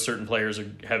I know certain players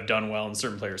have done well and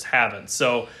certain players haven't.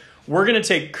 So we're going to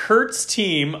take Kurt's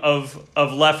team of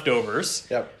leftovers.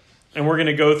 Yep. And we're going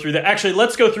to go through Actually,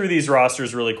 let's go through these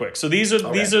rosters really quick. So these are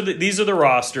the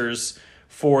rosters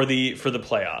for the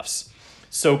playoffs.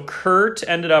 So Kurt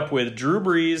ended up with Drew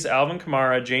Brees, Alvin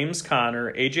Kamara, James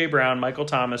Conner, A.J. Brown, Michael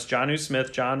Thomas, Jonnu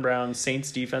Smith, John Brown,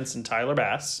 Saints defense, and Tyler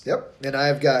Bass. Yep. And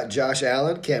I've got Josh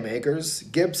Allen, Cam Akers,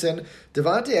 Gibson,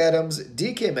 Devontae Adams,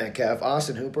 DK Metcalf,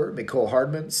 Austin Hooper, Mecole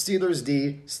Hardman, Steelers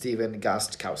D, Steven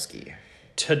Gostkowski.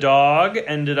 T-Dog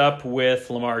ended up with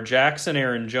Lamar Jackson,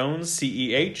 Aaron Jones,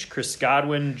 CEH, Chris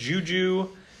Godwin, Juju,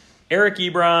 Eric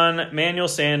Ebron, Manuel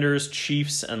Sanders,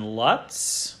 Chiefs, and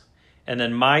Lutz. And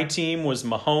then my team was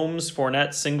Mahomes,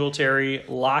 Fournette, Singletary,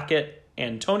 Lockett,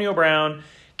 Antonio Brown,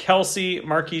 Kelsey,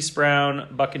 Marquise Brown,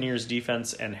 Buccaneers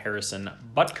defense, and Harrison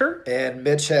Butker. And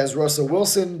Mitch has Russell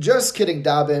Wilson, Just Kidding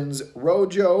Dobbins,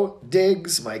 Rojo,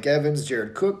 Diggs, Mike Evans,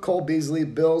 Jared Cook, Cole Beasley,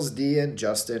 Bills D, and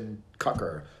Justin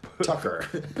Tucker.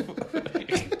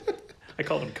 I I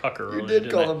called him Cucker earlier. You did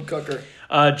didn't call I? him Cooker.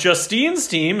 Justine's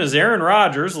team is Aaron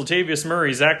Rodgers, Latavius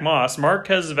Murray, Zach Moss,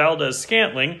 Marquez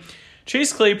Valdez-Scantling,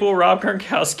 Chase Claypool, Rob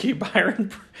Gronkowski,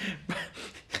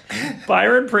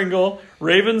 Byron Pringle,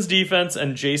 Ravens defense,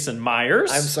 and Jason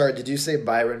Myers. I'm sorry, did you say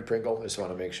Byron Pringle? I just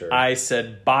want to make sure. I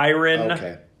said Byron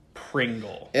Okay.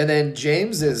 Pringle. And then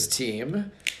James's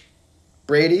team,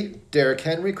 Brady, Derrick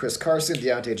Henry, Chris Carson,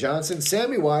 Deontay Johnson,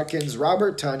 Sammy Watkins,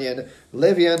 Robert Tonyan,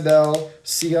 Le'Veon Bell,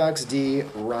 Seahawks D,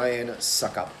 Ryan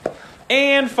Suckup.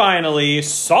 And finally,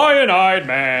 Cyanide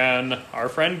Man, our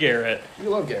friend Garrett. You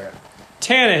love Garrett.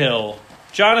 Tannehill,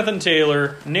 Jonathan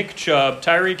Taylor, Nick Chubb,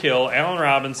 Tyreek Hill, Allen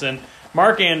Robinson,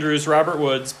 Mark Andrews, Robert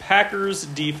Woods, Packers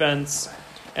defense,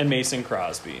 and Mason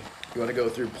Crosby. You want to go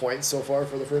through points so far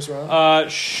for the first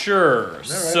round? Sure.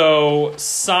 So,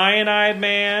 Cyanide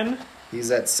Man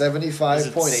He's at is at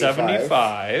 75.85.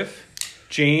 75.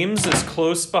 James is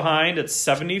close behind at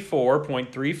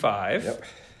 74.35. Yep.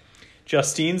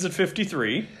 Justine's at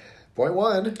 53. Point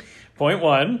one.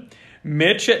 0.1.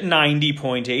 Mitch at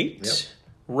 90.8. Yep.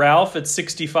 Ralph at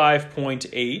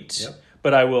 65.8. Yep.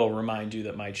 But I will remind you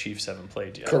that my Chiefs haven't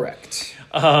played yet. Correct.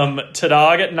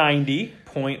 Tadog at 90.15.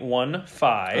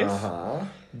 Uh-huh.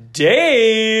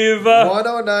 Dave!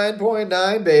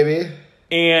 109.9, baby.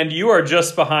 And you are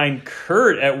just behind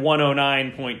Kurt at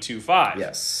 109.25.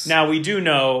 Yes. Now, we do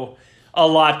know a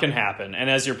lot can happen. And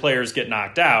as your players get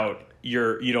knocked out,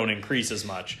 you don't increase as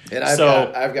much. And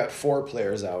I've got 4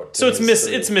 players out. So it's to his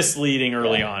 3. it's misleading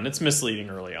early on. It's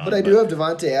misleading early on. But I do have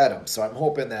Devontae Adams, so I'm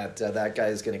hoping that that guy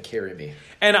is going to carry me.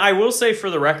 And I will say for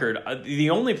the record,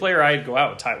 the only player I'd go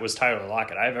out with was Tyler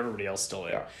Lockett. I have everybody else still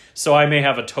in. Yeah. So I may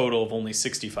have a total of only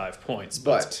 65 points.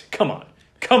 But come on.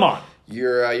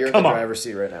 You're in the driver's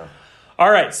seat right now. All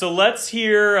right, so let's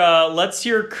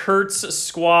hear Kurt's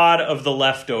squad of the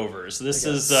leftovers. This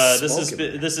is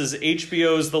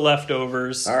HBO's The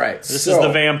Leftovers. All right, this so is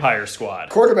the Vampire Squad.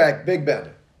 Quarterback Big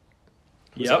Ben.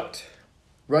 Who's Yep. out?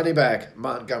 Running back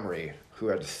Montgomery, who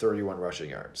had 31 rushing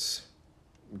yards.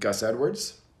 Gus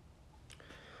Edwards.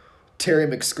 Terry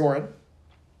McScorin.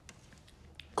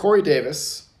 Corey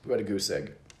Davis, who had a goose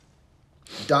egg.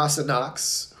 Dawson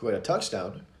Knox, who had a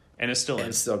touchdown And is still in.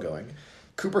 and still going.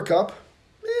 Cooper Kupp.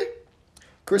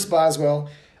 Chris Boswell.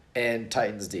 And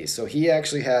Titans D. So he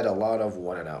actually had a lot of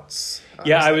 1-and-outs.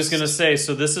 Yeah, I was going to say,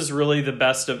 so this is really the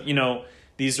best of,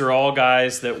 these are all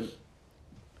guys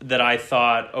that I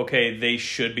thought, okay, they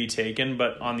should be taken,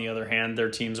 but on the other hand, their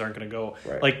teams aren't going to go.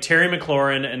 Right. Like Terry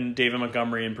McLaurin and David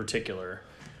Montgomery in particular,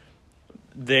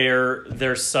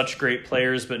 they're such great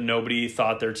players, but nobody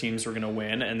thought their teams were going to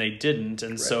win, and they didn't,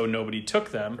 and so nobody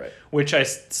took them, which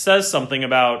says something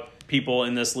about people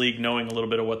in this league knowing a little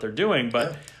bit of what they're doing,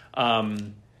 but...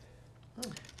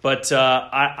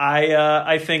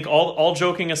 I think all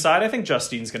joking aside, I think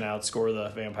Justine's going to outscore the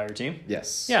Vampire team.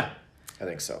 Yes. Yeah. I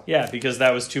think so. Yeah, because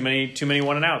that was too many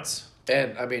 1-and-outs.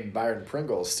 And, Byron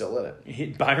Pringle is still in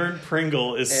it. Byron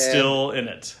Pringle is still in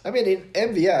it. In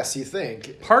MVS, you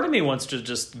think. Part of me wants to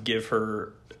just give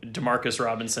her Demarcus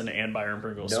Robinson and Byron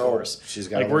Pringle scores. She's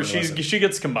got she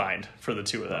gets combined for the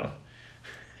two of them.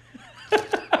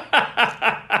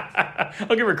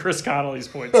 I'll give her Chris Connolly's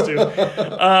points too.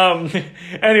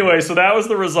 Anyway, so that was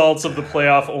the results of the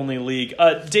playoff-only league.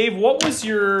 Dave, what was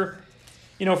your,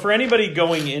 for anybody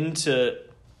going into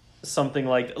something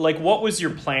like what was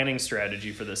your planning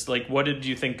strategy for this? Like, what did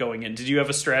you think going in? Did you have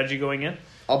a strategy going in?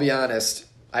 I'll be honest.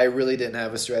 I really didn't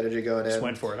have a strategy going in. Just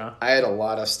went for it, huh? I had a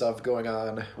lot of stuff going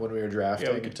on when we were drafting.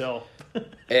 Yeah, we could tell.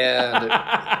 And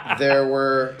there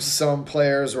were some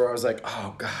players where I was like,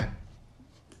 oh, God,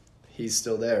 he's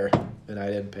still there. And I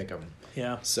didn't pick him.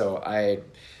 Yeah. So I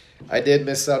did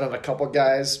miss out on a couple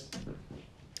guys.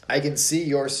 I can see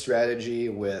your strategy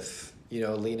with,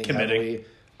 leaning heavily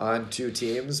on 2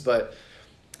 teams. But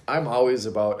I'm always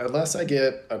about, unless I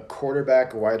get a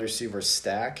quarterback, wide receiver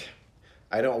stack,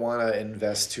 I don't want to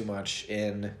invest too much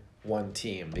in one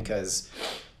team. Because,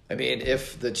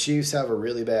 if the Chiefs have a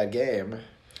really bad game,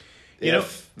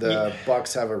 if the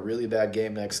Bucks have a really bad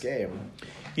game next game.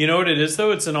 You know what it is,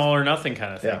 though? It's an all or nothing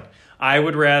kind of thing. Yeah. I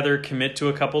would rather commit to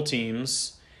a couple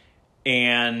teams,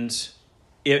 and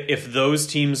if those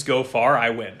teams go far,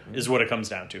 I win, is what it comes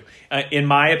down to. In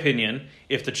my opinion,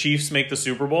 if the Chiefs make the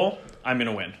Super Bowl, I'm going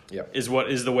to win, is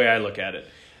the way I look at it.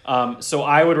 So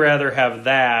I would rather have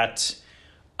that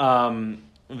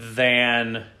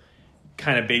than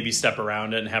kind of baby step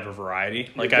around it and have a variety.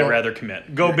 I'd rather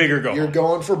commit. Go big or go home. You're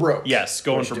going for broke. Yes,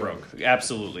 going for broke.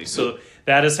 Absolutely. So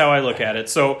that is how I look at it.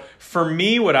 So for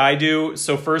me, what I do,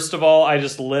 so first of all, I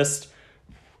list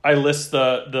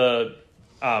the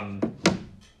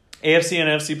AFC and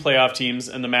NFC playoff teams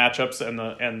and the matchups and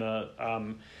the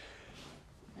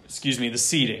the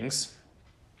seedings.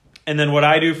 And then what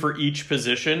I do for each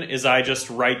position is I just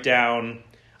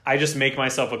make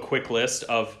myself a quick list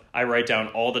of, I write down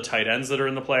all the tight ends that are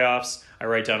in the playoffs. I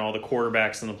write down all the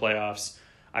quarterbacks in the playoffs.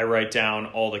 I write down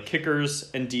all the kickers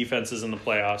and defenses in the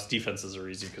playoffs. Defenses are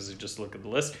easy because you just look at the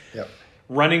list. Yep.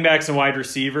 Running backs and wide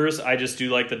receivers, I just do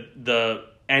like the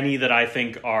any that I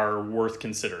think are worth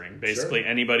considering. Basically,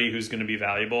 anybody who's going to be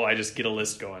valuable, I just get a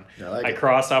list going. I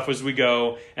cross off as we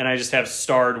go, and I just have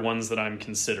starred ones that I'm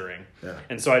considering. Yeah.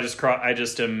 And so I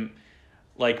just am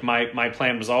like my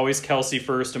plan was always Kelsey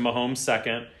first and Mahomes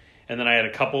second, and then I had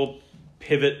a couple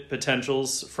pivot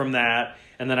potentials from that,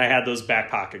 and then I had those back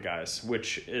pocket guys,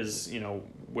 which is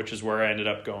where I ended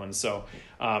up going. So,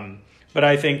 but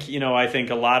I think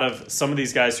a lot of some of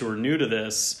these guys who are new to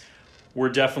this were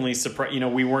definitely surprised.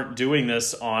 We weren't doing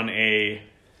this on a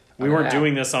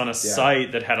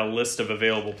site that had a list of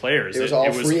available players. It was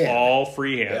all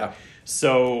freehand. Yeah.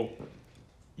 So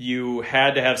you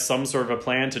had to have some sort of a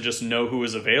plan to just know who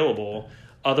was available.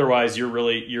 Otherwise, you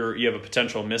have a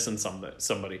potential of missing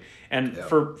somebody. And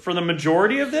for the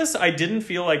majority of this, I didn't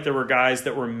feel like there were guys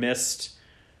that were missed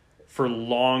for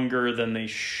longer than they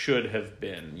should have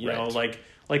been. You know, like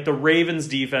the Ravens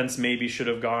defense maybe should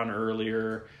have gone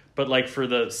earlier. But like for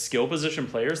the skill position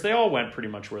players, they all went pretty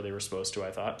much where they were supposed to,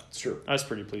 I thought. It's true. I was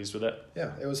pretty pleased with it.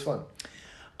 Yeah, it was fun.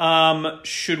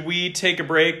 Should we take a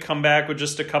break, come back with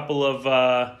just a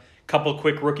couple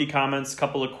quick rookie comments,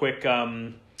 couple of quick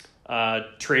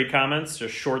trade comments,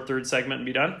 just short third segment and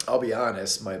be done? I'll be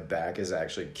honest, my back is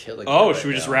actually killing me. Oh, should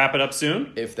we just wrap it up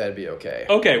soon? If that'd be okay.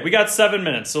 Okay, we got 7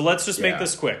 minutes, so let's just make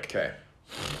this quick. Okay.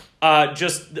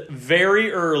 Just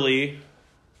very early.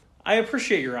 I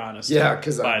appreciate your honesty. Yeah,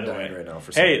 because I'm by the way. dying right now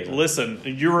for some reason. Listen,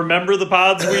 you remember the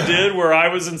pods we did where I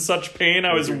was in such pain,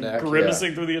 I was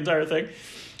grimacing through the entire thing?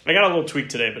 I got a little tweak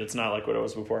today, but it's not like what it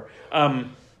was before.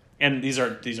 And these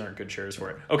aren't good chairs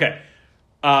for it. Okay.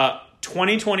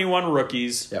 2021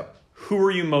 rookies. Yep. Who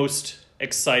are you most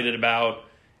excited about,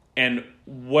 and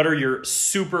what are your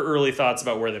super early thoughts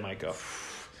about where they might go?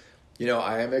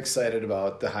 I am excited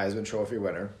about the Heisman Trophy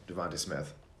winner, Devontae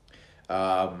Smith.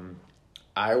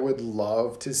 I would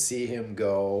love to see him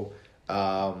go.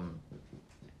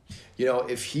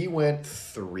 If he went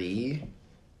 3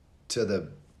 to the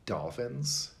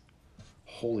Dolphins,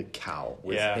 holy cow,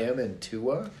 with him and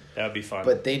Tua, that would be fun.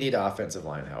 But they need offensive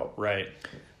line help, right?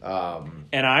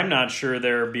 And I'm not sure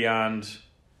they're beyond.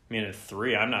 I mean, at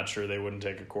 3, I'm not sure they wouldn't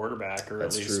take a quarterback or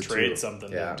at least trade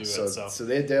something to do it. So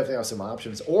they definitely have some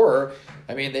options. Or,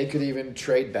 they could even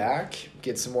trade back,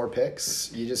 get some more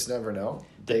picks. You just never know.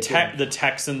 The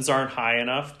Texans aren't high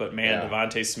enough, but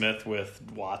Devontae Smith with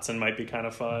Watson might be kind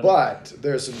of fun. But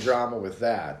there's some drama with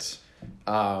that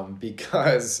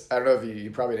because, I don't know if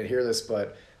you probably didn't hear this,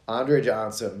 but Andre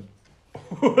Johnson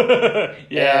and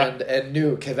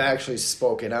Nuke have actually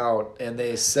spoken out, and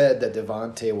they said that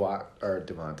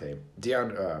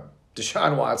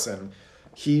Deshaun Watson,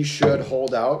 he should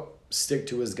hold out, stick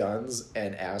to his guns,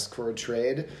 and ask for a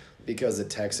trade because the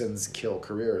Texans kill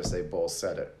careers. They both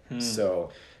said it.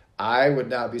 So I would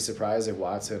not be surprised if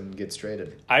Watson gets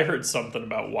traded. I heard something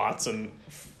about Watson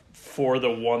for the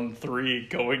 1-3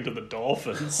 going to the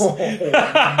Dolphins. Oh, man.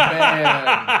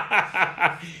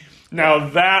 Now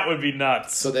that would be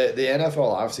nuts. So the NFL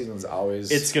offseason is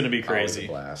always... It's going to be crazy. A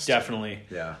blast. Definitely.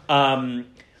 Yeah. I'm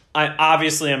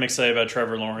excited about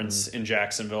Trevor Lawrence in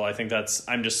Jacksonville. I think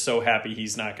I'm just so happy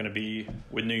he's not going to be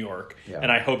with New York. Yeah.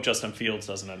 And I hope Justin Fields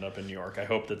doesn't end up in New York. I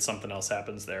hope that something else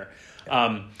happens there.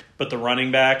 Yeah. But the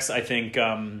running backs, I think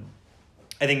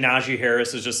Najee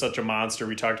Harris is just such a monster.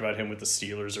 We talked about him with the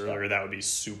Steelers earlier. That would be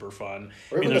super fun.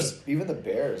 Or even the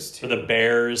Bears, too. For the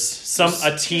Bears.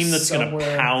 A team that's going to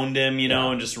pound him,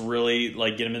 and just really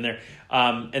get him in there.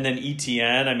 And then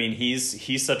Etienne,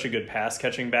 he's such a good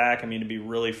pass-catching back. It'd be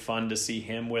really fun to see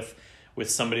him with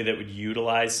somebody that would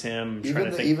utilize him. Even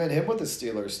him with the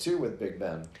Steelers, too, with Big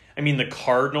Ben. The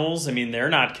Cardinals, they're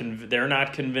not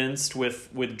convinced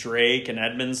with Drake, and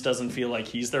Edmonds doesn't feel like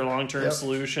he's their long-term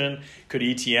solution. Could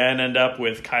Etienne end up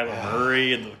with Kyler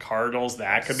Murray and the Cardinals?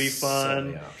 That could be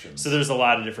fun. So there's a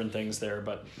lot of different things there.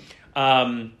 But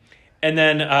and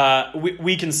then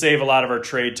we can save a lot of our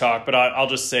trade talk, but I'll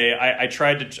just say I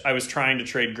was trying to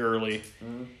trade Gurley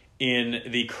in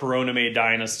the Corona May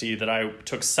dynasty that I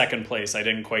took second place. I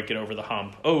didn't quite get over the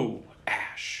hump. Oh,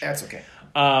 Ash. That's okay.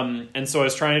 And so I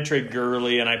was trying to trade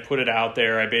Gurley, and I put it out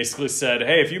there. I basically said,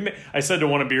 hey, I said to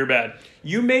one of Beer Bad,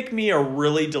 you make me a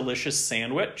really delicious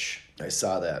sandwich. I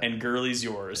saw that. And Gurley's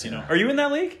yours, Are you in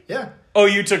that league? Yeah. Oh,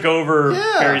 you took over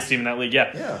Harry's team in that league,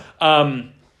 Yeah.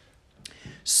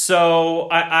 So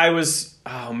I was,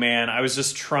 oh man, I was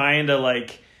just trying to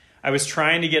I was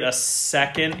trying to get a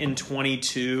second in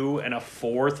 22 and a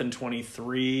fourth in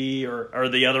 23 or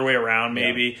the other way around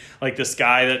maybe. Yeah. Like this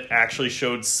guy that actually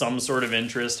showed some sort of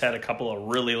interest, had a couple of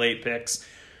really late picks.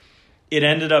 It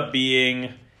ended up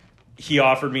being, he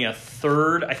offered me a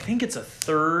third, I think it's a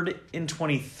third in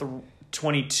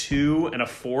 22 and a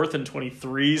fourth in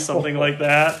 23, something like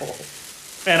that.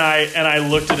 And I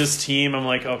looked at his team. I'm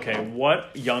like, okay, what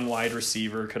young wide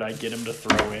receiver could I get him to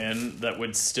throw in that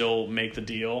would still make the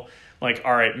deal? Like,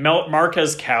 all right,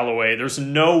 Marquez Callaway. There's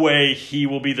no way he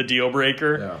will be the deal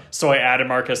breaker. Yeah. So I added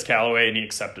Marquez Callaway, and he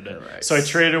accepted it. Right. So I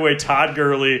traded away Todd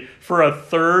Gurley for a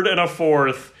third and a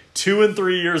fourth, 2 and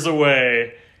 3 years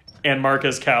away, and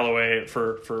Marquez Callaway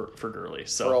for Gurley.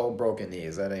 So for old broken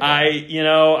knees. That ain't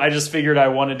I just figured I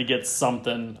wanted to get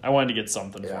something. I wanted to get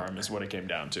something for him is what it came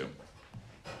down to.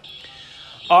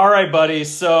 All right, buddy.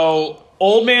 So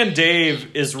old man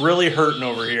Dave is really hurting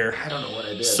over here. I don't know what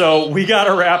I did. So we got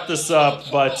to wrap this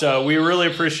up, but we really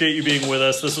appreciate you being with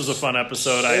us. This was a fun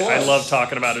episode. I love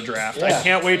talking about a draft. Yeah. I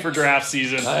can't wait for draft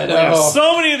season. I know. We have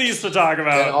so many of these to talk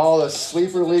about. And all the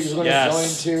sleeper leagues we're going to join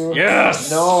too. Yes.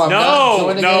 No, I'm not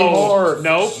joining anymore.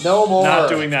 Nope. No more. Not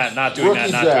doing that. Rookie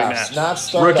drafts, not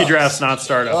startups. Rookie drafts, not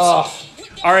startups. Oh.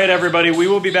 All right, everybody, we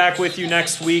will be back with you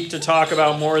next week to talk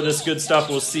about more of this good stuff.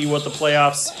 We'll see what the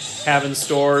playoffs have in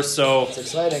store. So it's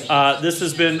exciting. This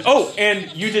has been. Oh,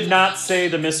 and you did not say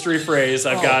the mystery phrase.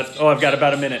 I've got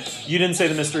about a minute. You didn't say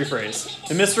the mystery phrase.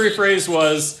 The mystery phrase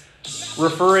was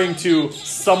referring to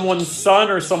someone's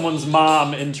son or someone's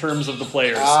mom in terms of the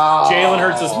players. Oh. Jalen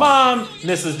Hurts' mom,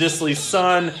 Mrs. Disley's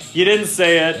son. You didn't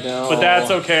say it, but that's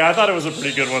okay. I thought it was a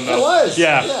pretty good one, though. It was.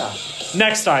 Yeah.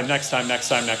 Next time.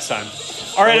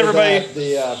 All right, everybody.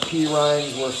 The P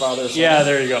rhymes were father son. Yeah,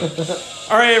 there you go.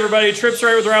 All right, everybody. Trips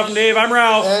Right with Ralph and Dave. I'm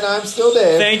Ralph. And I'm still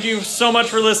Dave. Thank you so much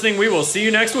for listening. We will see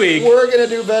you next week. We're going to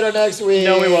do better next week.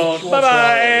 No, we won't.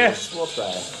 Bye-bye. We'll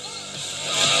try.